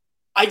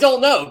 I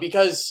don't know,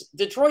 because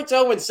Detroit's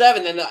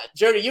 0-7, and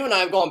Jody, you and I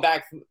have gone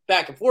back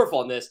and forth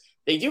on this.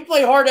 They do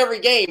play hard every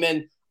game,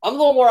 and I'm a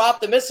little more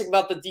optimistic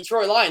about the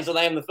Detroit Lions than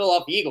I am the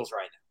Philadelphia Eagles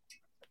right now.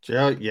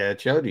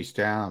 Jody's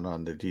down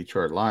on the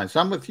Detroit Lions.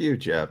 I'm with you,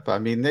 Jeff. I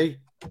mean, they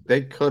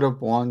could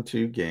have won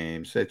 2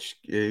 games.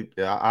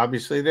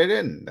 Obviously, they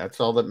didn't. That's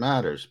all that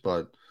matters.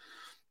 But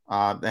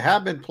they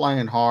have been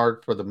playing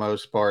hard for the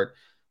most part.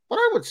 But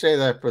I would say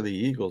that for the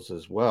Eagles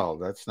as well.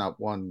 That's not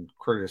one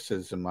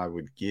criticism I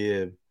would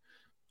give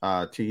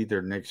to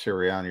either Nick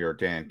Sirianni or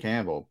Dan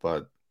Campbell.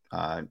 But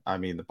I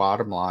mean, the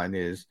bottom line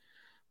is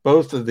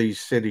both of these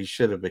cities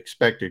should have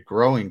expected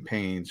growing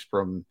pains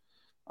from,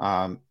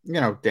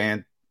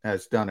 Dan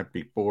has done it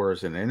before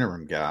as an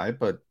interim guy,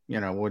 but,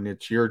 when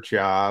it's your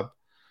job,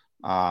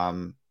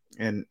 and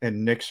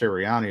Nick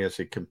Sirianni as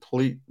a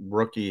complete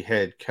rookie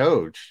head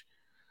coach,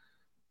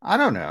 I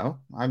don't know.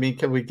 I mean,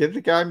 can we give the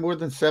guy more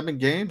than 7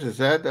 games? Is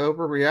that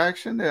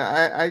overreaction?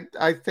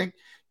 I think,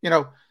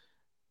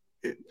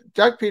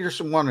 Doug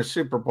Peterson won a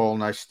Super Bowl,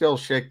 and I still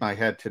shake my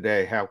head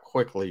today how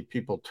quickly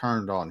people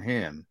turned on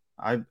him.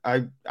 I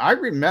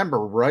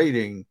remember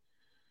writing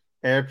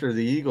after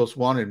the Eagles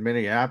won in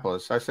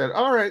Minneapolis. I said,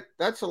 all right,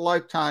 that's a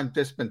lifetime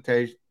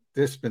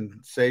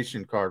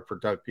dispensation card for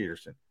Doug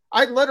Peterson.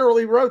 I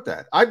literally wrote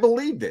that. I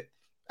believed it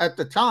at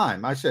the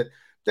time. I said,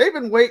 they've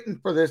been waiting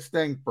for this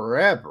thing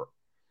forever.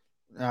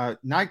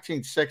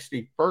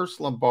 1960, first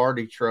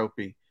Lombardi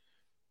trophy.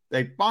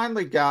 They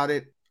finally got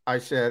it. I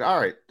said, all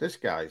right, this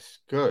guy's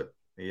good.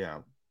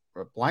 A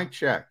blank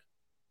check.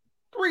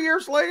 3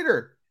 years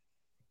later,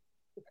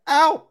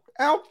 out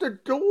the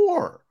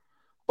door.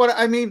 But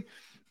I mean,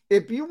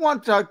 if you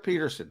want Doug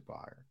Peterson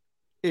fired,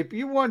 if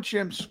you want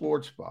Jim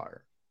Schwartz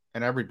fired,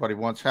 and everybody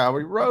wants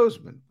Howie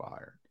Roseman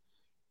fired,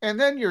 and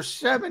then you're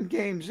 7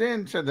 games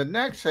into the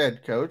next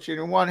head coach and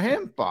you want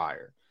him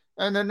fired,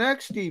 and the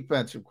next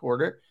defensive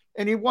coordinator,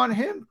 and you want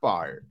him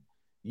fired,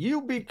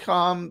 you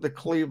become the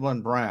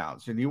Cleveland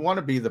Browns, and you want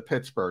to be the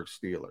Pittsburgh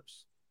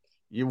Steelers.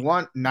 You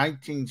want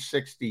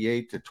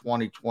 1968 to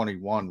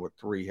 2021 with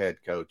 3 head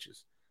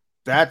coaches.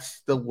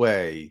 That's the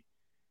way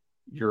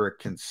you're a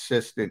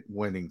consistent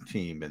winning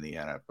team in the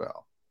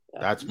NFL.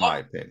 That's my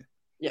opinion.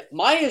 Yeah,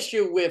 my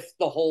issue with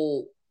the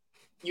whole,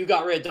 you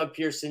got rid of Doug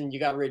Pearson, you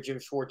got rid of Jim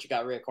Schwartz, you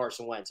got rid of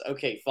Carson Wentz.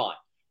 Okay, fine.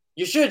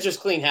 You should have just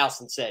cleaned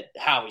house and said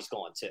how he's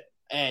going to,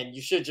 and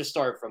you should have just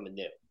started from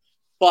anew.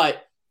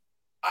 But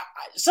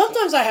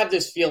sometimes I have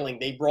this feeling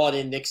they brought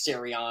in Nick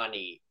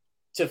Sirianni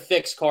to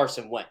fix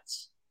Carson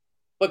Wentz.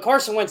 But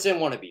Carson Wentz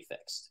didn't want to be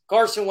fixed.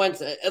 Carson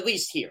Wentz, at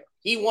least here,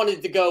 he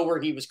wanted to go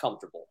where he was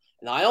comfortable.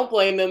 And I don't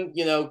blame him.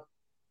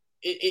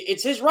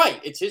 It's his right.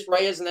 It's his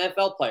right as an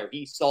NFL player.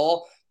 He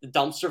saw the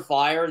dumpster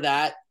fire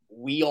that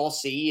we all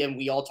see and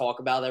we all talk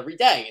about every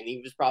day. And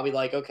he was probably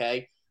like,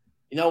 okay,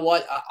 you know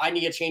what? I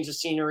need to change the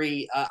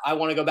scenery. I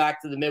want to go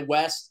back to the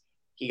Midwest.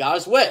 He got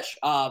his wish.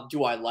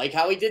 Do I like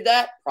how he did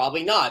that?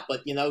 Probably not.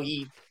 But,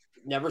 he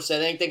never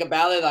said anything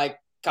about it. I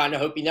kind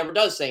of hope he never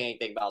does say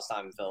anything about his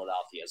time in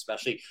Philadelphia,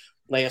 especially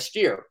last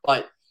year.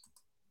 But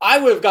I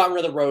would have gotten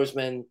rid of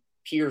Roseman,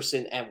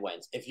 Pearson, and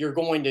Wentz if you're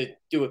going to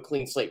do a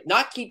clean slate.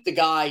 Not keep the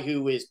guy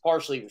who is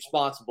partially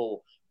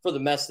responsible for the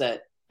mess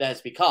that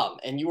has become.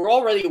 And you were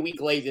already a week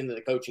late into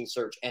the coaching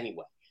search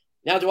anyway.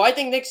 Now, do I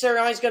think Nick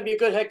Sirianni is going to be a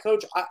good head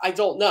coach? I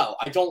don't know.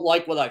 I don't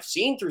like what I've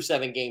seen through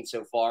 7 games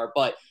so far,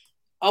 but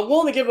I'm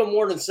willing to give him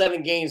more than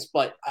 7 games.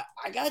 But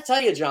I got to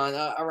tell you, John,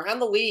 around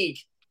the league,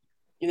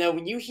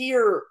 when you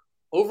hear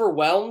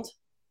overwhelmed,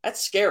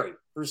 that's scary.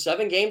 Through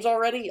 7 games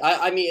already?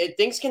 I mean,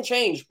 things can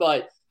change,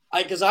 but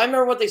because I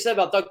remember what they said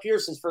about Doug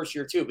Pearson's first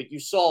year too, but you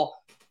saw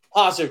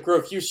positive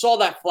growth. You saw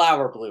that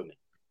flower blooming.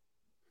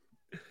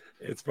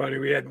 It's funny.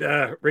 We had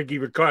Ricky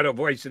Ricardo,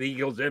 voice of the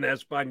Eagles, in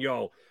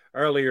Espanol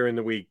earlier in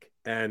the week,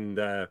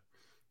 and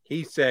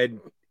he said,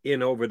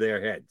 in over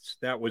their heads.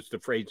 That was the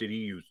phrase that he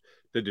used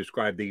to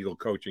describe the Eagle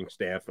coaching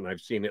staff, and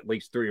I've seen at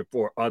least 3 or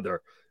 4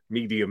 other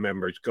media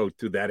members go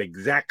to that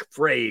exact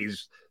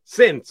phrase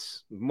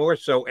since, more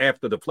so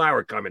after the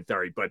Flower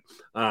commentary. But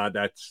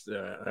that's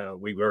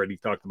we've already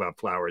talked about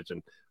Flowers,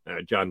 and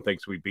John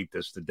thinks we beat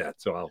this to death,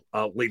 so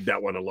I'll leave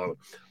that one alone.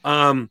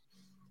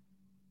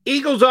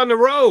 Eagles on the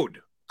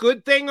road.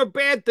 Good thing or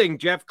bad thing,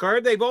 Jeff Kerr?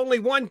 They've only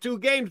won 2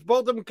 games.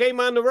 Both of them came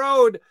on the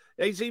road.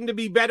 They seem to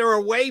be better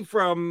away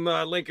from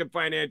Lincoln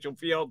Financial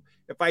Field.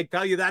 If I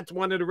tell you that's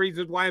one of the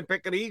reasons why I'm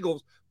picking the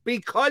Eagles,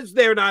 because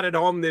they're not at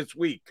home this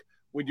week.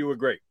 Would you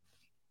agree?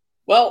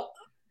 Well,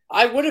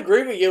 I would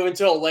agree with you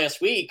until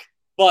last week,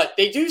 but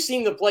they do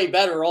seem to play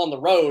better on the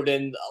road,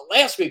 and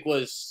last week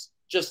was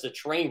just a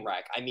train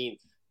wreck. I mean,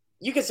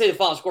 you can say the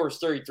final score was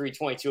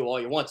 33-22 all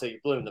you want till you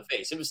blew in the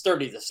face. It was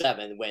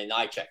 30-7 when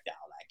I checked out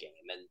that game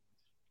and,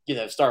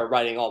 started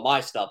writing all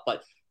my stuff.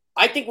 But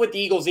I think what the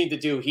Eagles need to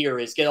do here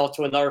is get off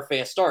to another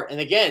fast start.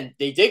 And again,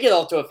 they did get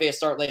off to a fast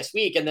start last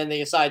week, and then they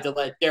decided to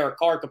let Derek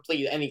Carr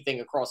complete anything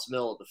across the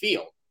middle of the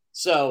field.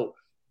 So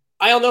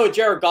I don't know if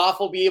Jared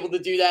Goff will be able to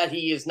do that.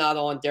 He is not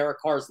on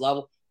Derek Carr's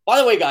level. By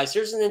the way, guys,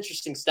 here's an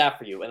interesting stat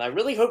for you, and I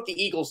really hope the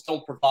Eagles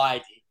don't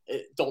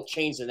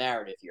change the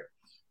narrative here.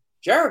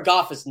 Jared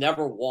Goff has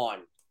never won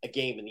a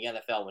game in the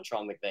NFL when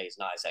Sean McVay is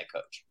not his head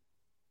coach.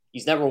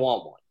 He's never won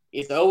one.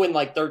 He's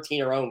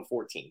 0-13 or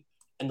 0-14.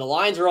 And the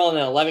Lions are on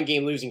an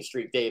 11-game losing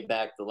streak dating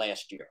back to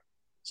last year.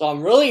 So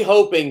I'm really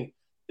hoping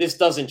this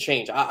doesn't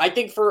change. I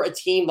think for a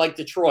team like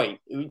Detroit,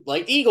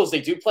 like the Eagles,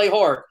 they do play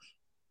hard.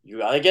 You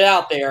got to get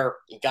out there.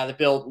 You got to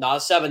build not a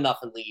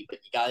 7-0 lead, but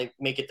you got to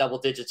make it double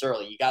digits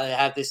early. You got to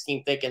have this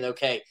team thinking,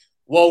 okay,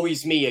 woe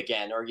is me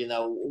again, or,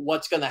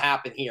 what's going to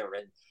happen here?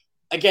 And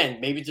again,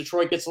 maybe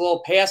Detroit gets a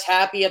little pass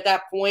happy at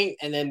that point,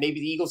 and then maybe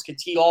the Eagles could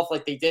tee off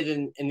like they did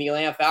in the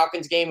Atlanta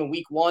Falcons game in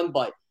week 1.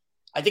 But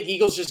I think the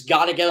Eagles just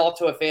got to get off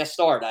to a fast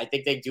start. I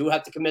think they do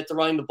have to commit to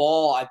running the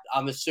ball.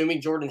 I'm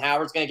assuming Jordan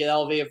Howard's going to get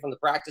elevated from the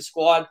practice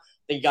squad.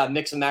 Then you got a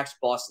mix and match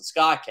Boston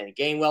Scott, Kenny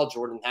Gainwell,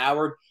 Jordan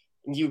Howard.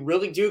 And you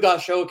really do got to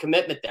show a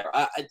commitment there.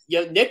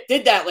 Nick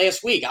did that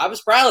last week. I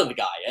was proud of the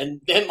guy. And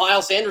then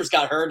Miles Sanders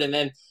got hurt, and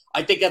then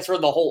I think that's where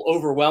the whole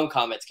overwhelm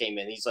comments came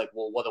in. He's like,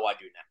 well, what do I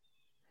do now?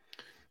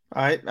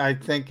 I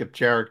think if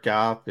Jared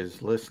Goff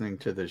is listening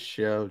to this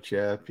show,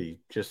 Jeff, he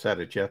just had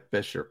a Jeff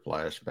Fisher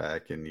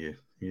flashback, and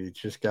you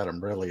just got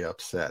him really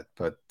upset.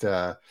 But,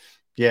 the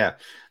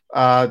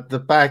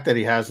fact that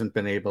he hasn't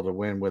been able to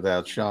win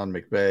without Sean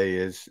McVay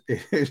is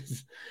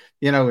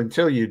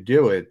until you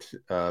do it,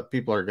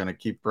 people are going to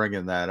keep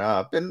bringing that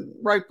up, and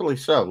rightfully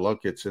so.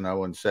 Look, it's an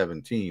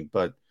 0-17,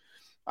 but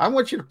I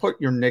want you to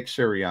put your Nick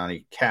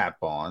Sirianni cap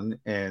on,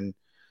 and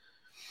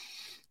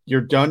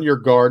you're done your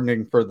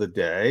gardening for the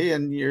day,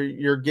 and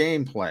you're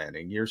game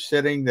planning. You're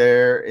sitting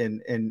there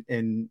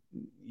and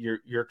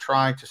you're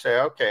trying to say,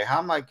 okay, how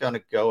am I going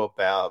to go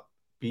about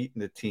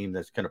beating the team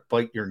that's going to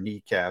bite your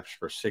kneecaps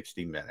for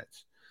 60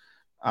 minutes?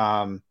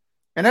 And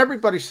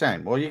everybody's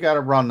saying, well, you got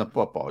to run the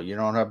football. You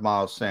don't have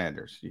Miles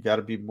Sanders. You got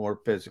to be more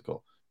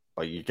physical,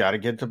 but you got to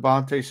get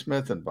Devontae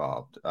Smith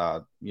involved.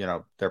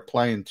 They're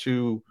playing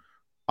 2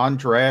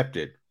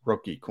 undrafted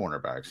rookie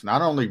cornerbacks,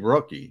 not only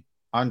rookie,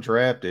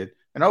 undrafted.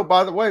 And, oh,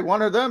 by the way,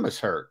 one of them is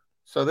hurt.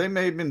 So they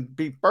may even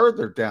be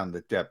further down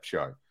the depth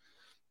chart.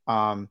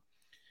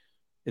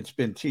 It's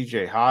been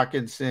TJ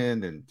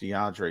Hawkinson and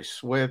DeAndre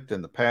Swift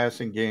in the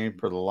passing game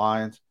for the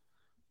Lions.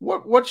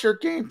 What's your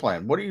game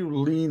plan? What are you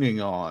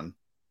leaning on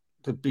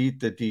to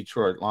beat the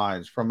Detroit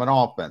Lions from an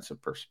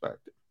offensive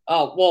perspective?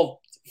 Oh,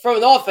 well, from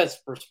an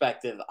offensive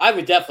perspective, I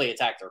would definitely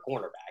attack their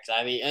cornerbacks.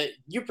 I mean,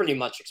 you pretty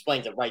much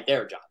explained it right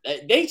there, John.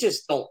 They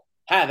just don't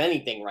have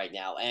anything right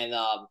now. And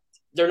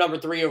their number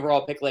 3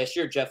 overall pick last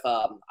year, Jeff,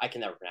 I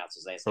can never pronounce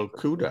his name.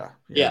 Okudah.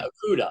 Yeah,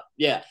 Okudah.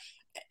 Yeah.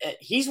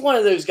 He's one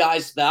of those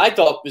guys that I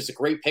thought was a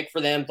great pick for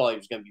them, thought he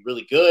was going to be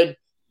really good.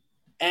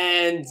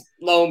 And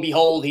lo and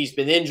behold, he's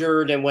been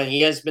injured. And when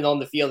he has been on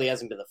the field, he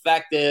hasn't been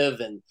effective.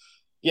 And,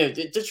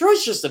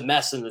 Detroit's just a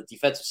mess in the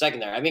defensive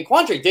secondary. I mean,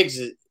 Quandre Diggs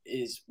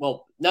is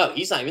no,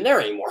 he's not even there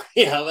anymore.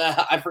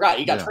 I forgot.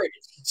 He got traded.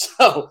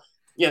 So,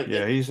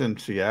 he's in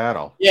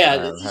Seattle. Yeah,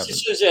 this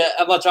just shows you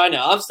how much I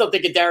know. I'm still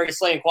thinking Darius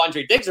Slay and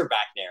Quandre Diggs are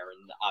back there,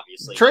 and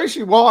obviously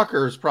Tracy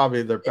Walker is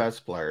probably their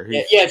best player.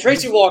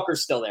 Tracy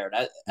Walker's still there.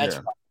 That's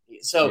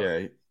probably,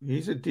 so.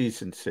 He's a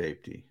decent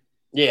safety.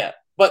 Yeah,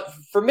 but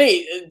for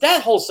me,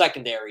 that whole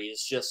secondary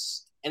is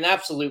just an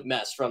absolute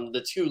mess from the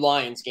 2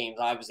 Lions games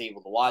I was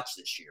able to watch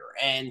this year.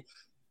 And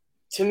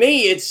to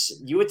me, it's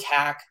you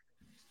attack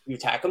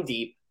them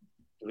deep,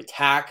 you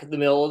attack the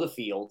middle of the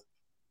field.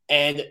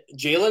 And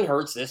Jalen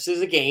Hurts, this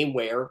is a game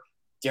where,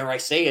 dare I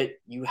say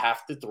it, you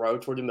have to throw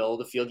toward the middle of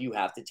the field. You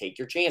have to take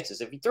your chances.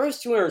 If he throws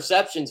 2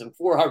 interceptions and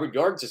 400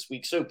 yards this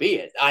week, so be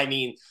it. I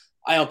mean,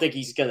 I don't think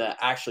he's going to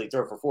actually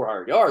throw for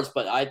 400 yards,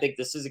 but I think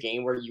this is a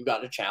game where you got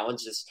to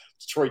challenge this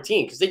Detroit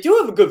team because they do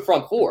have a good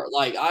front 4.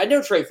 Like, I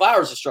know Trey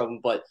Flowers is struggling,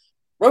 but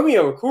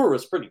Romeo Okwara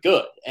was pretty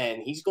good,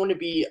 and he's going to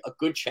be a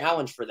good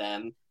challenge for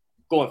them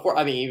going forward.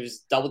 I mean, he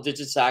was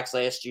double-digit sacks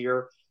last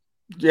year.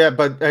 Yeah,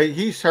 but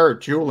he's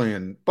hurt,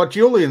 Julian. But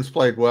Julian's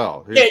played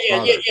well.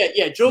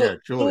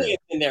 Julian's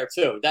in there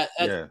too. That's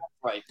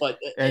right. But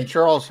and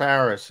Charles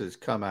Harris has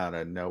come out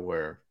of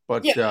nowhere.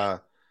 But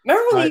remember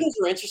when the Eagles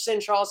were interested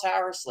in Charles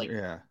Harris?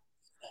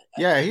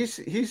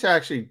 He's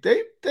actually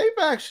they've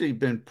actually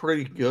been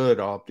pretty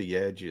good off the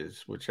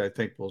edges, which I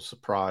think will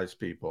surprise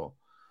people.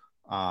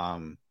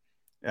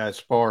 As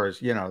far as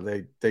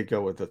they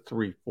go with a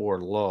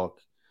 3-4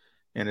 look.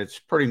 And it's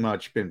pretty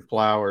much been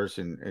Flowers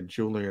and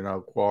Julian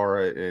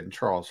Okwara and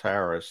Charles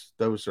Harris.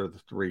 Those are the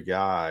 3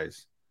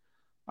 guys.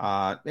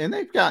 And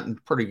they've gotten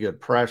pretty good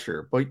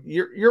pressure. But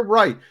you're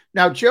right.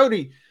 Now,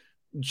 Jody's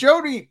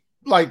a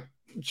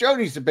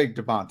big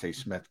Devontae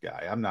Smith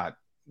guy. I'm not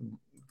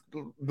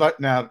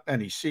letting out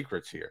any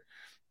secrets here.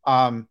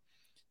 And,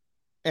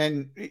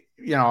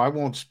 I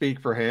won't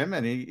speak for him,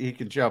 and he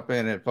can jump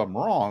in if I'm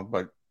wrong.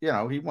 But,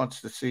 he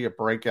wants to see a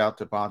breakout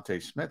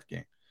Devontae Smith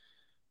game.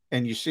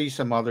 And you see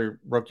some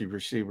other rookie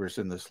receivers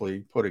in this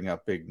league putting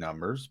up big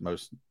numbers,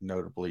 most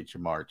notably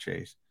Jamar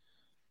Chase.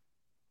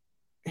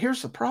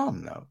 Here's the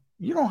problem, though.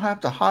 You don't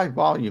have the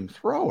high-volume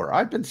thrower.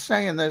 I've been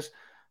saying this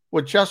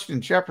with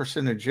Justin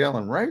Jefferson and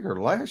Jalen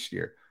Reagor last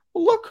year.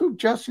 Well, look who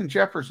Justin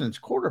Jefferson's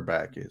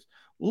quarterback is.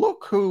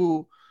 Look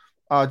who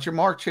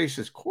Jamar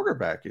Chase's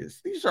quarterback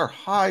is. These are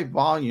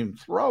high-volume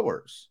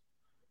throwers.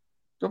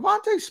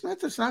 Devontae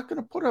Smith is not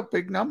going to put up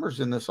big numbers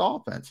in this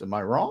offense. Am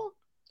I wrong?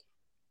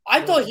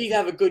 I thought he'd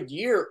have a good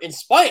year in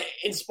spite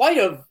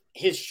of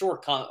his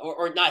shortcomings,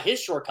 or not his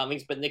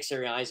shortcomings, but Nick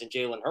Sirianni's and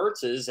Jalen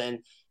Hurts's.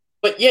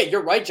 But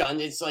you're right,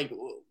 John. It's like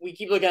we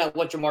keep looking at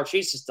what Jamar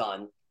Chase has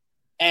done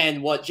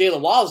and what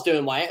Jalen Waddle's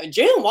doing.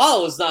 Jalen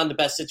Waddle is not in the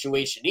best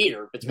situation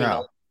either. Between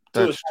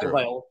that's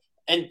true.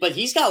 But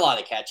he's got a lot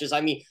of catches.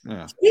 I mean,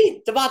 to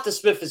me, Devonta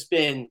Smith has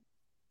been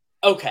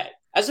okay.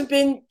 Hasn't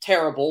been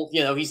terrible.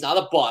 He's not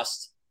a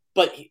bust,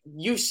 but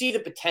you see the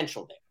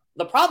potential there.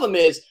 The problem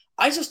is,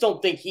 I just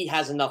don't think he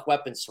has enough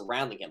weapons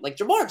surrounding him. Like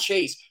Jamar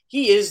Chase,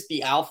 he is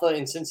the alpha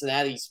in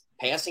Cincinnati's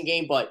passing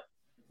game, but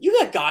you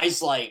got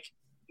guys like,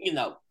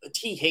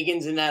 T.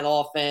 Higgins in that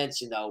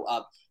offense,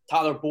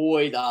 Tyler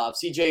Boyd,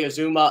 CJ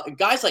Uzomah,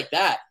 guys like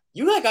that.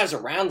 You got guys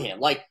around him.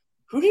 Like,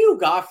 who do you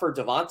got for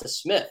Devonta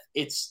Smith?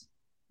 It's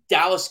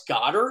Dallas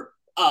Goedert.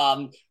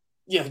 Jalen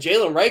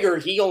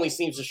Reagor, he only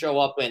seems to show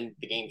up when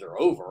the games are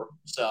over.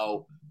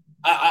 So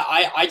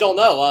I don't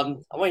know.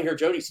 I want to hear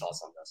Jody's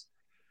thoughts on this.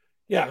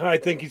 Yeah, I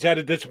think he's had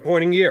a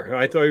disappointing year.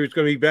 I thought he was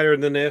going to be better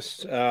than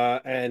this.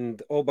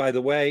 And, oh, by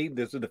the way,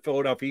 this is the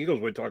Philadelphia Eagles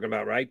we're talking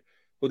about, right?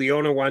 Well, the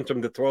owner wants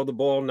him to throw the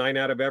ball 9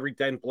 out of every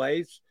 10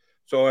 plays.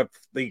 So if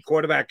the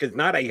quarterback is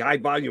not a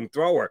high-volume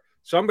thrower,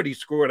 somebody's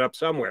screwing up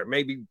somewhere.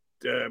 Maybe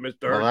Mr.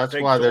 Well,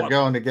 that's why they're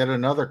going to get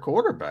another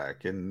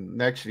quarterback in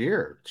next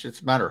year. It's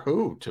just a matter of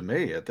who, to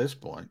me, at this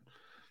point.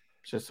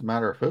 It's just a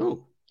matter of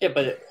who. Yeah,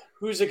 but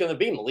who's it going to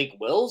be? Malik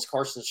Willis,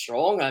 Carson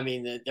Strong? I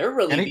mean, they're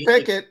really... Kenny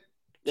Pickett.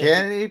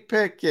 Kenny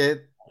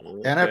Pickett.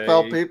 Okay.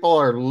 NFL people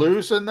are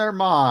losing their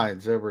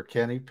minds over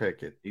Kenny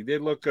Pickett. He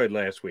did look good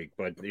last week,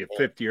 but the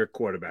fifth-year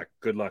quarterback.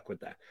 Good luck with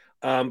that.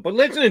 But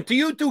listening to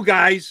you two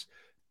guys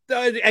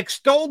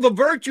extol the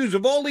virtues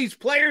of all these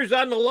players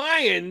on the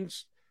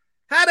Lions,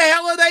 how the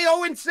hell are they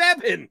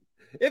 0-7?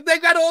 If they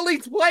got all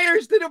these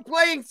players that are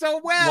playing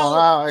so well,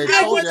 how are they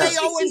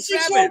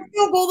 0-7?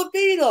 Field goal to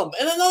beat them,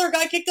 and another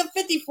guy kicked a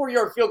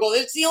 54-yard field goal.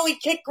 It's the only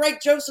kick Greg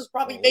Joseph's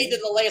probably made in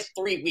the last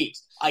 3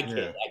 weeks. I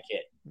kid.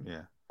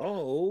 Yeah.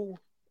 Oh.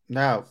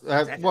 No,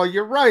 well,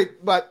 you're right,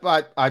 but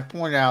I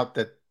point out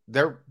that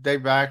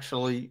they've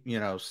actually,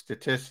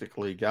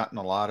 statistically gotten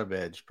a lot of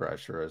edge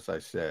pressure, as I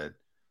said,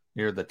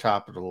 near the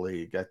top of the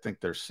league. I think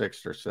they're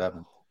 6th or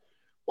 7th.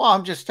 Well,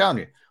 I'm just telling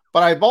you.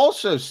 But I've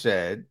also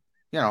said,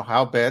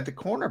 how bad the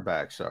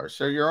cornerbacks are.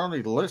 So you're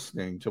only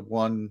listening to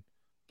one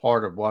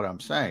part of what I'm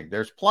saying.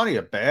 There's plenty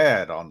of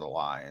bad on the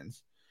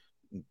Lions,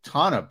 a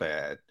ton of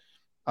bad.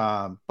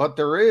 But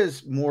there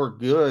is more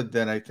good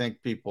than I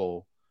think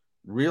people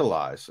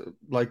realize.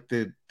 Like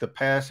the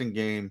passing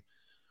game,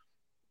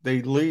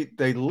 they lead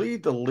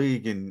the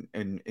league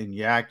in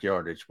yak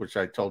yardage, which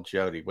I told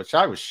Jody, which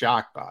I was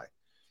shocked by.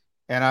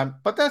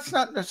 But that's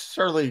not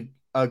necessarily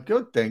a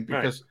good thing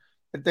because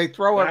they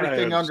throw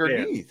everything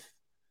underneath.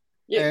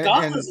 Yeah,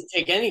 Goff doesn't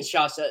take any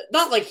shots.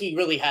 Not like he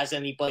really has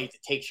anybody to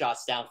take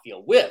shots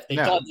downfield with. They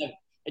thought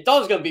it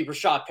was going to be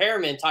Rashad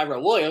Perriman,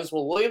 Tyrell Williams.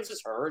 Well, Williams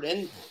is hurt,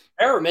 and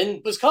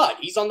Perriman was cut.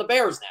 He's on the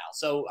Bears now.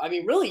 So, I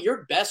mean, really,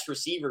 your best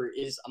receiver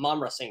is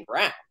Amon-Ra St.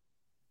 Brown.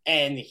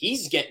 And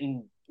he's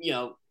getting,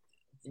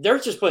 they're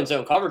just putting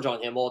zone coverage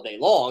on him all day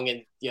long.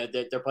 And,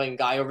 they're playing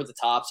guy over the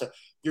top. So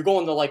you're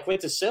going to, like,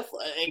 Quintus Sif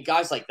and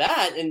guys like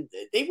that. And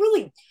they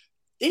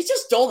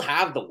just don't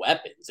have the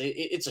weapons.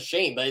 It's a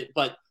shame.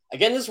 But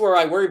again, this is where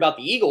I worry about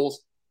the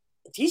Eagles.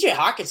 TJ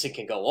Hockenson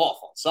can go off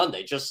on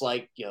Sunday, just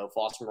like,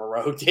 Foster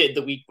Moreau did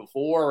the week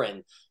before.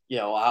 And,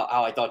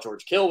 how I thought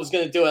George Kittle was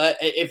going to do it.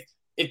 If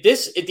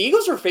the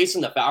Eagles are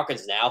facing the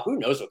Falcons now, who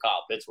knows what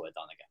Kyle Pitts would have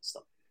done against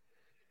them.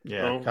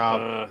 Yeah,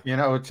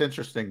 Kyle, it's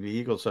interesting. The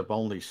Eagles have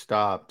only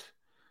stopped.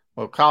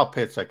 Well, Kyle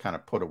Pitts I kind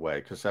of put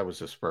away because that was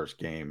his first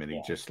game and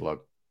he just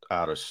looked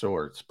out of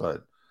sorts.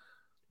 But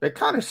they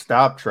kind of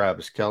stopped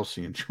Travis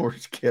Kelce and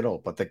George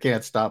Kittle, but they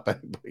can't stop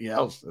anybody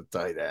else at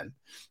tight end.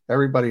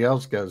 Everybody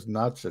else goes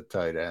nuts at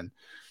tight end.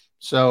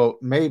 So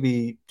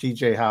maybe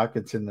TJ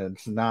Hockenson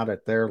is not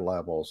at their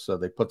level, so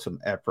they put some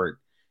effort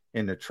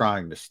into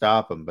trying to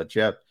stop him. But,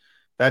 Jeff,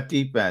 that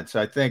defense,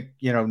 I think,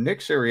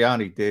 Nick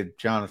Sirianni did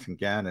Jonathan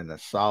Gannon a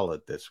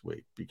solid this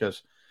week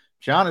because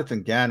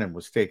Jonathan Gannon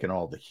was taking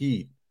all the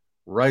heat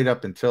right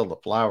up until the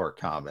Flower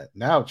comment.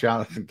 Now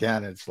Jonathan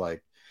Gannon's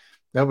like,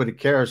 nobody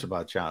cares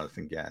about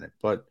Jonathan Gannon,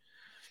 but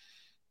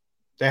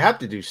they have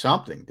to do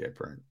something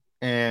different.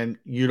 And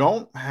you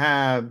don't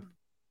have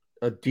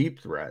a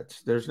deep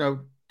threats. There's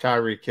no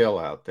Tyreek Hill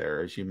out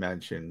there, as you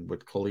mentioned,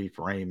 with Khalif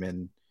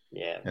Raymond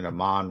and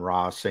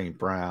Amon-Ra St.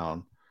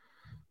 Brown.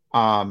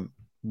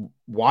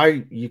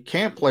 Why you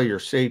can't play your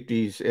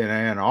safeties in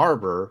Ann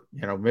Arbor?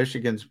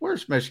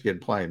 Where's Michigan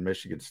playing?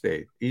 Michigan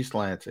State, East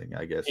Lansing,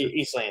 I guess.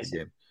 East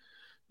Lansing.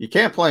 You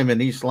can't play him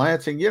in East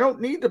Lansing. You don't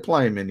need to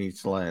play him in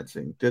East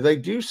Lansing. Do they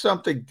do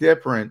something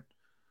different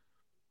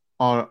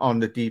on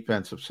the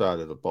defensive side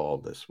of the ball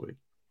this week?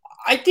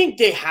 I think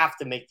they have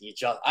to make the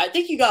adjustment. I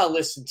think you got to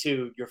listen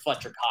to your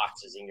Fletcher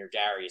Coxes and your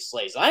Darius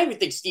Slays. I even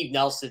think Steve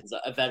Nelson's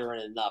a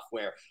veteran enough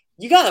where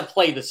you got to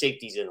play the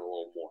safeties in a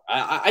little more.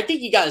 I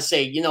think you got to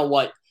say, you know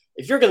what,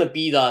 if you're going to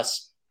beat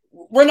us,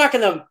 we're not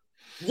going to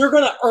you're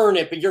going to earn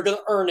it, but you're going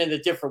to earn it in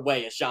a different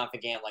way, as Jonathan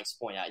Gann likes to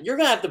point out. You're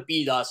going to have to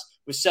beat us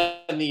with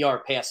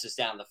 70-yard passes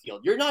down the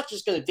field. You're not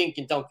just going to dink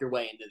and dunk your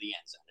way into the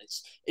end zone.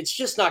 It's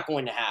just not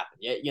going to happen.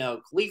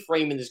 Khalif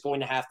Raymond is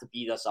going to have to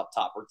beat us up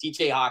top, or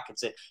DJ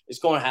Hawkinson is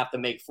going to have to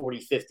make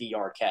 40,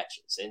 50-yard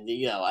catches. And,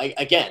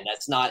 again,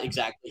 that's not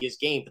exactly his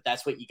game, but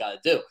that's what you got to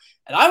do.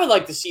 And I would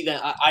like to see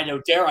that. I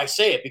know, dare I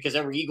say it, because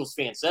every Eagles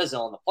fan says it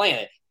on the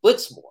planet,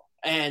 blitz more.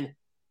 And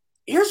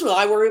here's what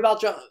I worry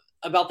about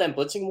them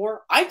blitzing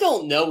more. I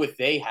don't know if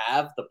they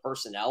have the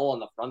personnel on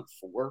the front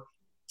four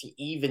to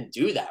even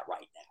do that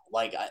right now.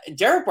 Like,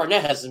 Derek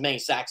Barnett has as many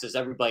sacks as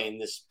everybody in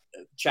this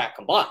chat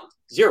combined,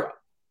 0.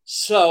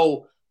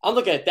 So I'm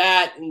looking at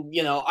that, and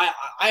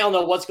I don't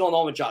know what's going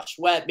on with Josh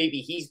Sweat. Maybe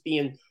he's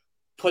being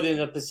put in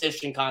a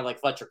position kind of like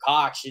Fletcher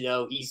Cox.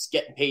 He's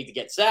getting paid to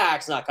get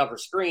sacks, not cover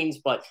screens.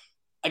 But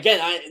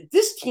again,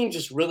 this team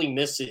just really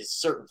misses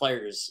certain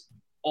players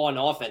on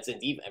offense and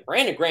defense. And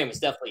Brandon Graham has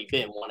definitely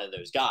been one of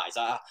those guys.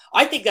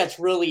 I think that's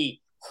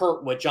really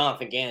hurt what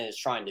Jonathan Gannon is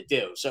trying to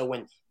do. So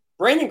when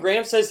Brandon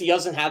Graham says he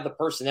doesn't have the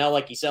personnel,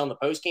 like he said on the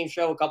postgame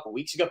show a couple of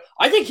weeks ago,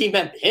 I think he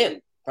meant him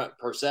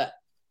per se.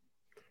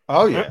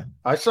 Oh, yeah.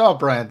 I saw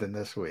Brandon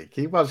this week.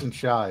 He wasn't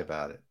shy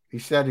about it. He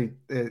said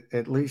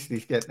at least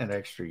he's getting an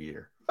extra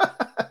year.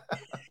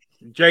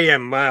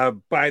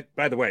 JM,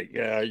 by the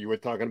way, you were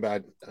talking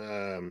about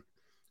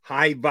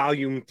high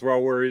volume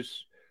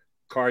throwers,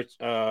 Kirk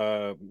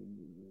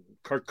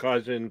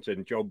Cousins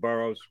and Joe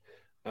Burrow.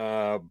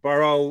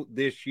 Burrow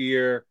this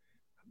year,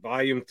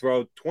 volume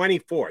throw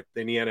 24th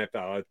in the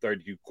NFL,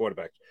 32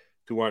 quarterbacks,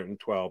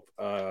 212.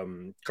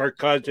 Kirk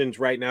Cousins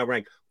right now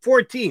ranked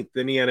 14th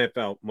in the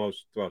NFL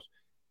most throws.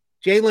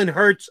 Jalen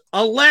Hurts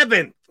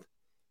 11th.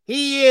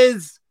 He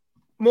is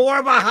more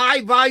of a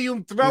high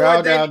volume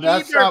thrower than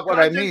that's either not what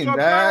I Cousins mean. or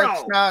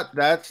That's Burrow.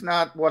 that's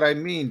not what I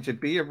mean. To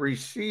be a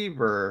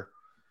receiver,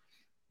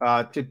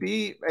 to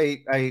be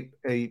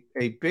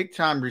a big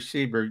time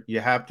receiver, you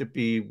have to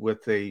be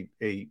with a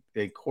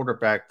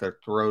quarterback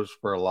that throws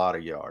for a lot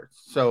of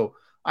yards. So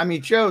I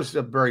mean, Joe's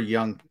a very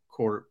young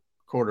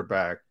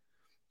quarterback.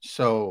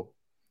 So,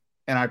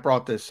 and I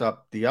brought this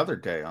up the other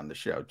day on the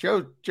show.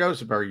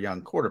 Joe's a very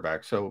young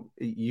quarterback, so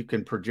you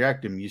can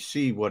project him. You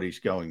see what he's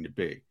going to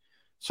be.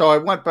 So I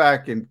went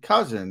back in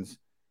Cousins,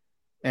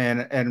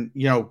 and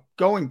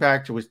going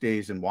back to his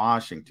days in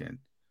Washington,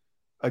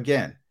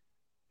 again,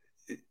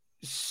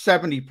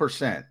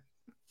 70%,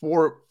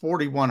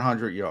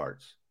 4,100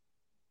 yards.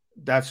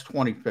 That's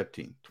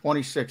 2015.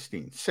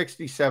 2016,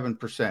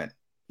 67%,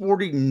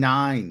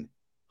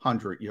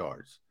 4,900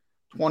 yards.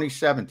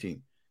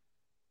 2017,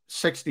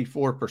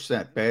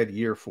 64%, bad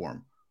year for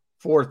him,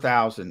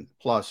 4,000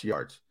 plus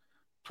yards.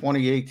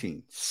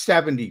 2018,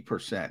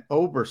 70%,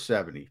 over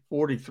 70,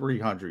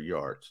 4,300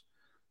 yards.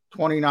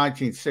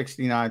 2019,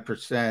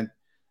 69%,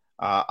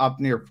 up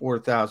near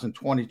 4,000.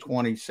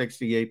 2020,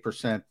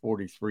 68%,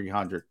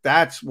 4,300.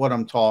 That's what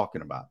I'm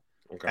talking about.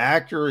 Okay.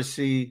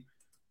 Accuracy,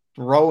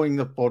 throwing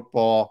the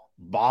football,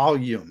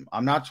 volume.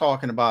 I'm not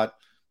talking about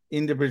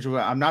individual.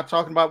 I'm not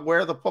talking about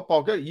where the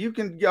football goes. You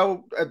can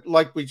go,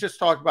 like we just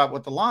talked about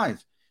with the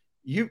Lions.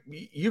 You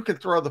can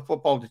throw the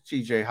football to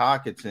TJ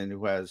Hawkinson,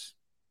 who has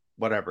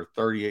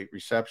 38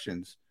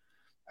 receptions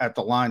at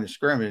the line of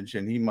scrimmage,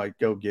 and he might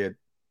go get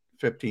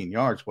 15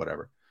 yards,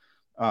 whatever.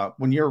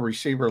 When you're a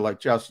receiver like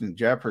Justin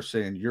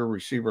Jefferson, you're a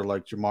receiver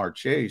like Jamar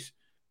Chase,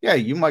 yeah,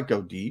 you might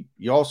go deep.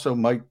 You also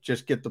might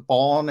just get the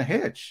ball on the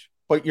hitch,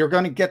 but you're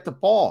going to get the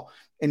ball,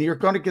 and you're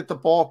going to get the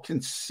ball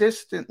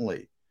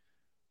consistently.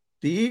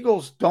 The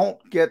Eagles don't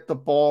get the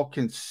ball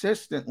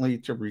consistently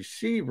to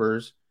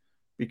receivers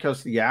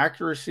because the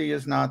accuracy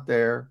is not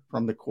there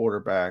from the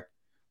quarterback.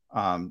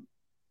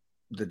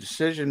 The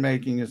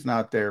decision-making is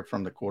not there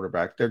from the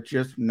quarterback. They're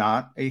just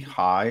not a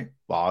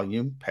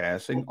high-volume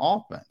passing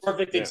offense.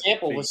 Perfect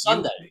example was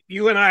Sunday.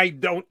 You and I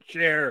don't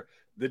share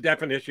the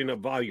definition of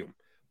volume.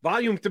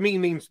 Volume to me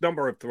means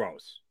number of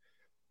throws.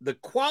 The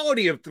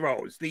quality of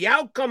throws, the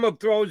outcome of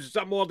throws is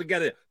something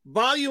altogether.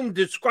 Volume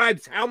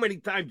describes how many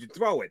times you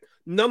throw it,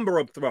 number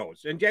of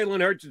throws. And Jalen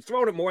Hurts has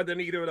thrown it more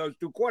than either of those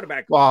two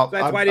quarterbacks. Well,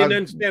 that's why I didn't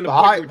understand the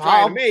point you were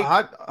trying to make.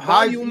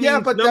 Volume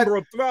means number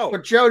of throws.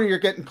 But, Jody, you're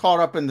getting caught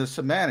up in the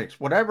semantics.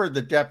 Whatever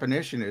the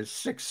definition is,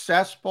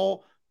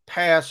 successful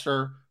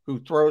passer who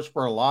throws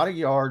for a lot of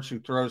yards, who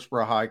throws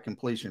for a high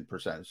completion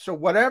percentage. So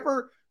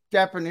whatever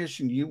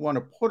definition you want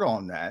to put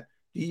on that,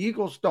 the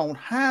Eagles don't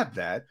have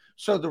that,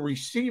 so the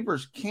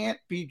receivers can't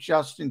be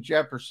Justin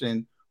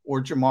Jefferson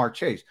or Jamar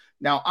Chase.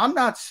 Now, I'm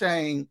not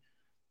saying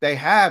they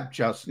have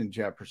Justin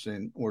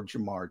Jefferson or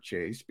Jamar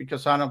Chase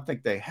because I don't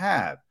think they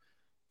have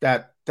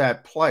that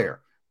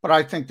player. But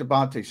I think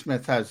Devontae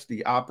Smith has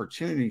the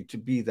opportunity to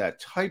be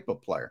that type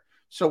of player.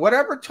 So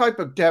whatever type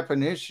of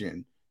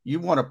definition you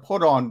want to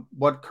put on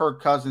what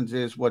Kirk Cousins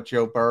is, what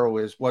Joe Burrow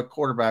is, what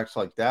quarterbacks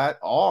like that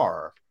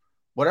are,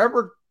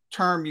 whatever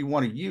term you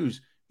want to use,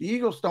 the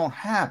Eagles don't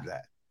have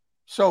that.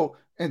 So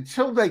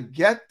until they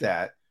get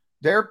that,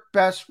 their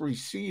best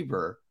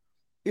receiver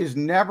is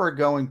never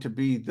going to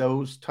be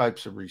those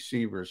types of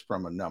receivers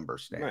from a number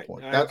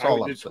standpoint. Right. That's I all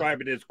would I'm describe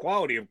saying. it as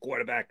quality of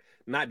quarterback,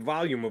 not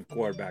volume of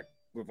quarterback.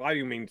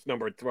 Volume means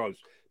number of throws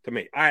to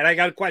me. All right, I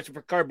got a question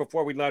for Kerr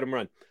before we let him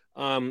run.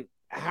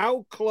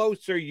 How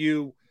close are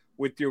you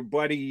with your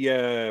buddy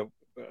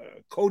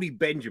Cody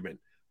Benjamin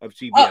of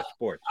CBS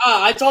Sports?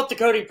 I talk to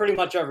Cody pretty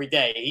much every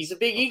day. He's a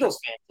big Eagles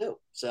fan too.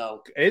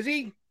 So is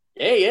he?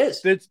 Yeah, he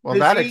is.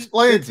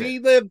 Explains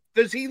it.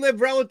 Does he live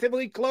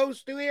relatively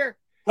close to here?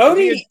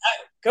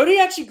 Cody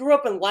actually grew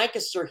up in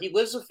Lancaster. He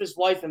lives with his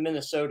wife in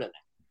Minnesota now.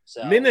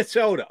 So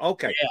Minnesota,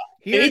 okay. Yeah,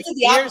 he did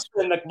the opposite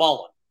of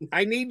McMullen.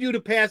 I need you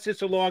to pass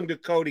this along to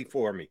Cody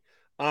for me.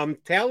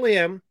 Tell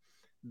him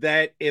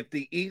that if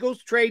the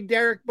Eagles trade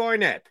Derek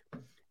Barnett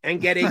and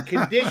get a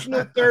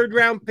conditional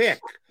third-round pick,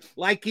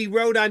 like he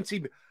wrote on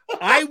CBS,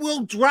 I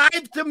will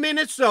drive to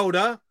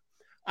Minnesota.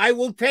 I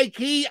will take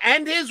he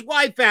and his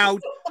wife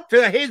out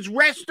to his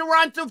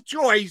restaurant of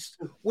choice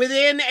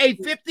within a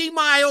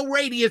 50-mile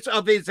radius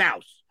of his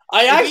house.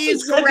 If he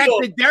is correct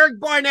that Derek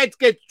Barnett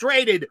gets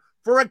traded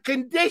for a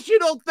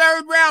conditional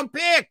third-round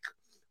pick.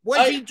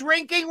 Was he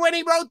drinking when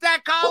he wrote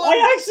that column?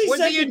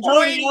 Was he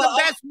enjoying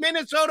the best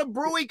Minnesota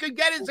brew he could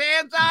get his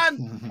hands on?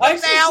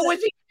 What the hell was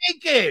he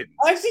thinking?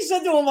 I actually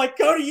said to him, like,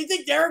 Cody, you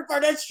think Derek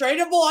Barnett's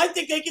tradable? I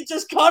think they could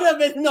just cut him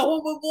and no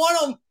one would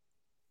want him.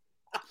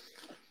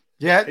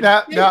 Yeah,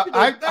 now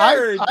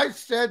I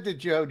said to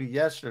Jody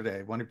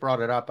yesterday when he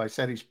brought it up, I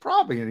said he's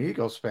probably an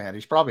Eagles fan.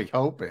 He's probably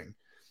hoping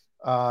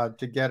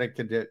to get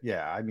a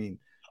yeah, I mean,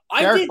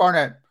 Derek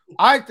Barnett.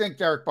 I think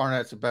Derek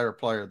Barnett's a better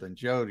player than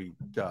Jody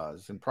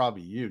does, and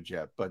probably you,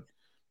 Jeff. But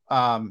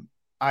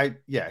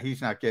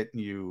he's not getting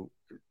you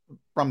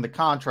from the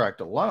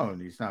contract alone.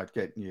 He's not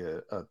getting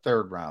you a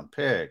third-round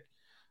pick,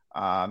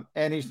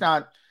 and he's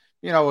not.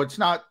 It's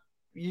not.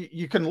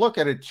 You can look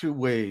at it two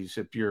ways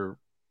if you're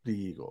the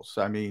Eagles.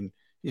 I mean,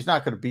 he's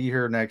not going to be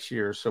here next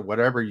year, so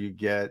whatever you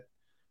get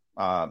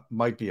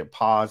might be a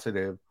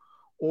positive,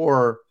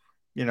 or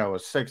a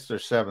sixth or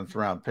seventh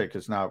round pick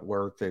is not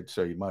worth it,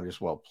 so you might as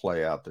well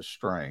play out the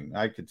string.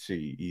 I could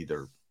see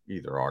either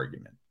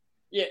argument.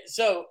 Yeah,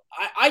 so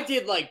I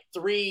did like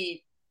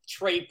 3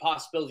 trade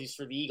possibilities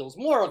for the Eagles,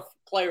 more of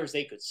players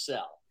they could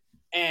sell.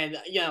 And,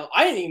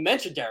 I didn't even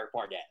mention Derek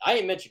Barnett. I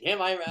didn't mention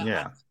him. I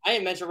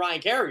didn't mention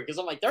Ryan Carey because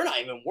I'm like, they're not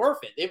even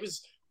worth it. It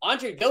was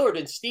Andre Dillard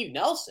and Steve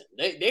Nelson.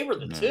 They were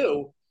the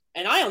two.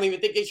 And I don't even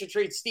think they should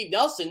trade Steve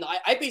Nelson.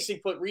 I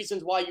basically put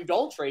reasons why you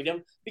don't trade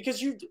him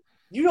because you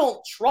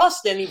don't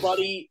trust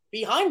anybody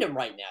behind him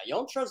right now. You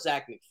don't trust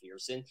Zach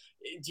McPherson.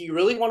 Do you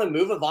really want to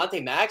move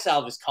Avonte Maddox out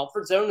of his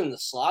comfort zone in the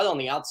slot on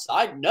the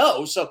outside?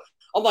 No. So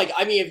I'm like,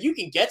 I mean, if you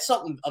can get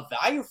something of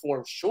value for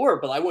him, sure,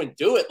 but I wouldn't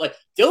do it. Like,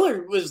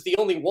 Dillard was the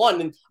only one.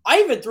 And I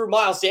even threw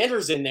Miles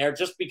Sanders in there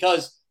just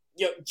because,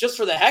 just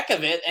for the heck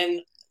of it.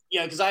 And,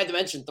 because I had to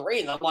mention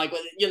 3, and I'm like,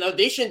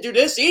 they shouldn't do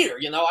this either.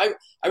 I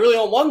really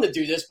don't want them to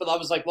do this, but I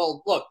was like,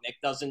 well, look, Nick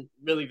doesn't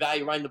really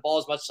value running the ball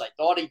as much as I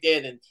thought he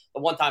did. And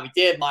the one time he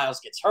did, Miles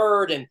gets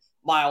hurt, and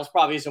Miles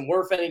probably isn't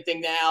worth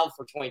anything now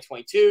for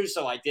 2022.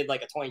 So I did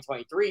like a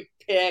 2023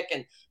 pick.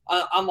 And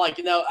I'm like,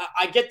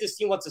 I get this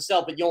team wants to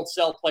sell, but you don't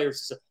sell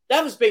players.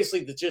 That was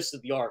basically the gist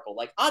of the article.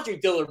 Like, Andre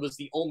Dillard was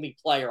the only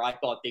player I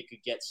thought they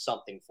could get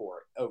something for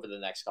it over the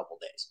next couple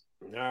of days.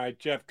 All right,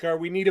 Jeff Kerr,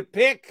 we need a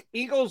pick.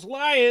 Eagles,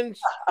 Lions.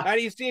 How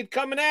do you see it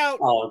coming out?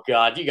 Oh,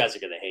 God, you guys are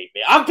going to hate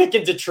me. I'm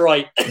picking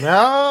Detroit.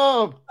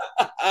 No.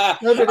 I got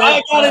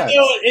to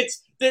do it.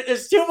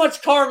 There's too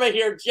much karma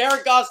here.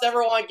 Jared Goff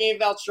never won a game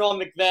without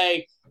Sean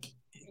McVay.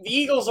 The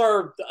Eagles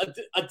are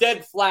a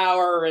dead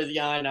flower.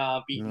 Yeah, I know.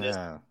 I'm beating this.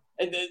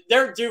 And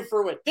they're due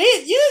for a win.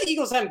 The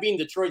Eagles haven't beaten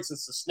Detroit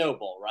since the Snow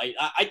Bowl, right?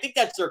 I think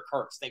that's their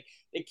curse.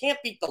 They can't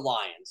beat the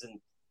Lions. And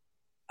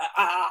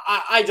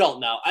I don't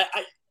know.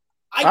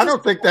 I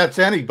don't think that's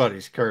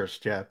anybody's curse,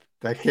 Jeff.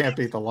 That can't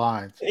beat the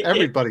Lions.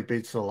 Everybody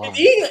beats the Lions.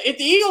 If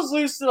the Eagles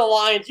lose to the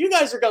Lions, you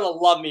guys are going to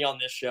love me on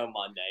this show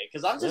Monday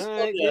because I'm just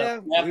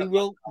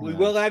we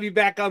will have you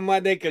back on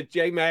Monday because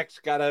J Max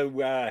got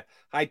to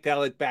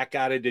hightail it back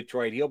out of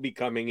Detroit. He'll be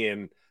coming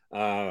in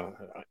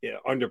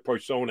under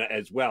persona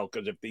as well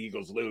because if the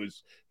Eagles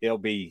lose, he'll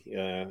be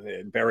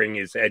burying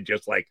his head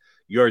just like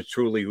yours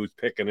truly, who's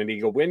picking an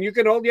Eagle win. You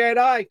can hold your head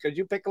high because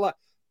you pick a lot.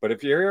 But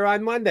if you're here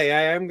on Monday,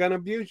 I am going to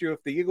abuse you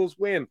if the Eagles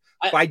win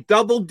by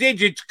double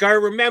digits,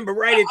 Kerr. Remember,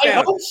 write it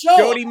down. So.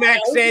 Jody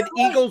Mack said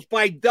Eagles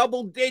by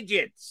double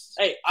digits.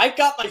 Hey, I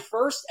got my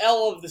first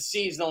L of the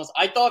season.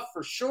 I thought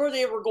for sure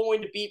they were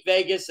going to beat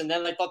Vegas, and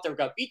then I thought they were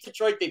going to beat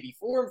Detroit. They'd be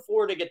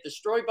 4-4 to get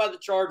destroyed by the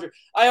Chargers.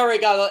 I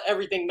already got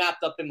everything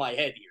mapped up in my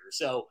head here.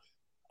 So,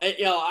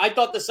 I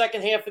thought the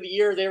second half of the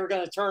year they were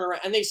going to turn around,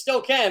 and they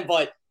still can,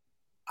 but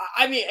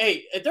I mean,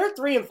 hey, if they're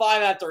 3-5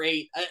 after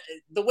 8,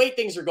 the way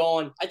things are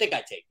going, I think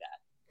I take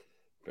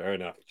that. Fair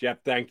enough. Jeff,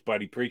 thanks,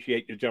 buddy.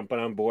 Appreciate you jumping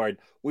on board.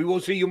 We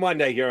will see you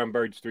Monday here on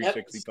Birds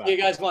 365. See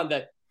you guys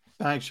Monday.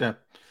 Thanks, Jeff.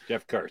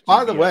 Jeff Kerr.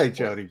 By the way,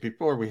 Jody,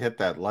 before we hit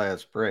that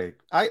last break,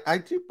 I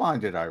do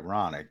find it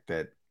ironic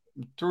that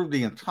through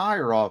the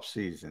entire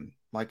offseason,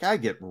 like I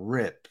get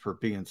ripped for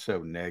being so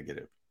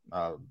negative.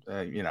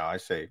 I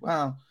say,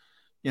 well,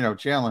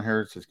 Jalen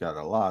Hurts has got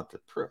a lot to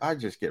prove. I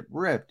just get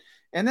ripped.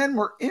 And then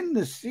we're in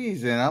the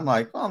season. I'm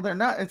like, well,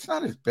 it's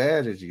not as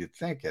bad as you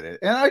think it is.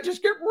 And I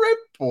just get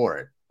ripped for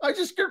it. I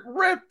just get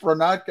ripped for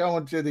not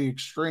going to the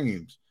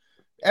extremes.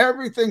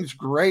 Everything's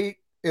great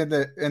in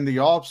the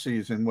off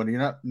season when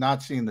you're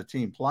not seeing the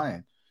team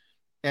playing.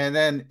 And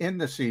then in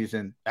the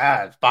season,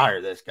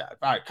 fire this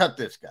guy, cut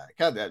this guy,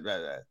 cut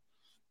that.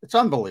 It's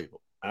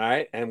unbelievable. All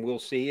right, and we'll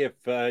see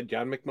if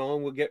John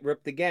McMullen will get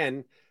ripped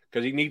again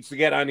because he needs to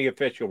get on the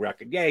official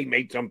record. Yeah, he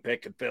made some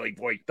pick at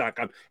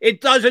PhillyVoice.com. It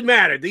doesn't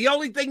matter. The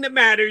only thing that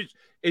matters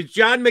is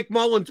John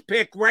McMullen's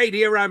pick right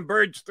here on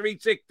Birds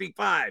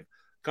 365.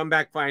 Come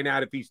back, find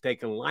out if he's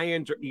taking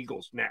Lions or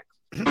Eagles next.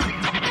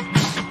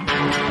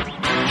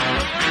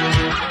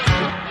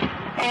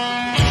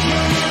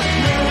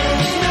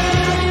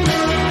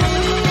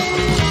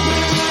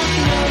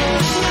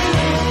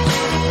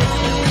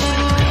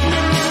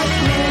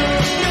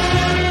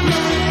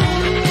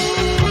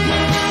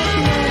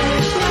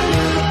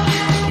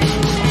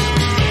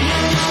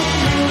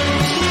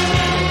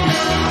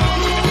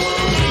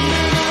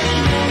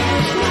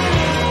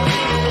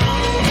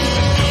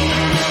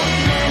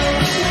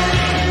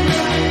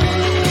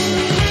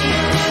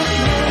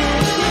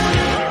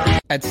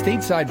 At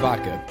Stateside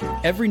Vodka,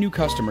 every new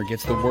customer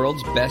gets the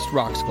world's best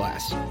rocks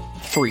glass.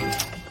 Free.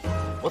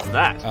 What's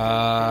that?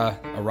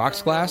 A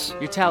rocks glass?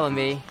 You're telling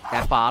me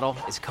that bottle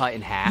is cut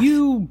in half?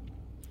 You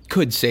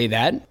could say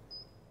that.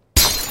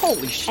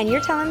 Holy shit. And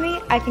you're telling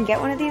me I can get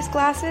one of these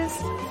glasses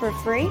for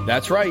free?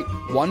 That's right.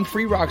 One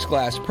free rocks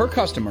glass per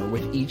customer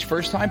with each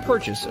first-time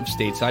purchase of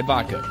Stateside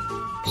Vodka.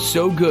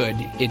 So good,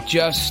 it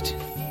just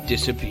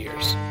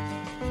disappears.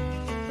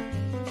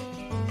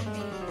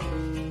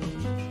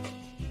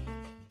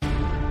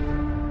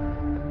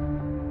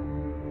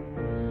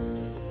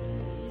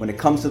 When it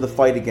comes to the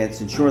fight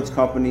against insurance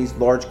companies,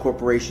 large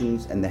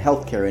corporations, and the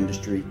healthcare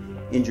industry,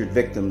 injured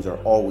victims are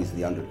always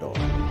the underdog.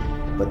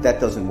 But that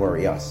doesn't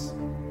worry us.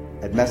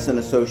 At Messa &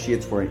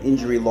 Associates, we're an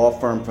injury law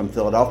firm from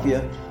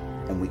Philadelphia,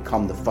 and we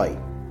come to fight.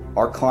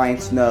 Our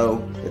clients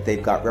know that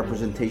they've got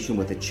representation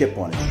with a chip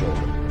on its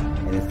shoulder,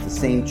 and it's the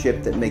same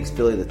chip that makes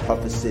Philly the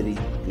toughest city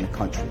in the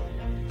country.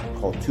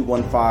 Call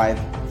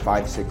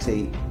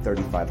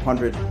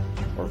 215-568-3500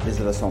 or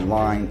visit us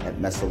online at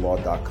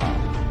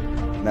messalaw.com.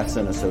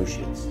 Messa &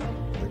 Associates,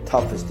 the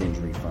toughest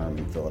injury firm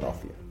in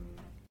Philadelphia.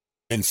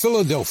 In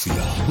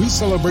Philadelphia, we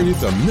celebrated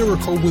the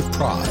miracle with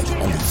pride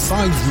only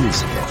 5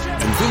 years ago.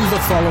 And then the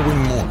following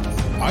morning,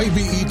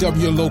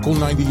 IBEW Local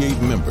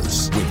 98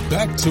 members went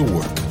back to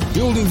work,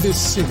 building this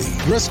city,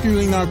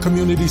 rescuing our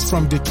communities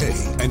from decay,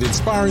 and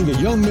inspiring the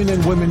young men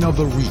and women of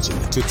the region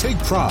to take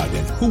pride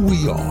in who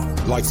we are.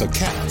 Like the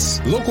Cats,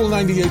 Local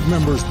 98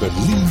 members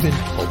believe in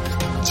hope.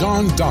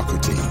 John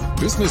Doherty,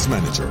 business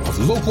manager of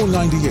Local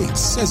 98,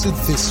 says it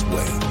this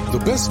way: the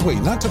best way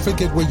not to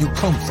forget where you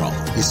come from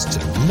is to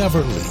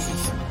never leave.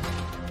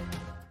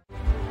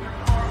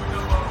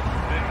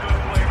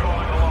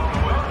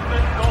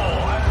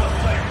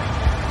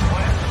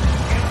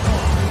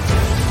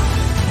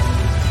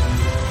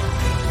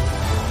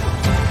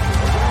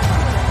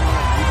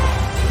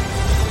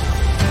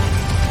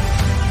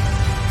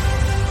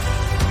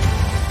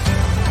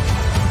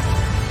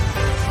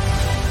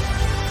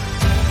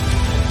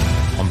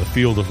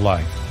 Field of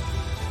life,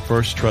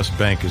 First Trust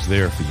Bank is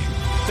there for you.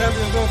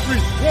 Champions on three.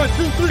 1,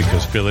 2, 3.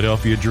 Because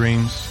Philadelphia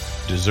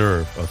dreams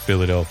deserve a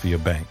Philadelphia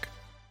bank.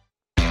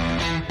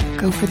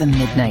 Go for the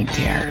midnight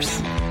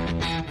dares.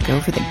 Go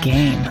for the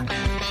game.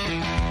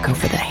 Go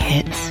for the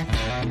hits.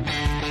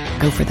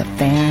 Go for the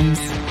fans.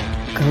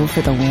 Go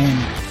for the win.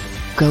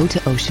 Go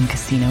to Ocean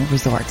Casino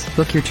Resort.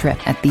 Book your trip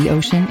at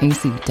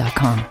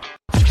theoceanac.com.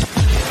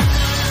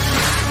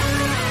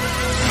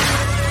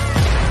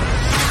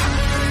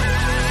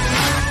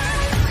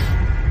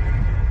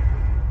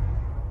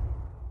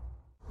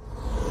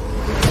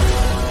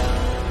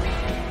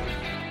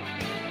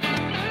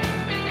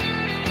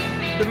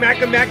 Mac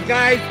and Mac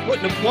guys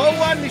putting a bow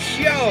on the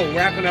show,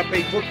 wrapping up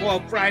a Football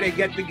Friday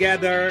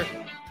get-together,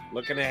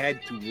 looking ahead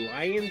to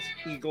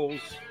Lions-Eagles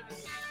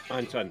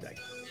on Sunday.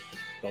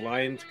 The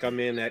Lions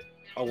come in at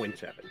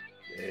 0-7.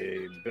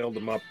 They build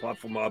them up,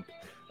 puff them up,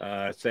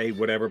 say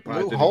whatever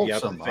positive you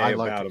have to say I about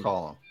like to them.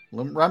 call him.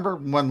 Remember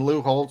when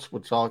Lou Holtz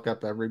would talk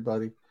up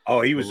everybody?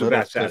 Oh, he was the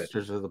best at it.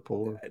 Sisters of the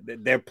Poor.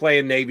 They're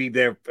playing Navy.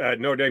 They're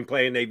Notre Dame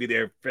playing Navy.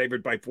 They're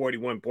favored by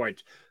 41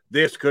 points.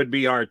 This could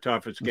be our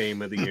toughest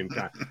game of the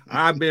entire.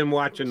 I've been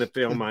watching the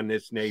film on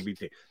this Navy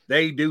team.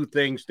 They do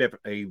things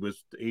different. He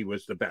was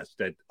the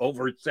best at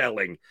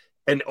overselling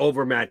an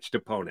overmatched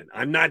opponent.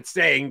 I'm not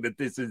saying that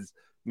this is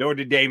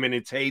Notre Dame in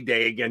its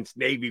heyday against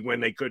Navy when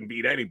they couldn't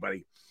beat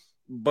anybody,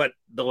 but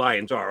the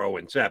Lions are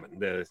 0-7.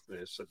 The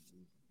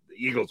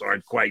Eagles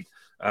aren't quite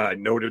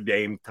Notre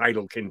Dame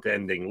title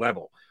contending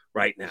level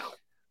right now.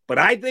 But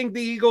I think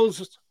the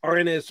Eagles are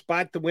in a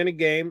spot to win a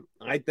game.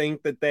 I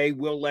think that they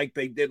will, like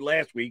they did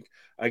last week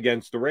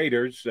against the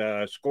Raiders,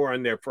 score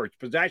on their first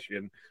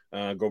possession,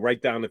 go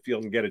right down the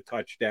field and get a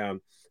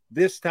touchdown.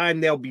 This time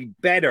they'll be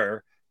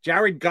better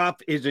Jared Goff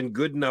isn't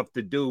good enough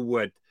to do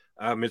what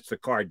Mr.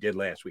 Carr did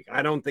last week.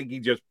 I don't think he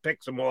just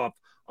picks him off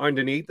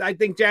underneath. I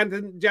think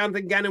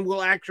Jonathan Gannon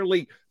will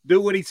actually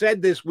do what he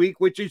said this week,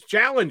 which is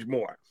challenge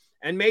more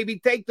and maybe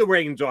take the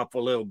reins off a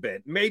little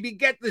bit. Maybe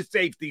get the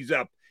safeties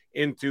up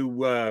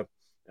into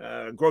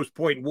Grosse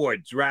Pointe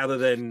Woods rather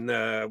than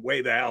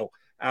way the hell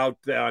out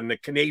on the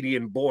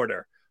Canadian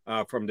border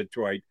from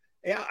Detroit.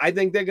 Yeah, I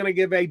think they're going to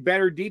give a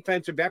better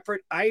defensive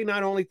effort. I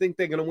not only think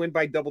they're going to win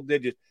by double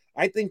digits,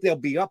 I think they'll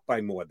be up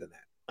by more than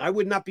that. I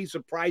would not be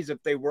surprised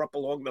if they were up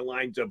along the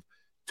lines of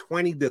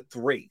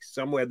 20-3,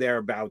 somewhere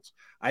thereabouts.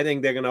 I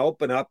think they're going to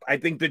open up. I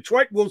think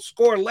Detroit will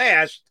score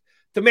last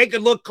to make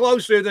it look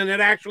closer than it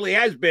actually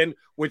has been,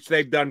 which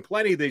they've done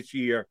plenty this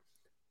year.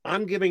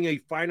 I'm giving a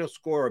final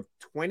score of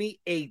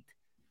 28-18,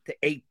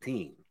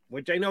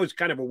 which I know is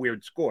kind of a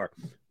weird score.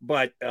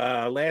 But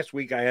last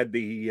week I had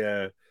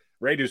the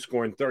Raiders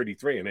scoring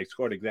 33, and they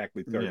scored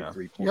exactly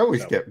 33 points. You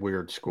always get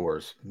weird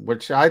scores,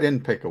 which I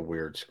didn't pick a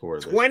weird score.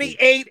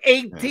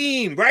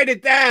 28-18. Write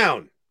it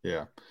down.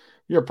 Yeah.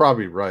 You're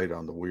probably right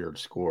on the weird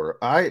score.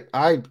 I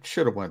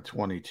should have went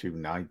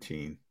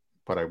 22-19,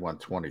 but I went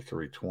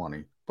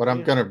 23-20. But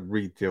I'm going to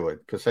redo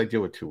it because I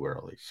do it too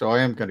early. So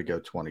I am going to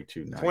go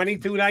 22-19.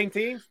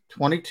 22-19?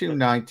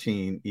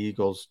 22-19,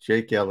 Eagles.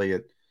 Jake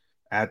Elliott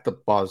at the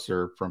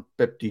buzzer from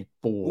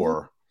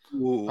 54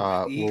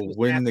 will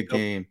win the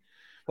game.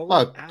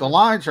 Look, the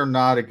Lions are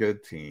not a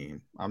good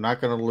team. I'm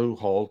not going to Lou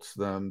Holtz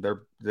them.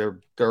 They're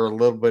a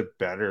little bit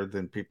better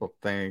than people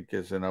think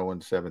as an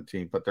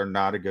 0-17, but they're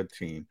not a good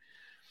team.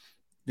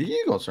 The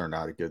Eagles are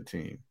not a good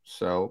team.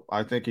 So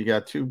I think you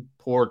got two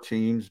poor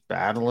teams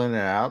battling it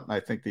out. I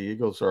think the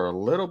Eagles are a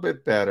little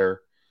bit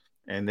better,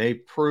 and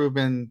they've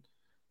proven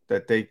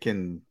that they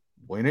can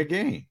win a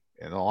game,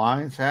 and the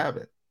Lions have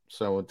it.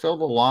 So until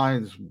the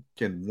Lions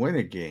can win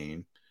a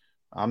game,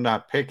 I'm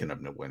not picking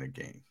them to win a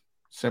game.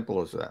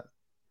 Simple as that.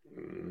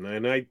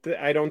 And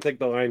I don't think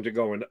the Lions are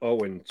going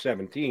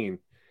 0-17.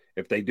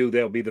 If they do,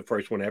 they'll be the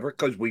first one ever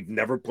because we've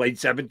never played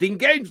 17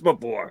 games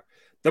before.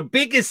 The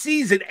biggest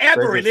season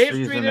ever in the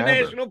history of the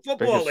National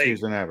Football League.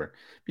 Season ever.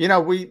 You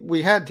know,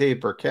 we had Dave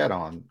Burkett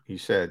on. He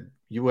said,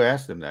 you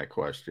asked him that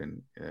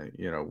question.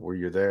 Were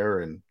you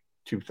there in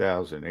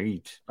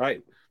 2008?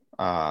 Right.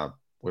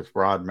 With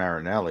Rod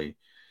Marinelli.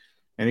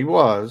 And he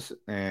was.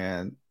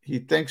 And he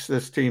thinks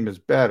this team is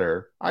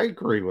better. I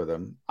agree with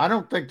him. I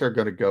don't think they're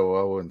going to go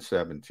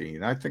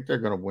 0-17. I think they're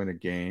going to win a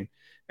game.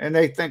 And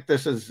they think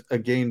this is a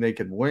game they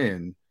can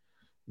win.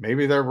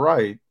 Maybe they're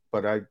right,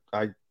 but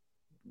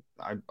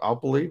I'll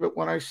believe it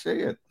when I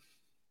see it.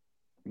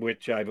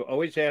 Which I've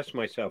always asked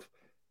myself.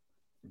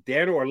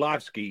 Dan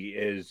Orlovsky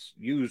is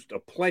used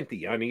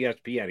aplenty on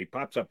ESPN. He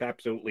pops up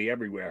absolutely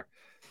everywhere.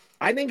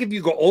 I think if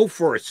you go 0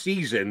 for a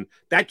season,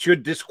 that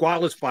should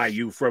disqualify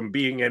you from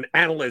being an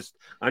analyst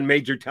on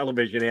major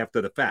television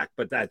after the fact.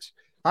 But that's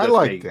I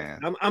like Dan.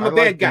 I'm a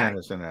bad guy. Dan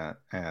as an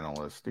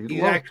analyst.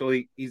 He's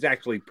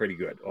actually pretty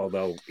good,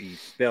 although he's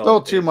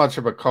still too much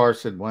of a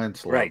Carson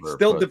Wentz lover. Right,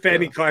 still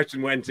defending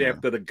Carson Wentz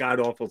after the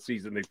god-awful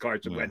season that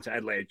Carson Wentz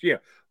had last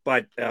year.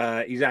 But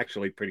he's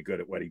actually pretty good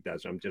at what he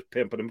does. I'm just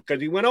pimping him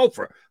because he went 0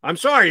 for. I'm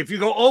sorry, if you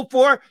go 0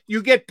 for,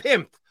 you get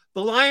pimped.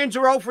 The Lions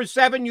are 0 for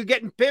 7. You're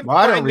getting pimped. Well,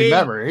 I don't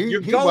remember.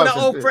 You're going to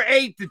 0 for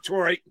 8,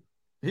 Detroit.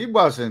 He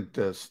wasn't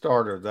the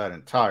starter that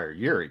entire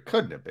year. He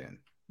couldn't have been.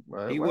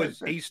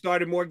 He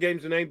started more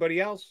games than anybody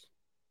else.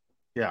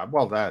 Yeah,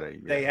 well,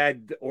 They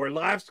had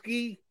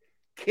Orlovsky,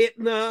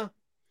 Kitna.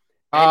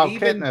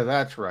 Kitna,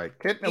 that's right.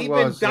 Kitna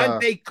was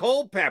Dante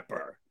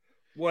Culpepper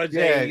was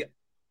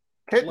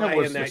Kitna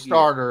was the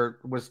starter,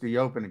 was the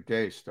opening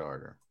day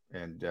starter,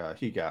 and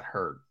he got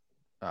hurt.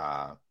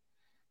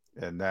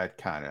 And that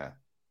kind of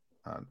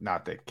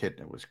not that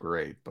Kitna was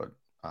great, but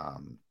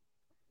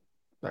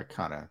that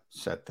kind of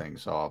set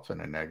things off in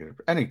a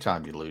negative.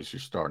 Anytime you lose your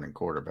starting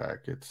quarterback,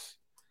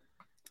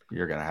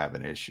 you're going to have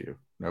an issue.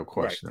 No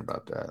question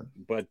about that.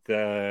 But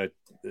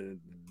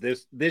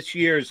this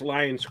year's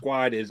Lions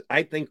squad is,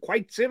 I think,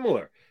 quite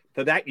similar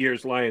to that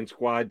year's Lions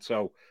squad.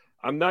 So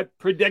I'm not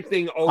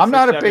predicting. I'm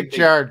not a big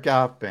Jared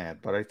Goff fan,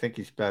 but I think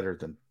he's better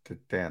than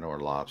Dan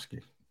Orlovsky.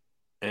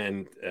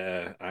 And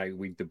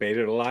we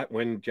debated a lot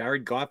when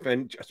Jared Goff,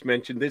 and just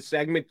mentioned this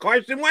segment,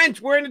 Carson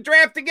Wentz, we're in the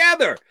draft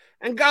together.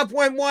 And Goff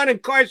went 1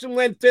 and Carson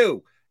went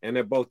 2. And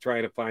they're both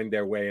trying to find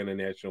their way in the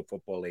National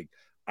Football League.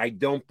 I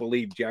don't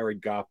believe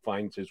Jared Goff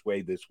finds his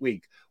way this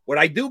week. What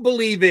I do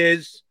believe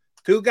is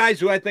 2 guys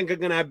who I think are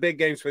going to have big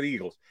games for the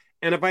Eagles.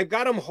 And if I've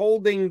got them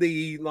holding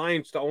the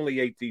Lions to only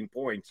 18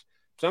 points,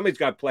 somebody's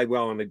got to play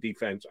well on the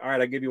defense. All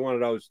right, I'll give you one of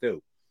those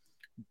too.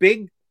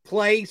 Big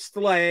play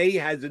Slay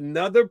has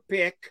another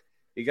pick.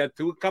 He got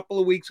 2 a couple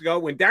of weeks ago.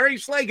 When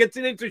Darius Slay gets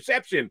an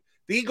interception,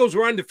 the Eagles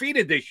were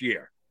undefeated this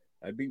year.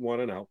 I'd be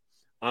 1-0.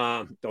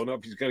 Don't know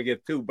if he's going to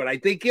get 2, but I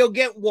think he'll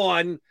get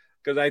 1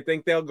 because I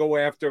think they'll go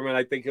after him, and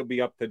I think he'll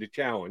be up to the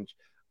challenge.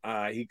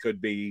 He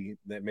could be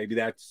that maybe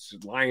that's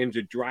Lions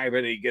are driving,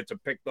 and he gets a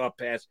picked off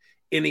pass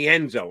in the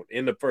end zone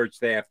in the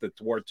first half that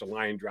thwarts a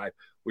Lion drive,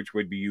 which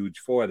would be huge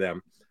for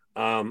them.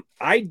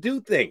 I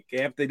do think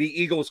after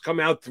the Eagles come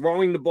out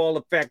throwing the ball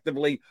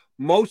effectively,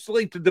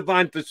 mostly to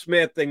Devonta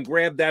Smith, and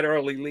grab that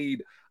early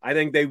lead, I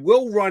think they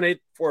will run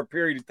it for a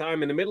period of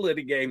time in the middle of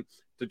the game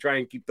to try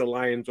and keep the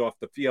Lions off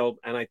the field.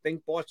 And I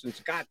think Boston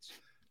Scott's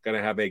going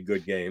to have a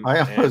good game.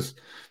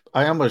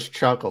 I almost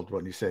chuckled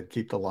when you said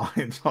keep the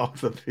Lions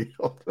off the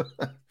field.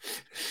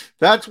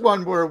 That's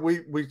one where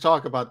we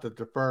talk about the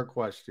defer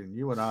question.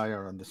 You and I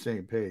are on the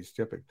same page,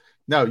 typically.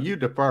 No, you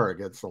defer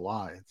against the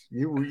Lions.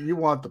 You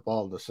want the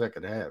ball in the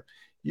second half.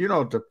 You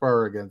don't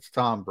defer against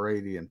Tom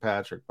Brady and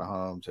Patrick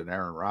Mahomes and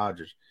Aaron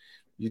Rodgers.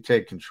 You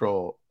take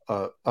control.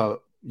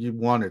 You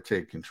want to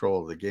take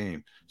control of the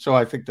game. So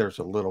I think there's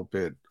a little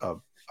bit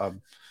of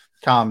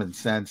common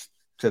sense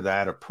to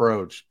that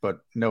approach, but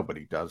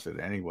nobody does it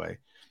anyway.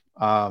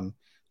 How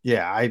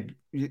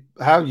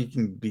you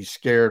can be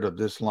scared of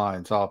this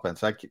Lions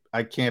offense?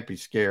 I can't be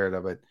scared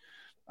of it.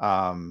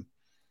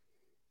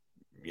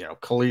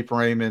 Khalif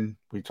Raymond,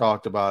 we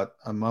talked about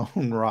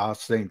Amon-Ra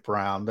St.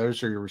 Brown.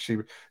 Those are your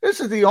receivers. This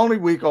is the only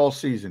week all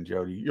season,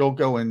 Jody. You'll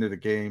go into the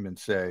game and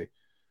say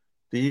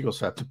the Eagles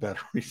have the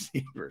better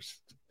receivers.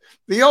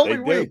 The only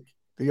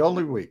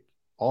week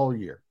all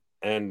year.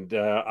 And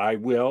I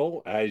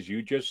will, as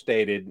you just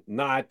stated,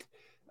 not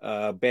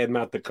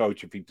badmouth the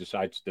coach if he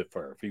decides to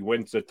defer. If he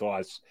wins the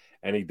toss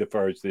and he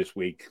defers this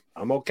week,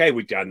 I'm okay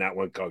with you on that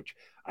one, Coach.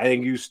 I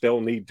think you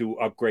still need to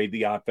upgrade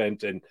the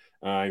offense. And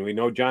we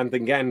know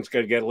Jonathan Gannon's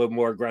going to get a little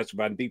more aggressive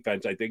on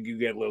defense. I think you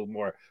get a little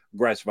more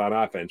aggressive on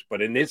offense.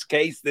 But in this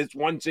case, this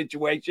one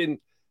situation,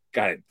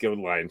 got it. Give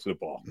the Lions the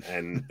ball.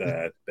 And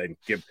then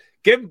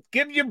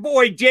give your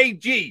boy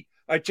JG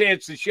a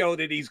chance to show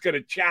that he's going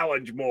to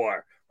challenge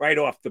more right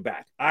off the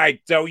bat. All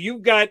right, so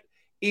you've got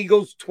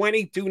Eagles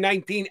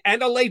 22-19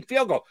 and a late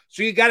field goal.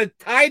 So you got it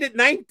tied at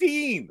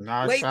 19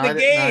 late in the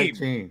game.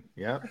 19.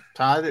 Yep,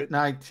 tied at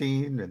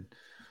 19. And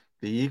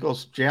the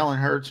Eagles, Jalen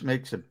Hurts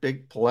makes a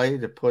big play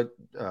to put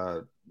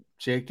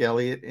Jake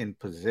Elliott in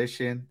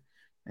position,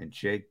 and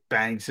Jake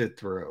bangs it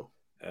through.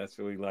 That's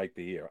what we like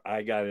to hear.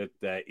 I got it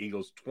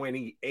Eagles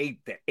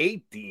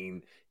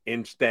 28-18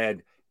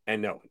 instead.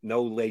 And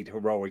no late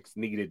heroics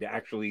needed.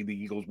 Actually, the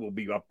Eagles will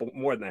be up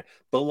more than that.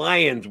 The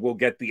Lions will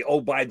get the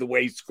by the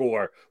way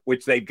score,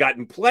 which they've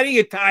gotten plenty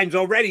of times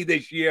already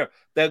this year.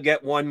 They'll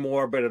get one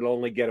more, but it'll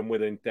only get them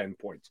within 10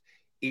 points.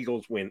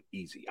 Eagles win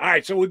easy. All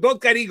right, so we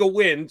both got Eagle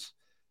wins.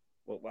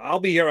 Well,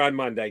 I'll be here on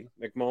Monday.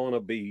 McMullen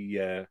will be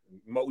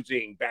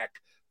moseying back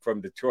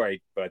from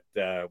Detroit, but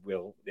the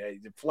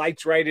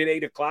flight's right at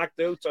 8 o'clock,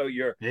 though, so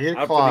you're 8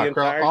 up o'clock for the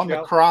entire on show?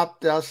 The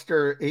crop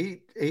duster,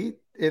 8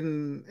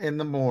 in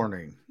the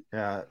morning.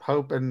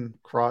 Hoping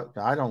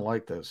I don't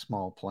like those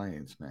small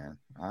planes, man.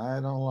 I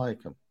don't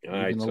like them. All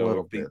right,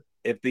 so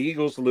if the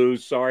Eagles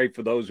lose, sorry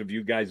for those of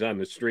you guys on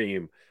the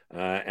stream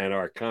and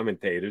our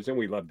commentators, and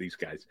we love these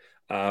guys.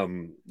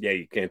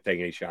 You can't take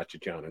any shots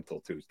at John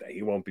until Tuesday.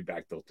 He won't be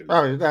back till Tuesday.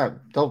 Oh,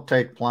 they'll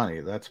take plenty.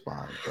 That's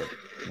fine. But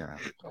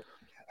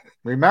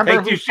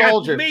remember who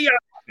told you?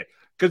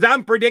 Because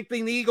I'm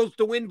predicting the Eagles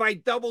to win by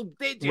double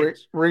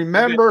digits.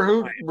 Remember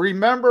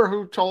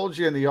who told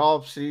you in the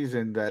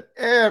offseason that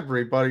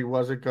everybody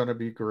wasn't going to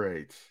be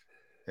great.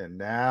 And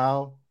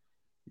now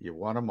you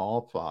want them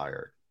all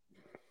fired.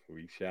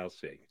 We shall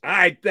see. All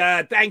right.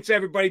 Thanks,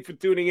 everybody, for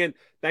tuning in.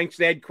 Thanks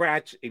to Ed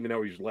Kratz, even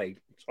though he's late.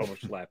 It's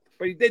overslept.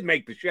 But he did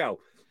make the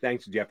show.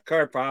 Thanks to Jeff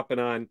Kerr for hopping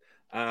on.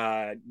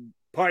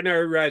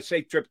 Partner,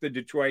 safe trip to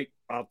Detroit.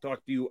 I'll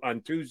talk to you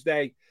on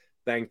Tuesday.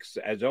 Thanks,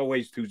 as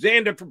always, to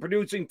Xander for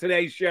producing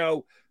today's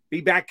show.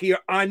 Be back here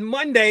on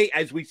Monday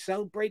as we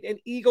celebrate an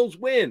Eagles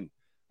win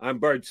on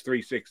Birds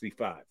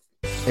 365.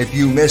 If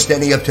you missed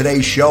any of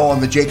today's show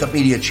on the Jacob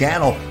Media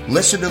channel,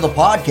 listen to the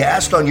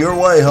podcast on your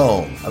way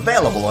home.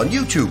 Available on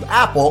YouTube,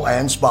 Apple,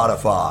 and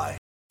Spotify.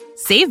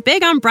 Save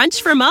big on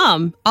brunch for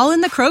mom, all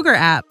in the Kroger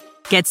app.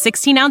 Get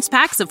 16-ounce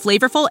packs of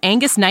flavorful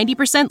Angus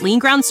 90% lean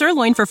ground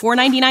sirloin for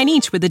 $4.99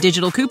 each with a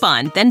digital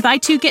coupon. Then buy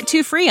 2, get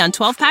 2 free on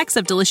 12 packs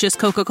of delicious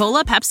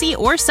Coca-Cola, Pepsi,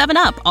 or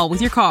 7-Up, all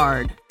with your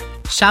card.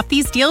 Shop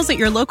these deals at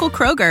your local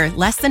Kroger,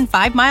 less than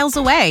 5 miles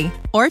away.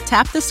 Or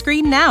tap the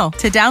screen now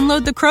to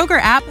download the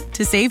Kroger app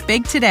to save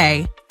big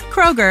today.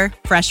 Kroger,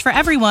 fresh for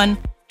everyone.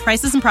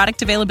 Prices and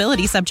product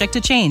availability subject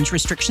to change.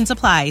 Restrictions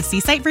apply.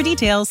 See site for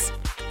details.